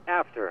for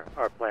after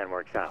our plan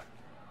works out?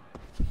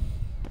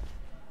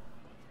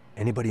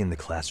 Anybody in the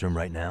classroom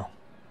right now?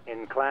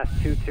 In class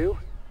 2-2?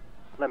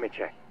 Let me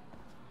check.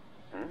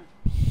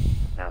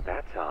 Now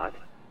that's odd.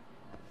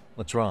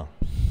 What's wrong?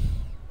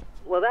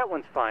 Well, that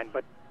one's fine,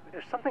 but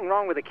there's something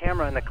wrong with the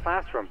camera in the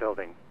classroom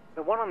building.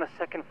 The one on the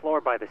second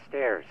floor by the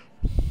stairs.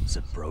 Is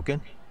it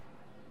broken?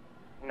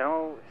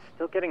 No,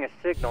 still getting a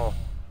signal.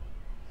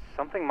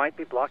 Something might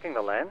be blocking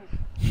the lens?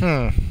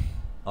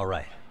 All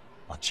right.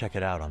 I'll check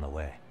it out on the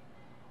way.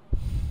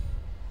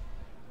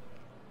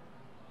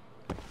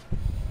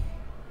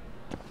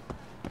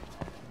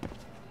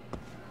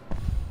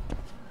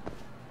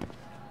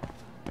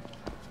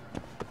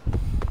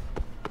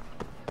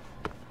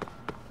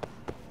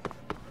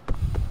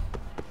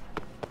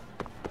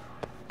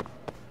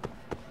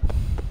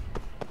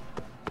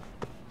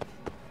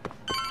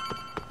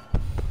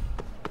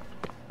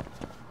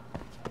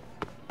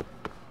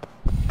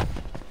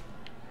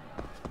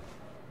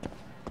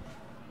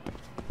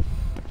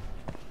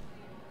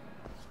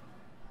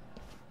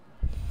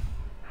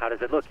 How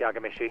does it look,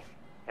 Yagamishi?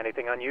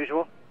 Anything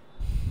unusual?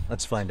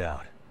 Let's find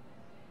out.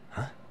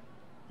 Huh?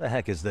 The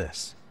heck is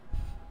this?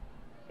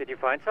 Did you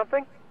find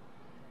something?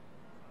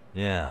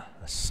 Yeah,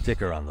 a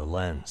sticker on the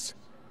lens.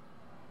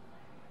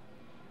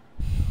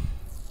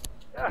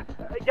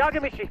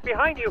 Yagamishi,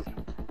 behind you!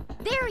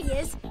 There he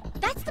is!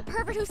 That's the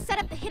pervert who set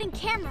up the hidden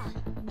camera!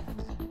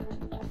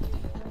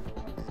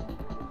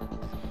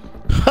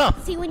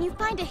 See, when you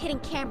find a hidden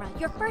camera,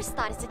 your first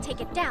thought is to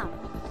take it down.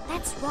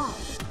 That's wrong.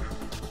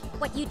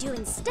 What you do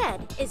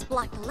instead is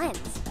block the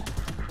lens.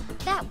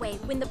 That way,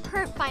 when the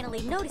perv finally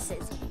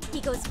notices,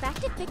 he goes back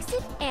to fix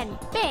it, and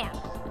bam!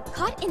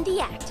 Caught in the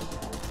act.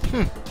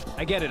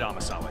 I get it,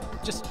 Amasawa.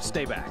 Just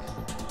stay back.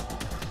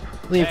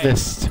 Leave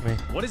this to me.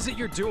 What is it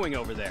you're doing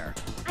over there?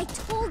 I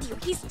told you,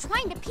 he's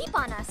trying to peep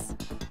on us.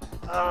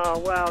 Oh,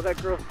 wow,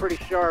 that girl's pretty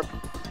sharp.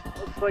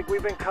 Looks like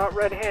we've been caught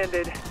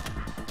red-handed.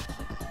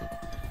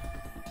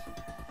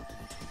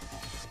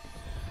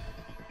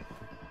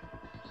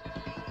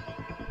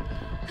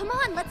 Come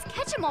on, let's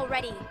catch him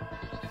already.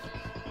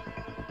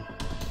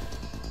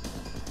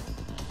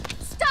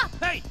 Stop!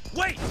 Hey,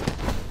 wait!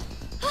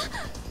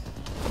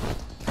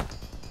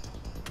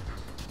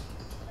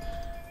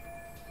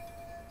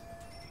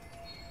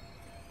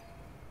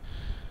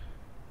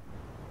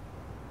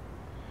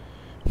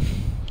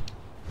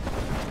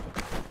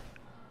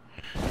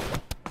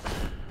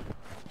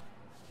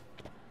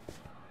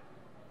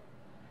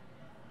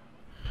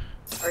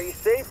 Are you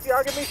safe,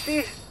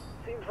 Yagamishi?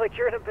 Seems like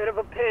you're in a bit of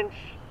a pinch.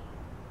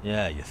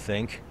 Yeah, you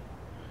think?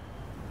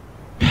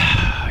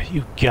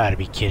 You gotta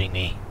be kidding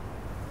me.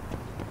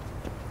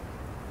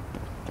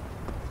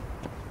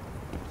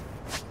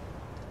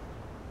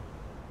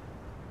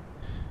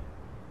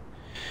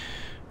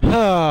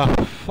 Oh,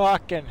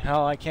 fucking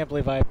hell, I can't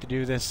believe I have to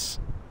do this.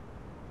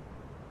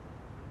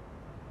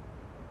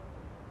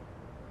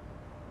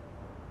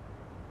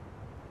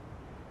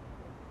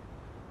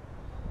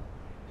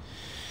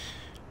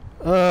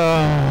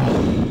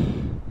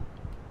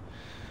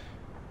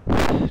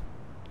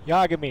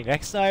 Yagami,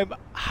 next time,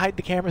 hide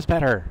the cameras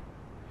better.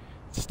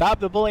 Stop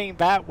the bullying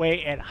that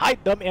way and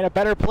hide them in a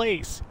better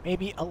place.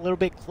 Maybe a little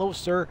bit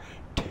closer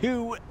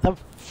to the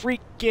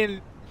freaking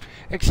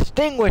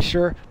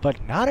extinguisher,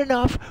 but not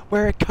enough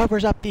where it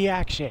covers up the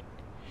action.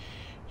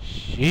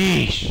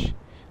 Sheesh.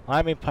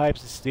 Climbing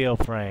pipes and steel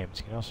frames.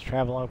 You can also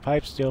travel along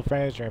pipes, steel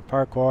frames during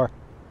parkour.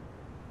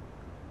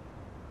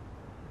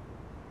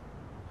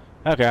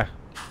 Okay.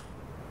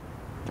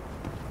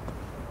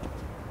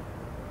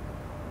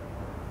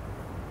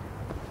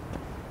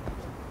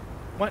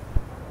 What?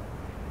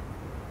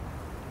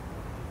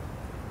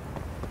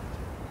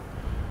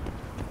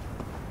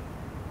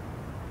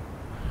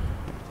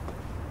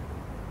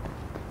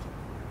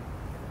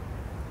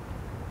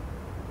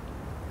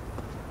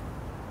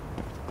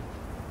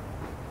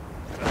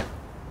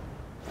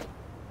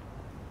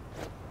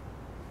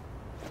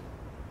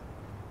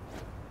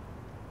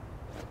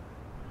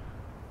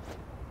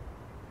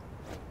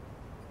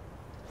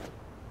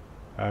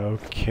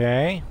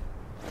 Okay.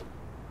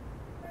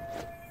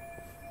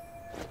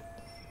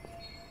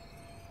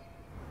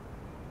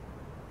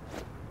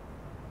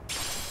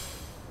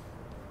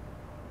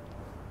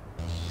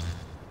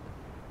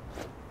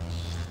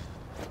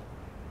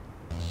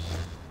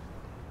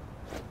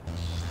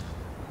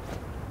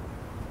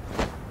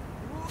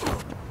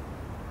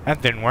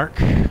 That didn't work.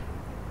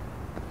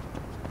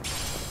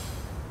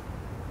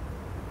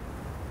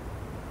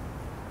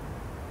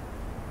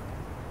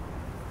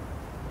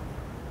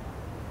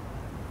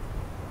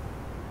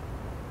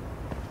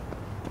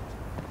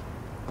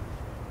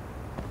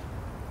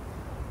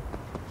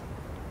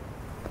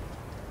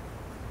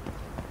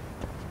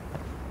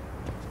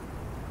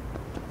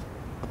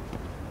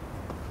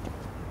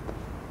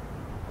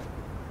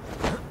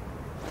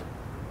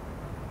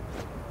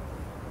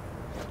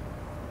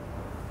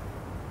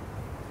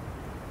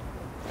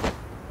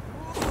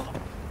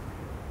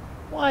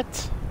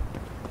 What?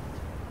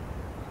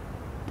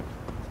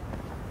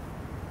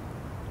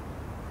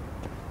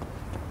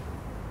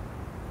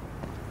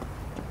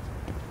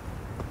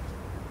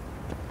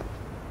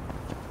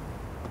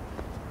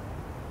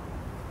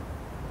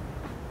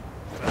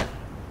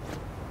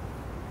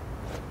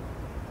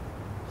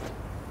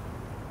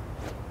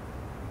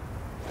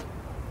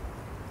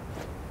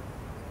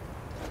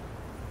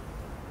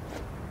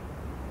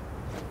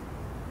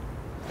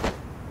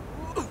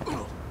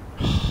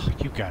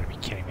 You gotta be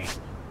kidding me.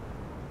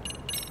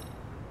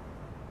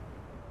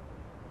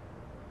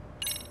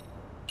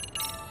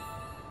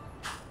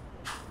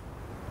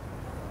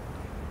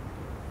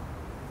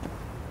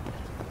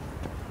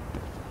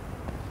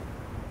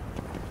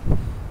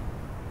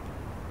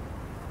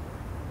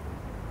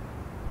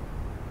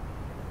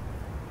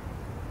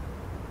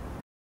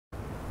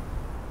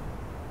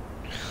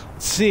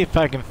 Let's see if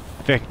I can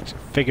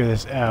figure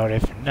this out.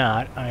 If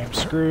not, I am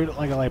screwed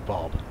like a light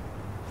bulb.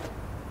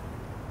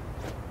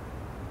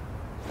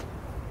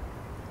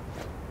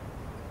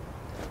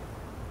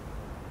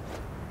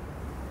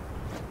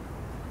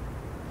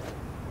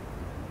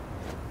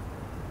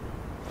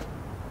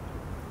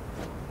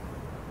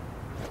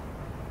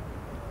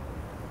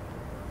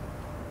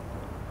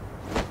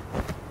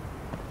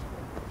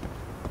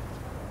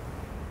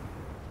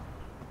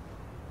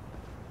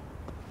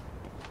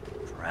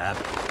 Crap.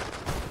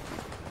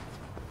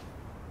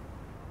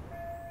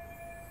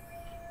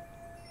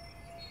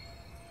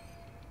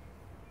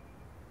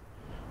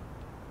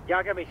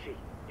 Yagamishi,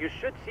 you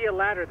should see a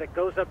ladder that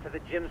goes up to the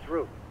gym's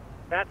roof.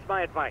 That's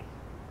my advice.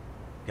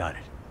 Got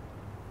it.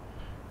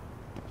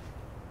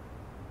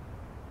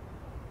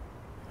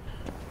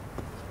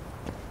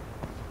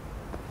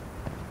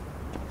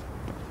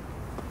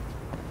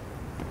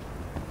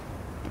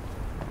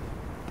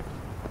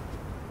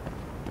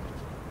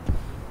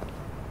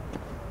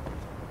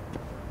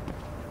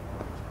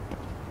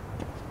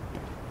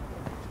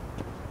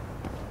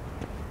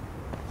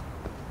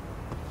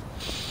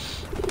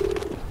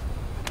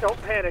 Don't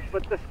panic,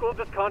 but the school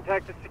just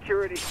contacted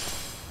security.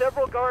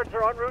 Several guards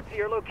are en route to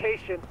your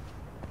location.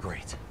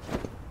 Great.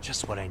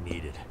 Just what I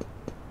needed.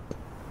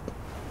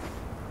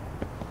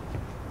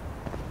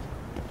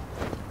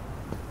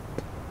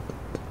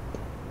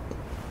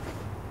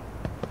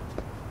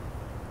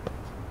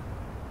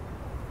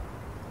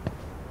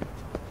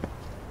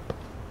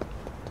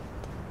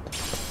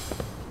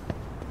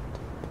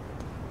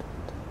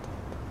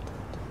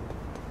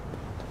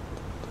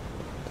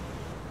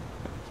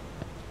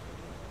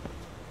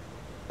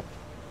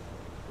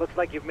 Looks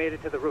like you've made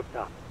it to the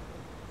rooftop.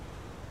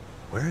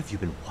 Where have you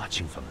been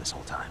watching from this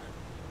whole time?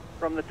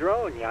 From the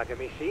drone,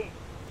 Yagamishi.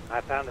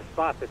 I found a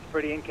spot that's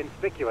pretty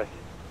inconspicuous.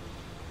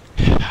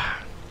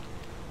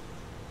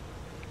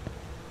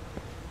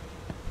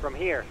 From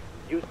here,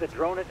 use the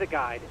drone as a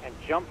guide and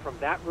jump from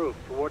that roof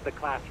toward the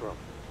classroom.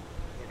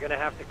 You're gonna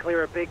have to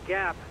clear a big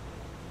gap.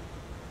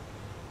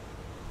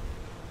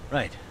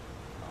 Right.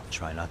 I'll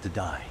try not to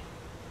die.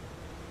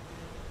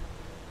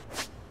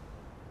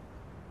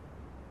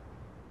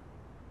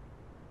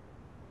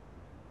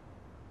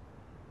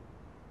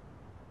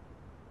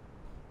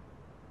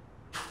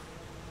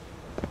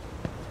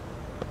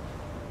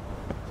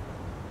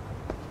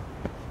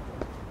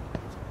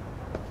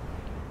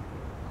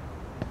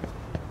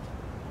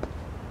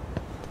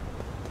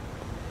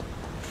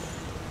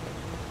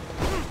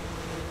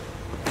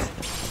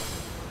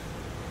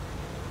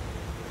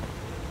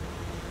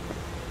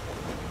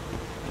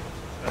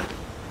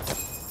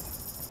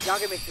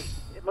 Yagamishi,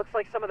 it looks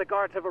like some of the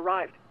guards have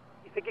arrived.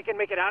 You think you can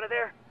make it out of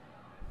there?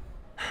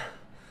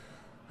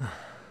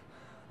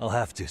 I'll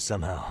have to,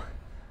 somehow.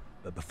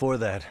 But before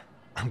that,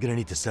 I'm gonna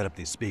need to set up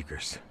these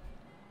speakers.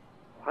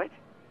 What?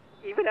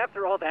 Even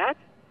after all that?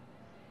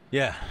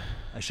 Yeah,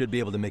 I should be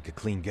able to make a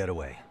clean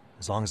getaway,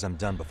 as long as I'm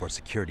done before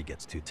security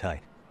gets too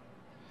tight.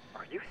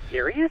 Are you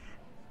serious?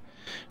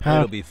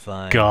 It'll be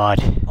fine. God.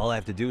 All I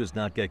have to do is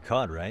not get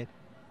caught, right?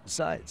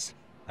 Besides,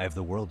 I have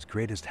the world's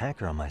greatest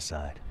hacker on my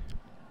side.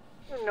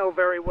 You know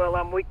very well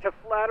I'm weak to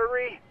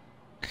flattery.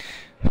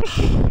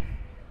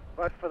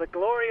 But for the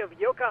glory of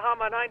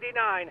Yokohama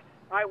 99,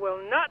 I will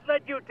not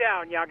let you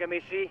down,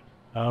 Yagamishi.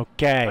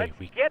 Okay, Let's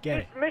we get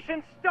get this it.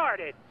 mission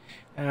started.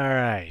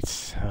 Alright,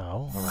 so...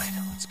 Alright,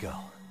 let's go.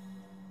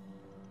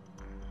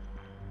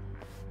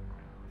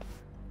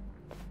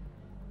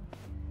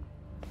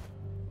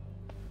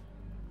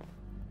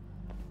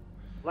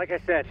 Like I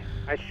said,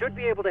 I should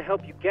be able to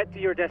help you get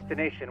to your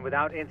destination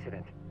without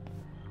incident.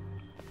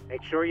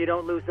 Make sure you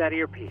don't lose that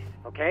earpiece,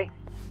 okay?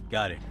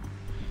 Got it.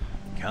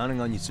 Counting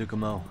on you,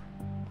 Tsukumo.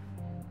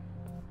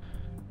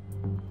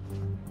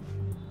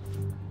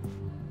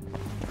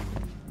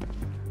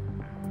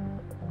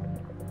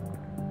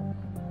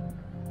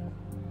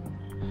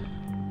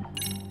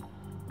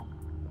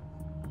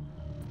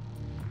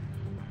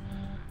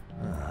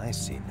 I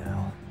see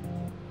now.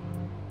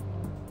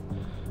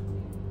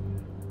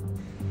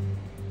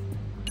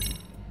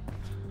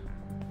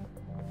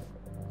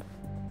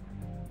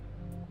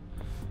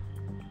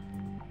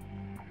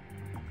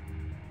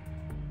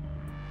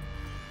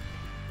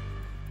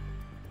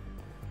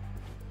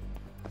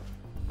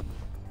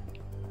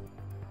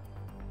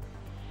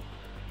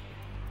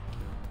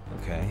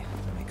 Okay,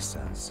 that makes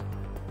sense.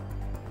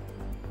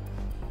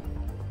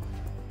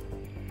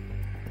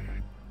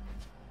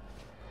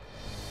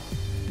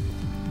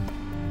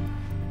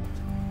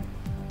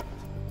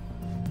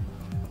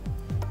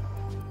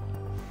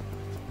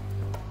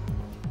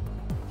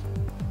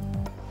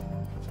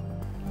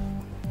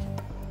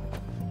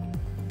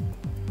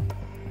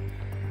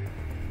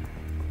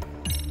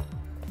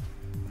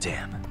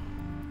 Damn.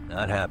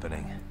 Not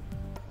happening.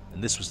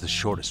 And this was the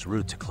shortest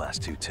route to Class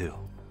 2 too.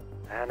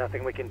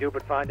 Nothing we can do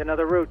but find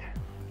another route.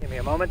 Give me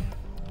a moment.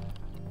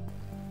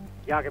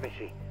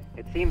 Yagamishi,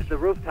 it seems the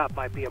rooftop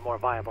might be a more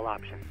viable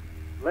option.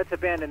 Let's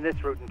abandon this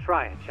route and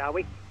try it, shall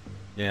we?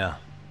 Yeah.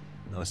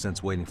 No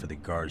sense waiting for the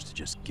guards to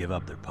just give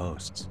up their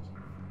posts.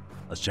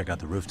 Let's check out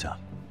the rooftop.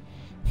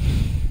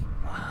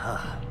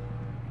 Aha.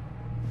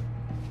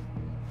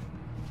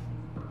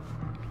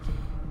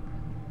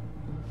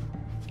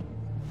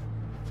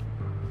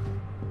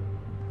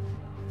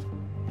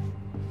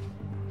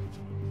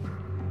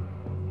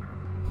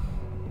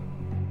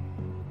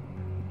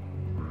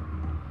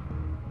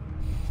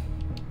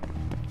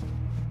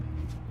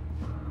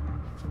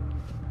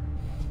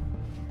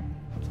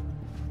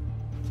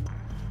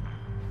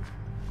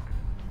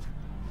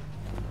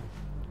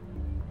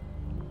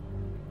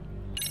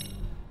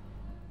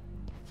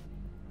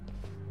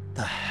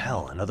 The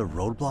hell, another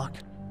roadblock?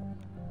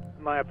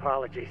 My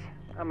apologies.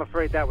 I'm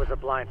afraid that was a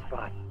blind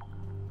spot.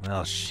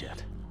 Oh,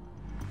 shit.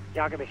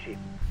 Yagamishi,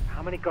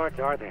 how many guards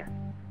are there?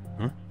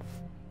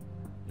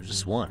 There's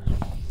just one.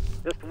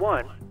 Just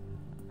one?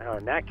 Well,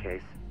 in that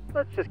case,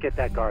 let's just get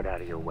that guard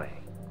out of your way.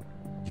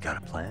 You got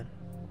a plan?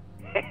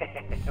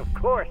 Of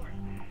course.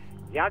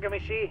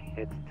 Yagamishi,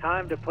 it's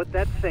time to put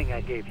that thing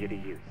I gave you to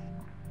use.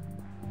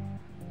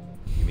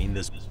 You mean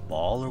this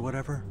ball or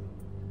whatever?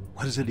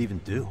 What does it even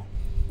do?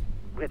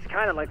 It's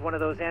kind of like one of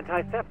those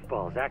anti-theft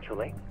balls,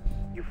 actually.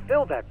 You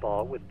fill that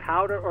ball with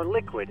powder or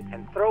liquid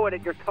and throw it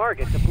at your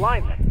target to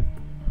blind them.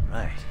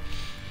 Right.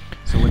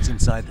 So what's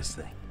inside this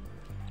thing?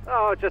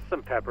 Oh, just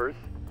some peppers.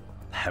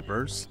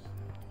 Peppers?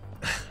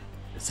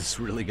 Is this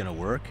really gonna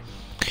work?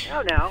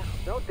 Now,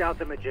 don't doubt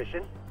the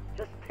magician.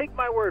 Just take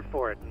my word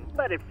for it and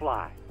let it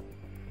fly.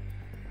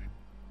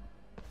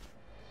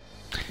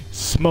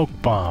 Smoke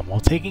bomb. While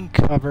taking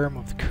cover,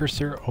 move the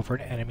cursor over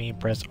an enemy and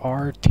press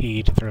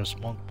RT to throw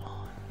smoke bomb.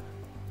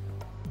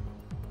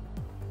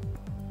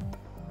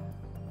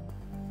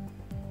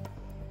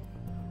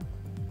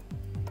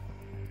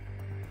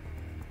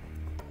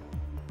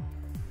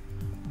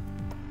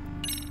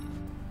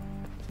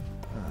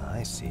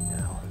 I see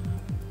now.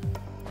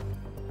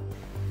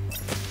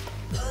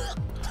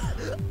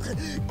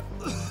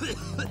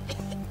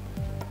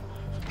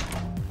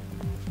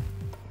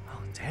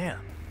 Oh, damn.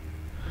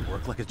 It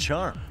worked like a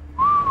charm.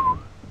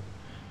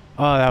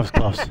 Oh, that was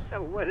close.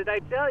 What did I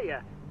tell you?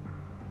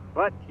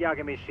 But,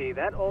 Yagamishi,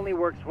 that only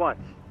works once.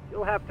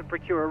 You'll have to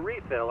procure a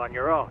refill on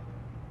your own.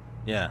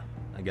 Yeah,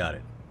 I got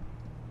it.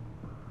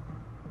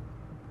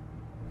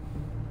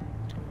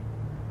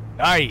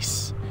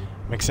 Nice!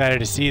 I'm excited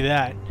to see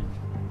that.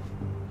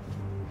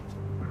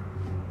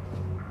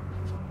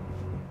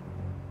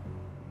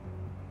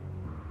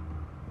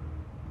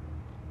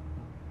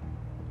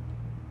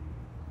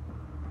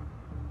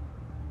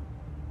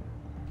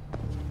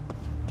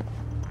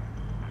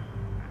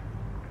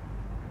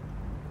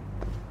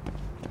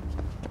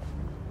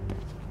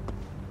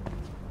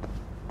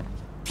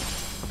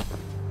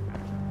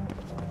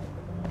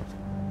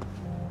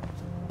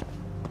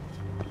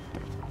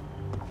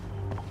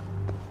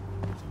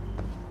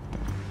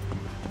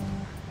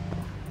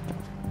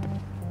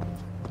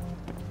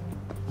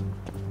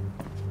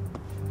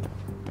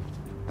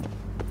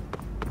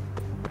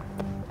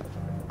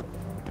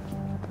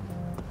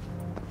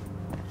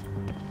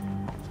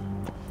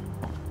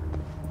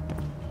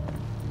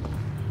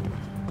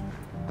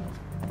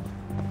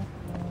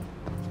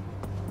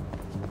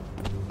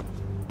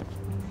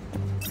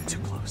 Too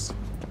close.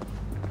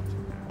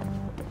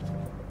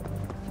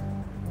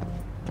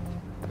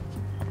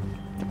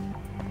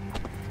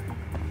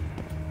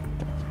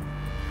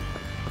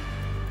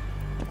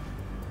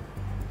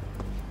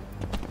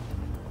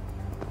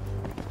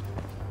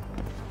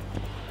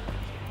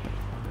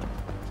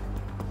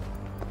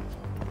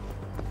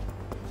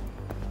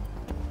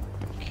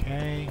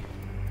 Okay.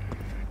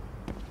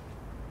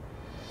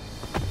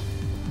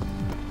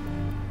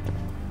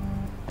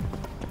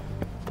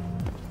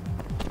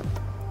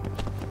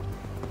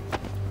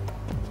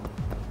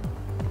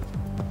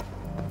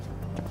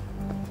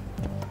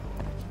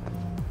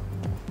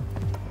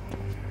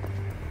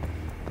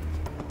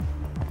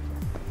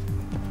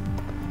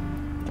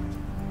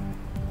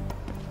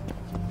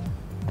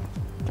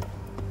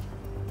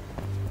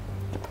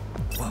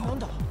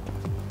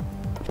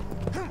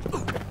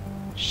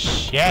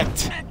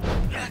 Shit!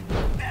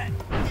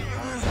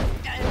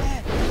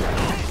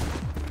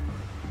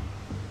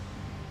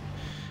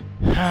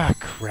 Ah,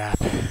 crap.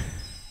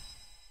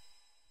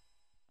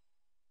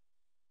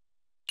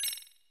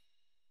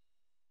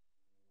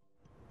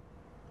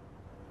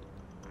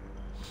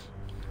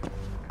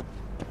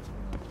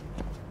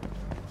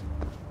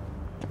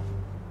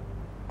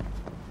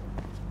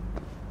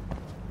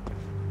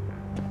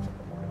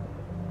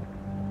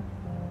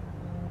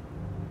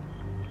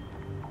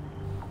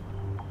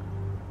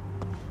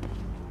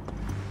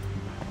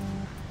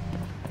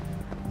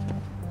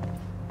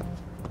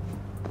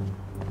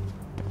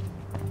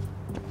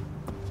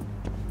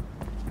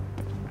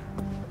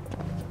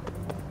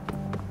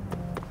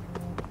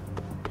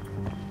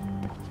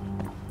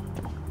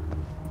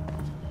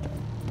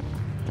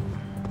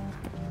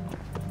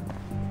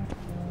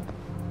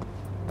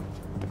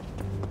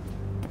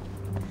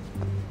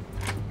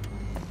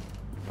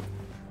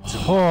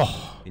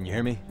 Oh. Can you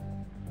hear me?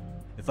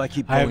 If I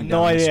keep I have going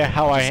no down this idea street,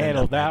 how I'll I just end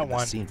handled up back that at the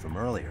one. scene from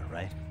earlier,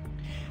 right?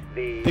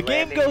 The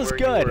game goes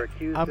good.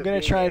 I'm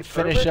gonna try and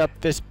finish up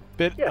this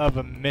bit of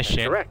a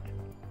mission. Correct.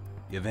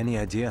 You have any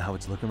idea how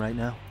it's looking right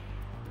now?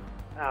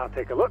 I'll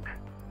take a look.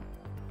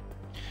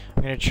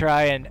 I'm gonna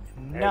try and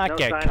not There's no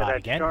get sign caught of that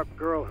again. sharp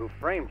girl who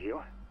framed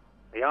you.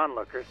 The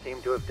onlookers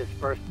seem to have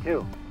dispersed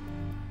too.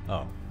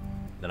 Oh,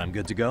 then I'm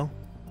good to go?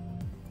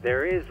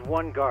 There is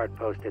one guard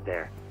posted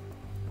there,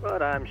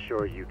 but I'm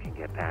sure you can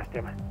get past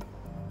him.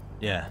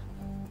 Yeah,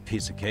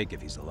 piece of cake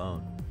if he's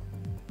alone.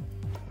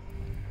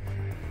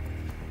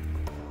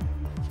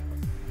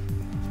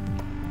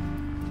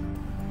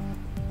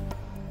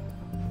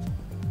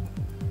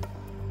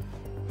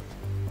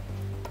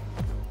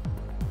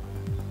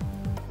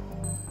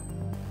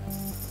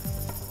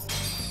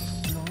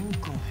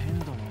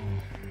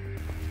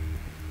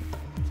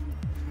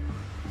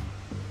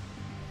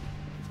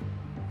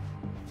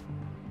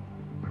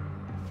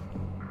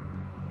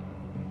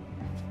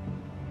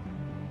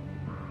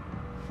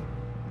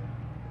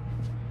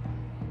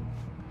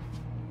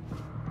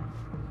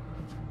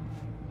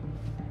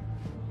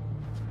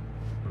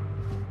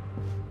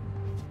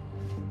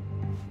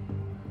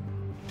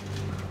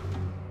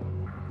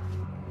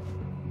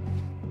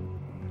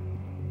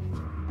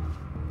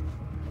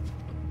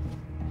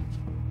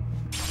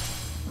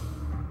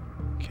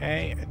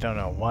 Okay, I don't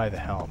know why the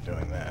hell I'm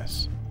doing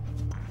this.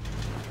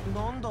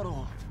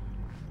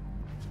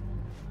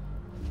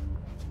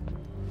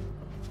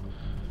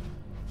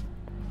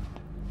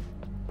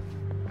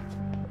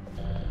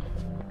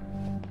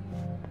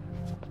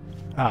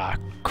 Ah,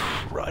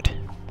 crud.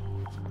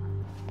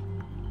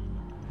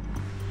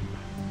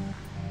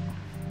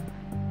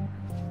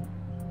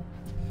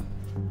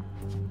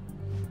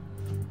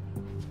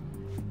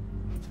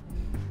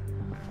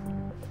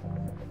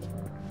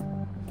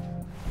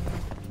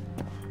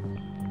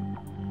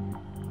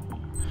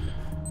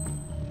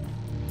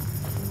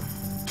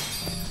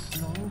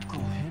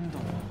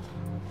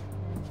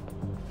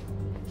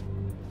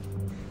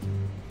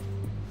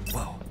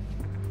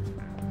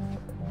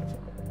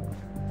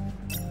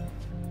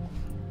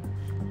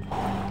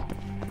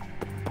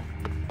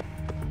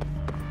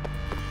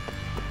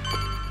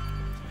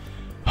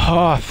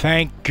 Oh,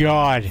 thank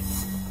God.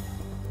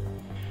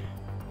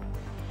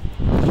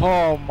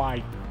 Oh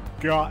my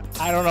God.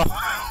 I don't know.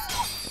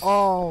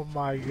 Oh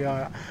my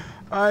God.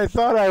 I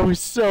thought I was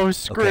so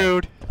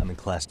screwed. Okay. I'm in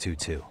class 2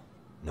 too.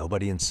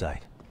 Nobody in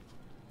sight.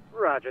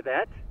 Roger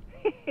that.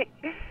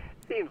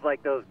 Seems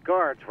like those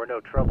guards were no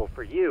trouble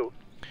for you.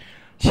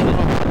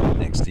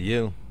 Thanks to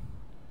you.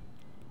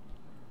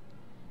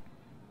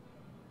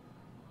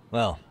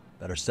 Well,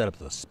 better set up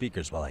those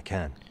speakers while I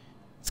can.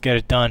 Let's get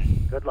it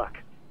done. Good luck.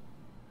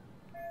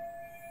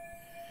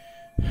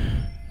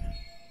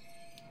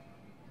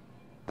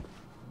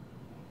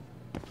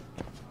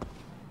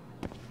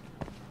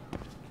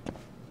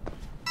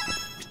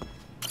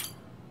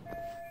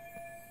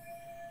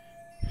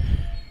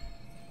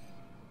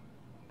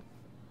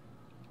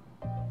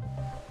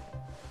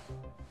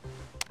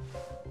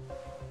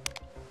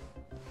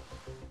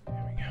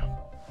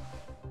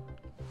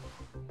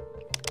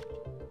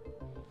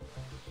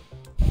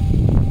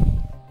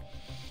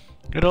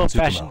 Good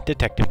old-fashioned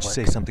detective Did you work.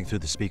 say something through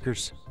the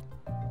speakers?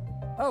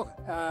 Oh,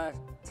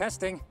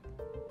 testing.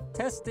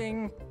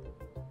 Testing.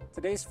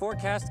 Today's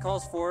forecast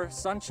calls for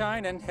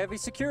sunshine and heavy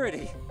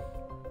security.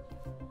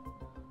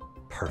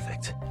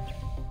 Perfect.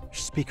 Your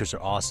speakers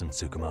are awesome,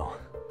 Tsukumo.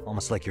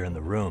 Almost like you're in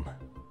the room.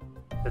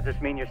 Does this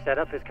mean your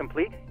setup is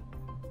complete?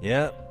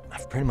 Yeah,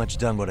 I've pretty much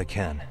done what I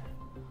can.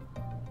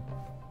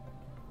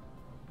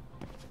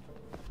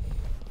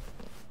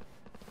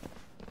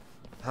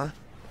 Huh?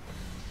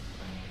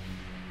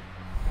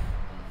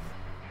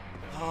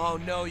 Oh,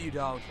 no you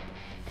don't.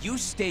 You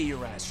stay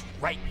your ass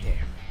right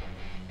there.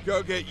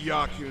 Go get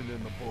Yakun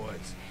and the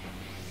boys.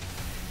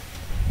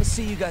 I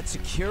see you got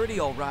security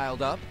all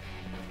riled up.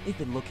 They've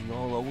been looking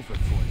all over for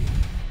you.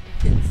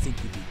 Didn't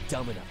think you'd be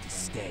dumb enough to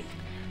stay.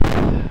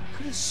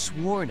 Could have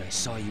sworn I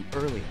saw you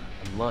earlier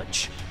on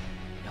lunch.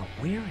 Now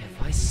where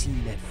have I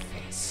seen that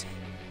face?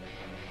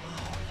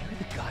 Oh, you're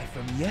the guy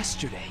from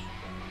yesterday.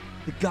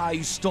 The guy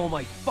who stole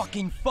my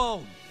fucking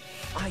phone.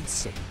 I'd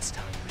say it's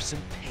time for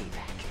some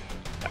payback.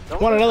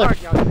 Don't Want work another?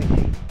 hard, young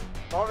lady.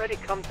 Already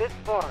come this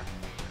far.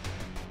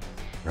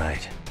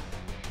 Right.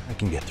 I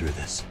can get through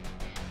this.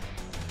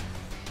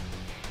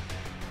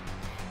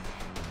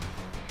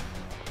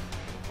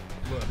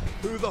 Look,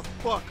 who the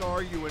fuck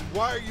are you and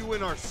why are you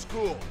in our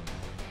school?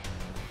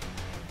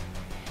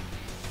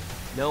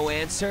 No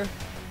answer?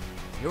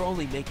 You're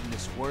only making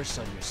this worse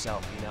on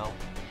yourself, you know?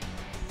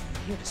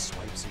 You here to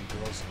swipe some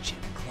girls' gym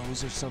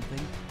clothes or something?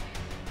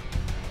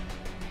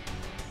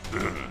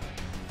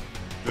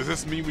 Does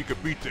this mean we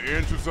could beat the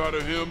answers out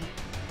of him?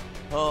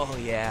 Oh,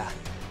 yeah.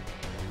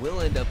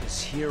 We'll end up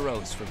as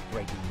heroes for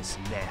breaking this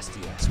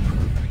nasty-ass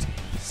pervert.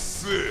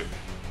 Sick.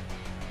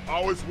 I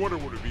always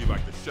wondered what it'd be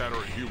like to shatter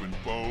a human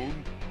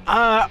bone.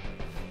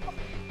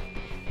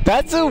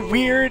 That's a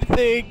weird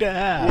thing to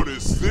have. What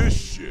is this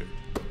shit?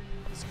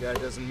 This guy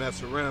doesn't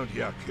mess around,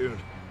 Yakun.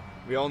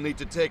 We all need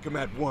to take him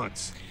at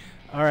once.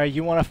 Alright,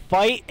 you want to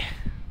fight?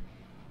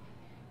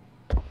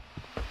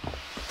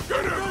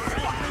 Get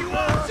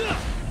him!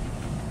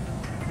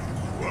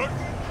 What?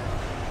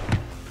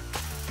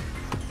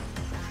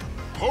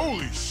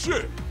 Holy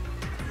shit!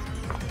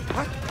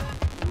 What?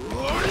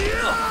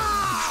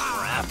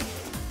 Crap!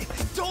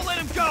 Don't let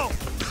him go!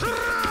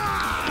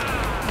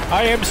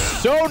 I am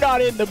so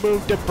not in the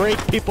mood to break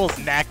people's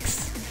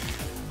necks.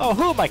 Oh,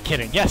 who am I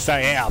kidding? Yes, I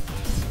am.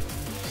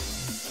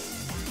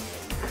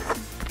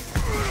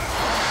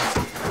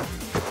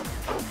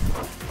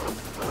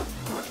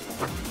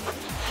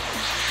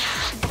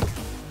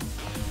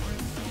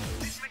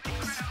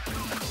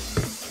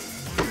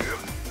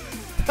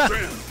 Damn!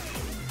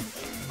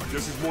 I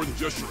guess he's more than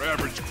just your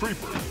average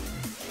creeper.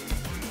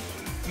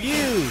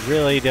 You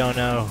really don't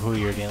know who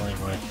you're dealing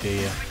with, do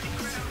you?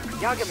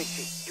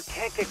 Yagamichi, you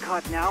can't get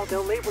caught now.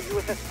 They'll label you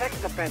as a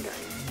sex offender.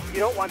 You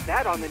don't want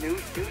that on the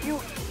news, do you?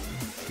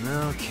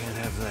 No, can't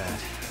have that.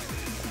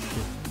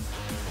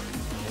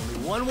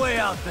 Only one way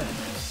out then.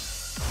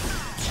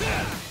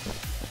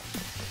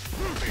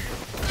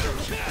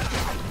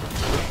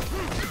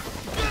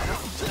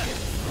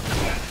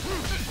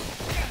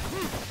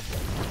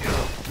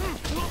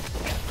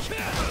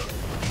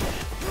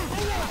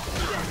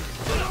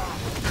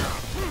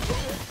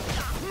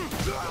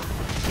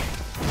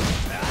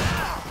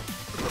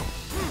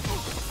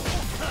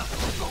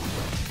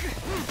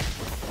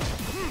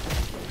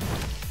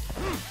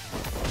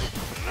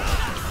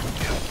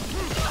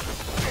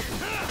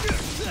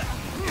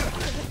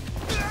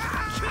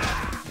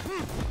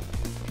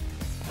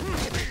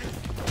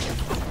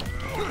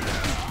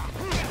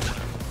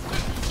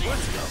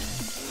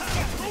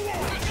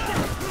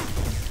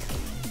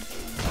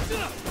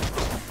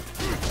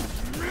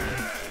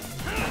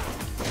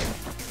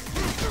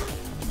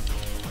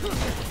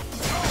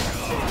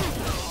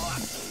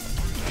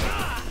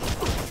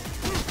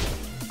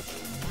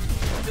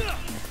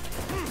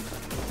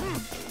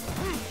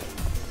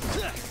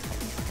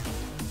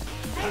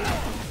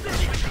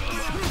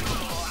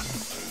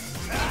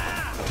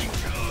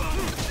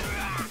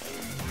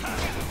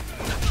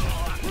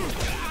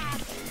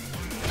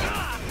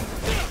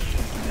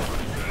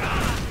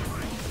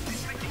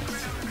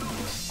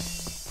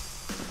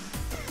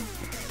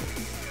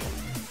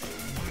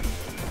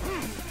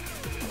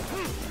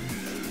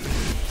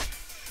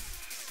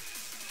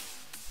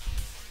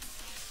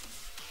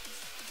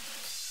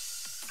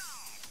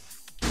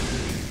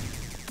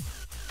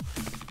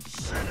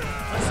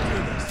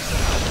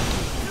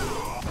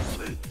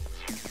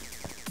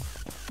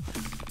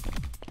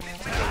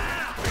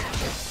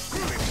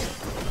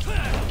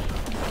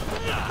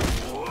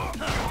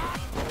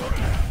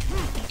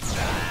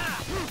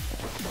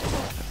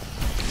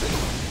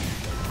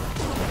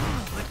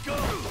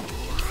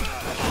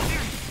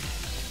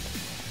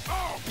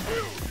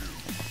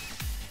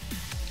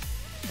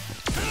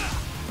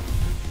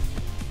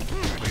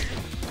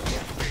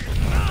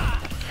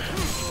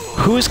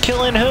 Who's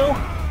killing who?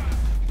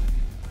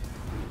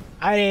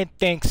 I didn't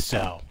think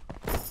so.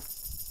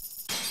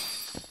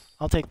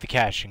 I'll take the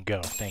cash and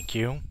go, thank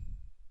you.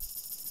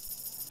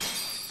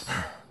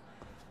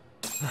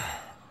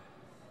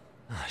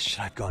 Should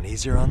I have gone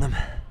easier on them?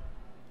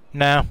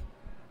 No.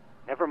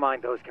 Never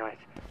mind those guys.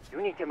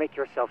 You need to make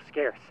yourself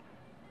scarce.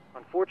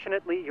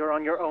 Unfortunately, you're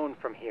on your own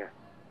from here.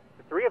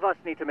 The three of us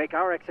need to make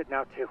our exit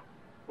now, too.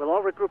 We'll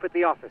all regroup at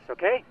the office,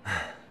 okay?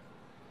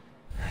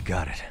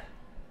 Got it.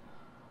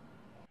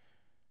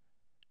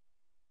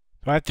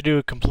 Do I have to do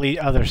a complete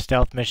other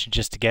stealth mission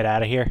just to get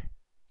out of here?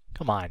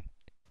 Come on.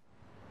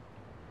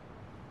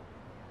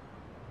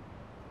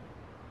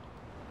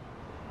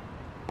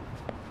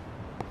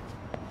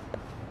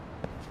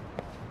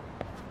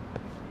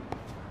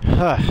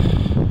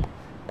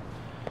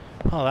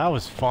 Oh, that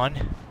was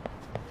fun.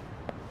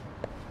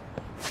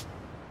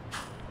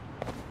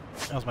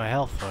 How's my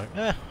health look?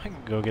 I can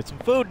go get some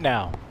food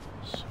now.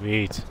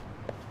 Sweet.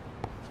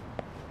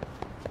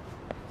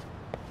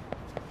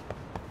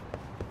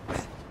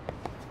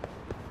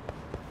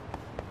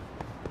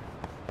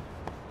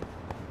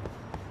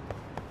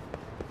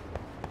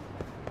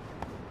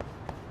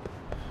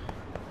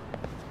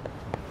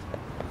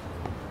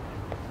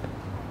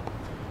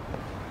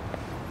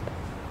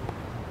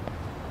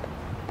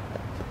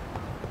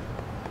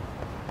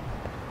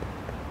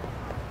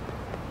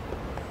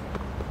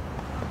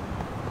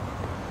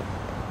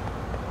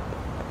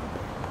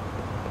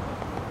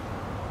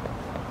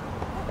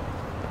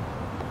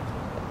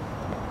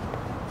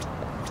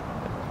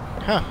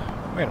 Huh,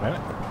 wait a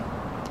minute.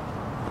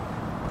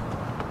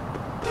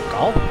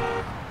 Golf?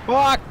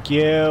 Fuck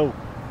you!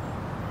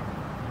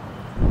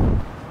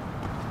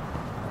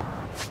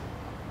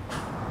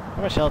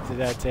 How much health did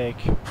that take?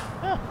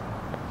 Huh.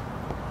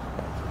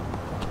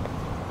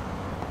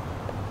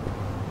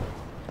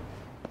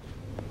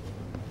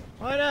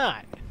 Why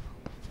not?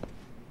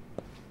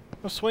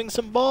 Go swing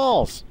some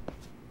balls.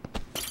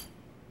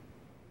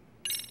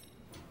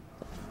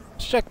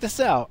 Let's check this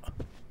out.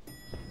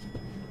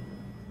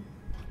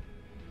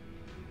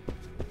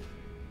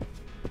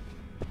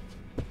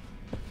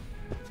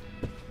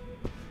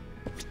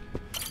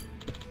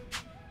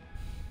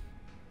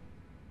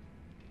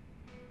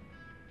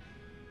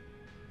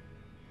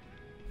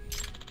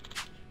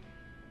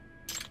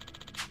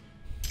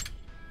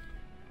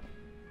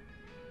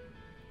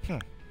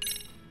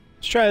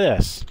 Let's try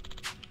this.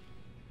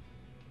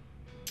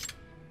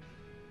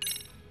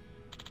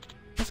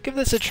 Let's give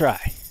this a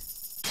try.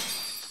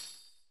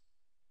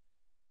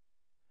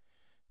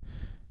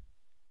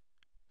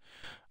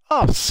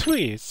 Oh,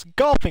 sweet. It's a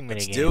golfing minigame.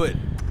 Let's do it.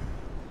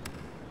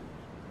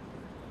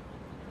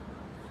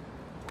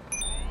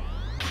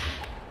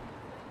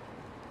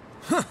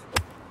 Huh.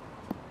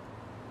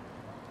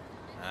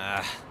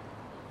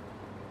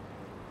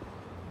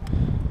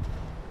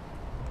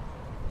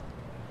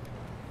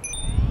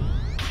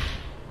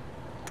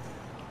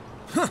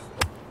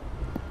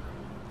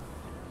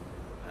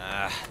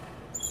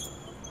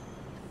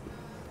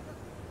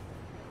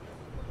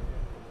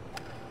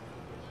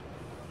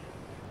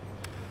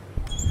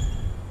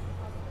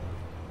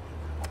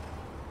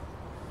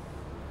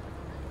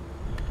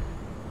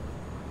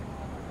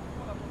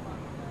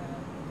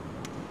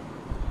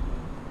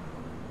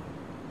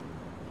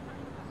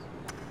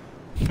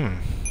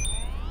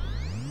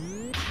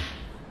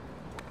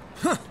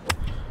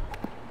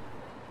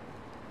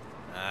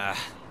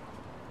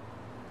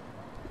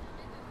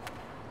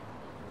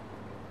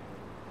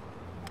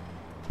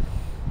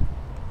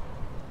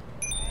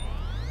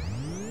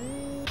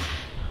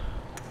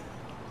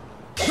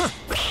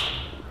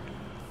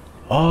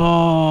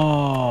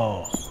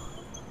 Oh.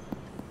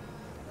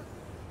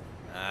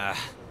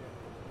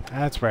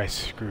 That's where I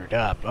screwed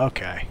up.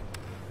 Okay.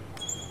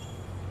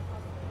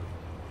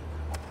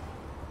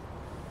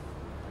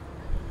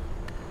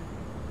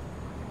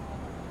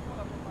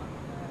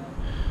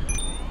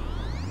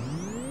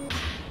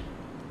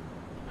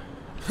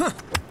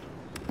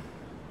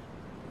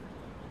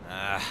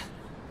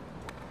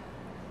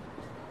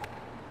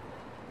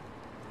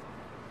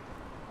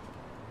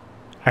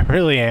 I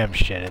really am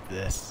shit at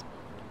this.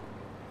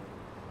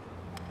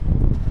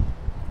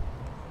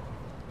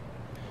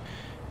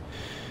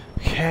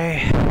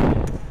 Okay.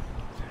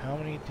 How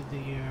many did the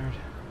yard?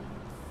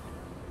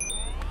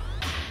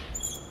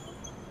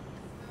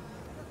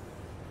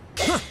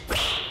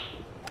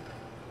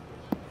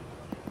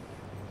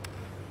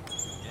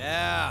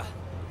 Yeah.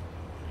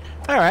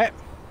 All right.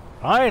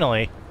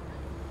 Finally.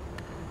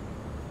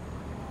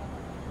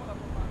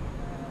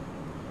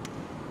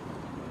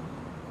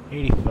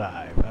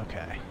 $85.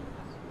 Okay.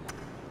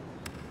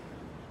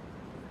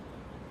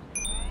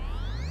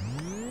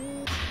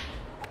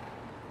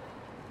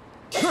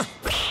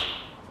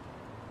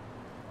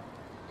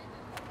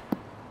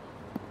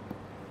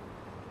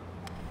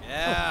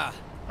 Yeah.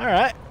 All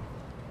right.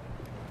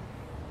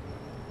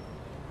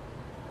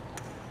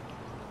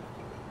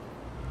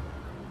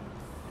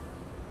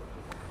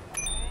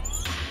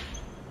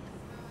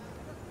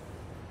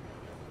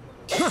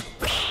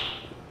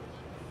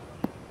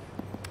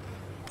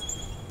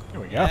 Here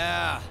we go.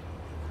 Yeah.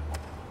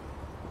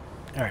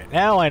 Alright,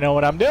 now I know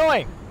what I'm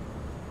doing!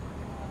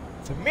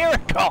 It's a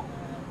miracle!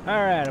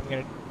 Alright, I'm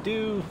gonna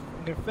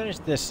finish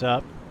this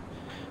up.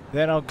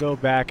 Then I'll go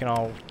back and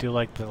I'll do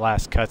like the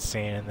last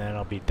cutscene and then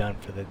I'll be done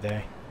for the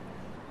day.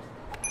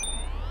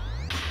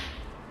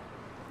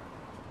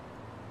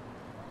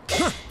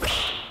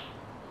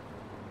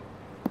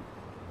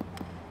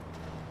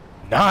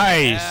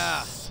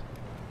 Nice!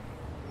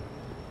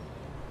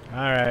 Yeah.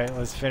 Alright,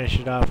 let's finish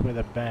it off with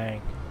a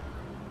bang.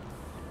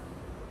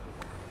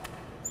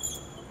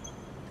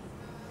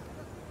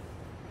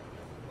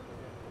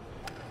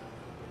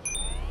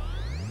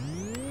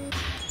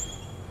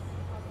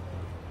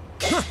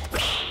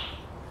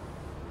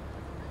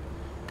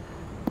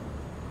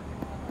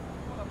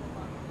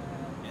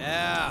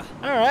 Yeah.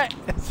 Alright,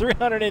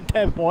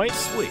 310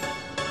 points. Sweet.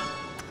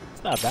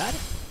 It's not bad.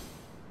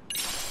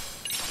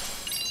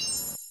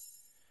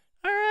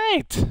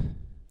 Alright.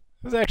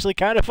 It was actually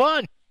kind of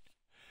fun.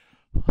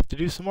 I'll have to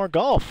do some more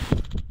golf.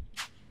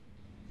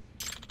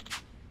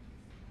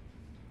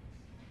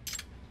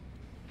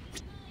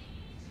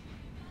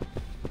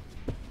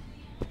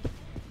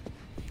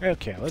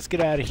 Okay, let's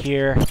get out of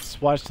here.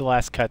 Let's watch the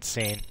last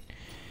cutscene.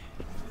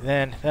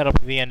 Then that'll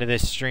be the end of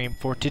this stream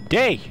for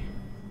today.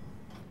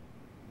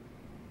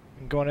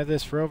 Been going at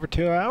this for over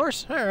 2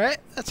 hours. Alright,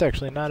 that's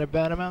actually not a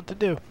bad amount to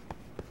do.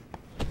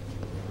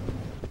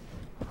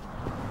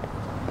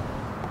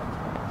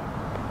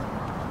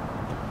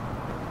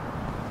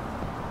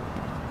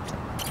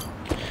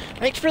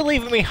 Thanks for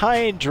leaving me high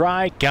and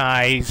dry,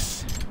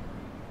 guys.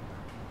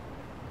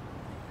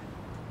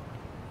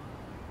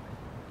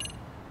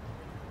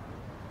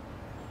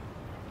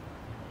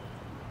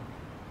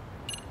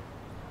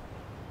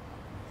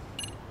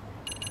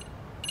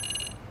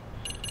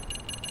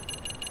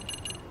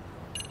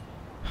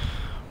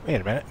 Wait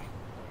a minute.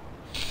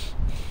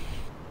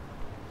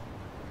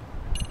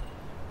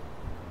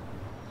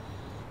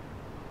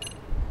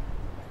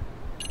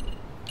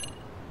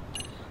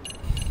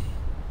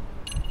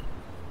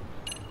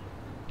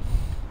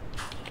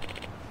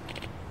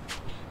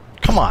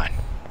 Come on.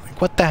 Like,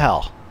 what the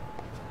hell?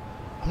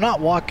 I'm not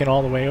walking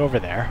all the way over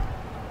there.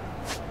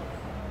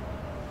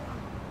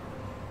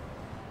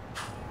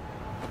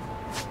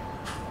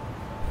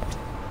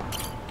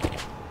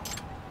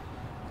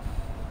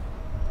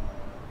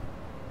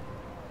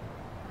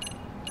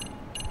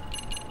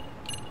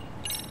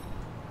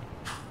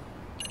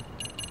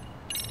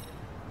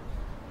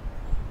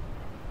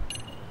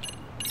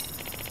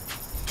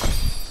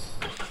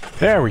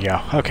 There we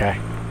go. Okay.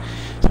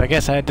 So I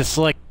guess I had to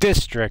select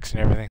districts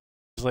and everything.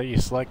 Just let you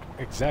select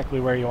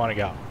exactly where you want to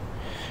go.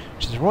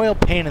 Which is a royal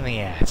pain in the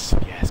ass,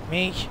 if you ask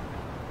me.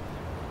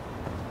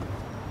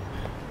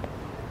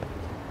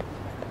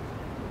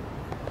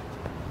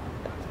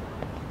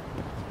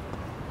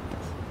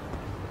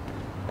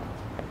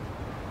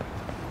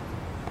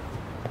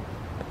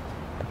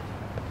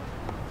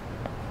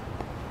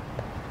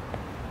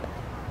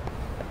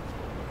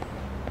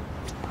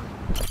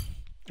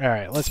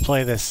 Alright, let's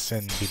play this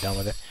and be done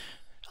with it.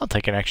 I'll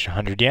take an extra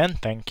 100 yen,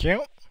 thank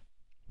you.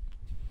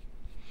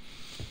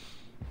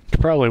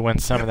 Could probably win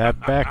some of that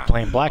back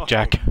playing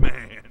blackjack. Oh,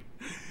 man,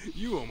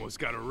 you almost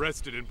got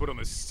arrested and put on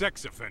the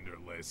sex offender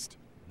list.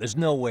 There's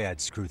no way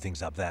I'd screw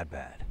things up that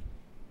bad.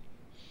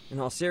 In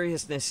all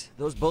seriousness,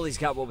 those bullies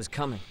got what was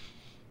coming.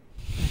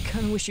 I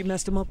kinda wish you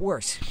messed them up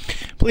worse.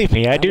 Believe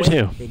me, I do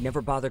too. They'd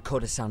never bother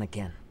Koda-san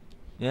again.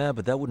 Yeah,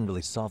 but that wouldn't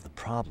really solve the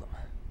problem.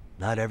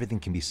 Not everything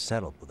can be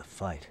settled with a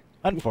fight.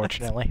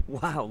 Unfortunately.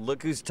 Wow,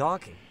 look who's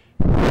talking.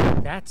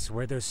 That's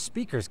where those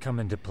speakers come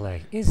into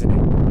play, isn't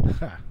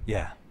it?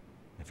 Yeah,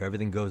 if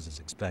everything goes as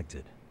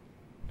expected.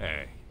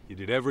 Hey, you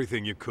did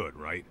everything you could,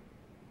 right?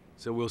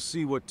 So we'll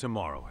see what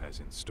tomorrow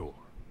has in store.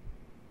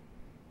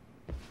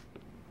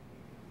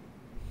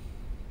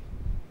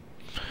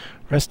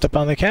 Rest up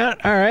on the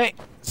count. Alright.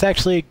 It's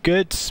actually a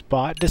good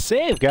spot to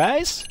save,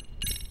 guys.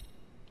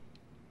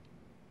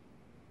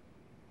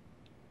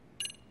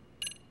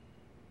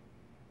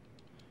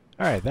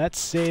 Alright, that's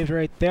saved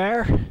right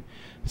there.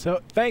 So,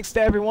 thanks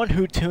to everyone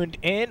who tuned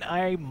in.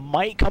 I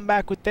might come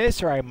back with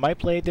this, or I might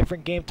play a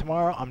different game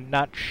tomorrow. I'm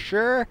not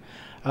sure.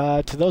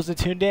 To those that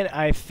tuned in,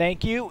 I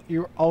thank you.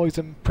 You're always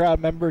proud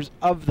members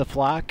of the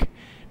flock.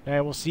 And I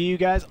will see you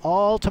guys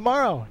all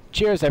tomorrow.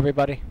 Cheers,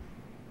 everybody.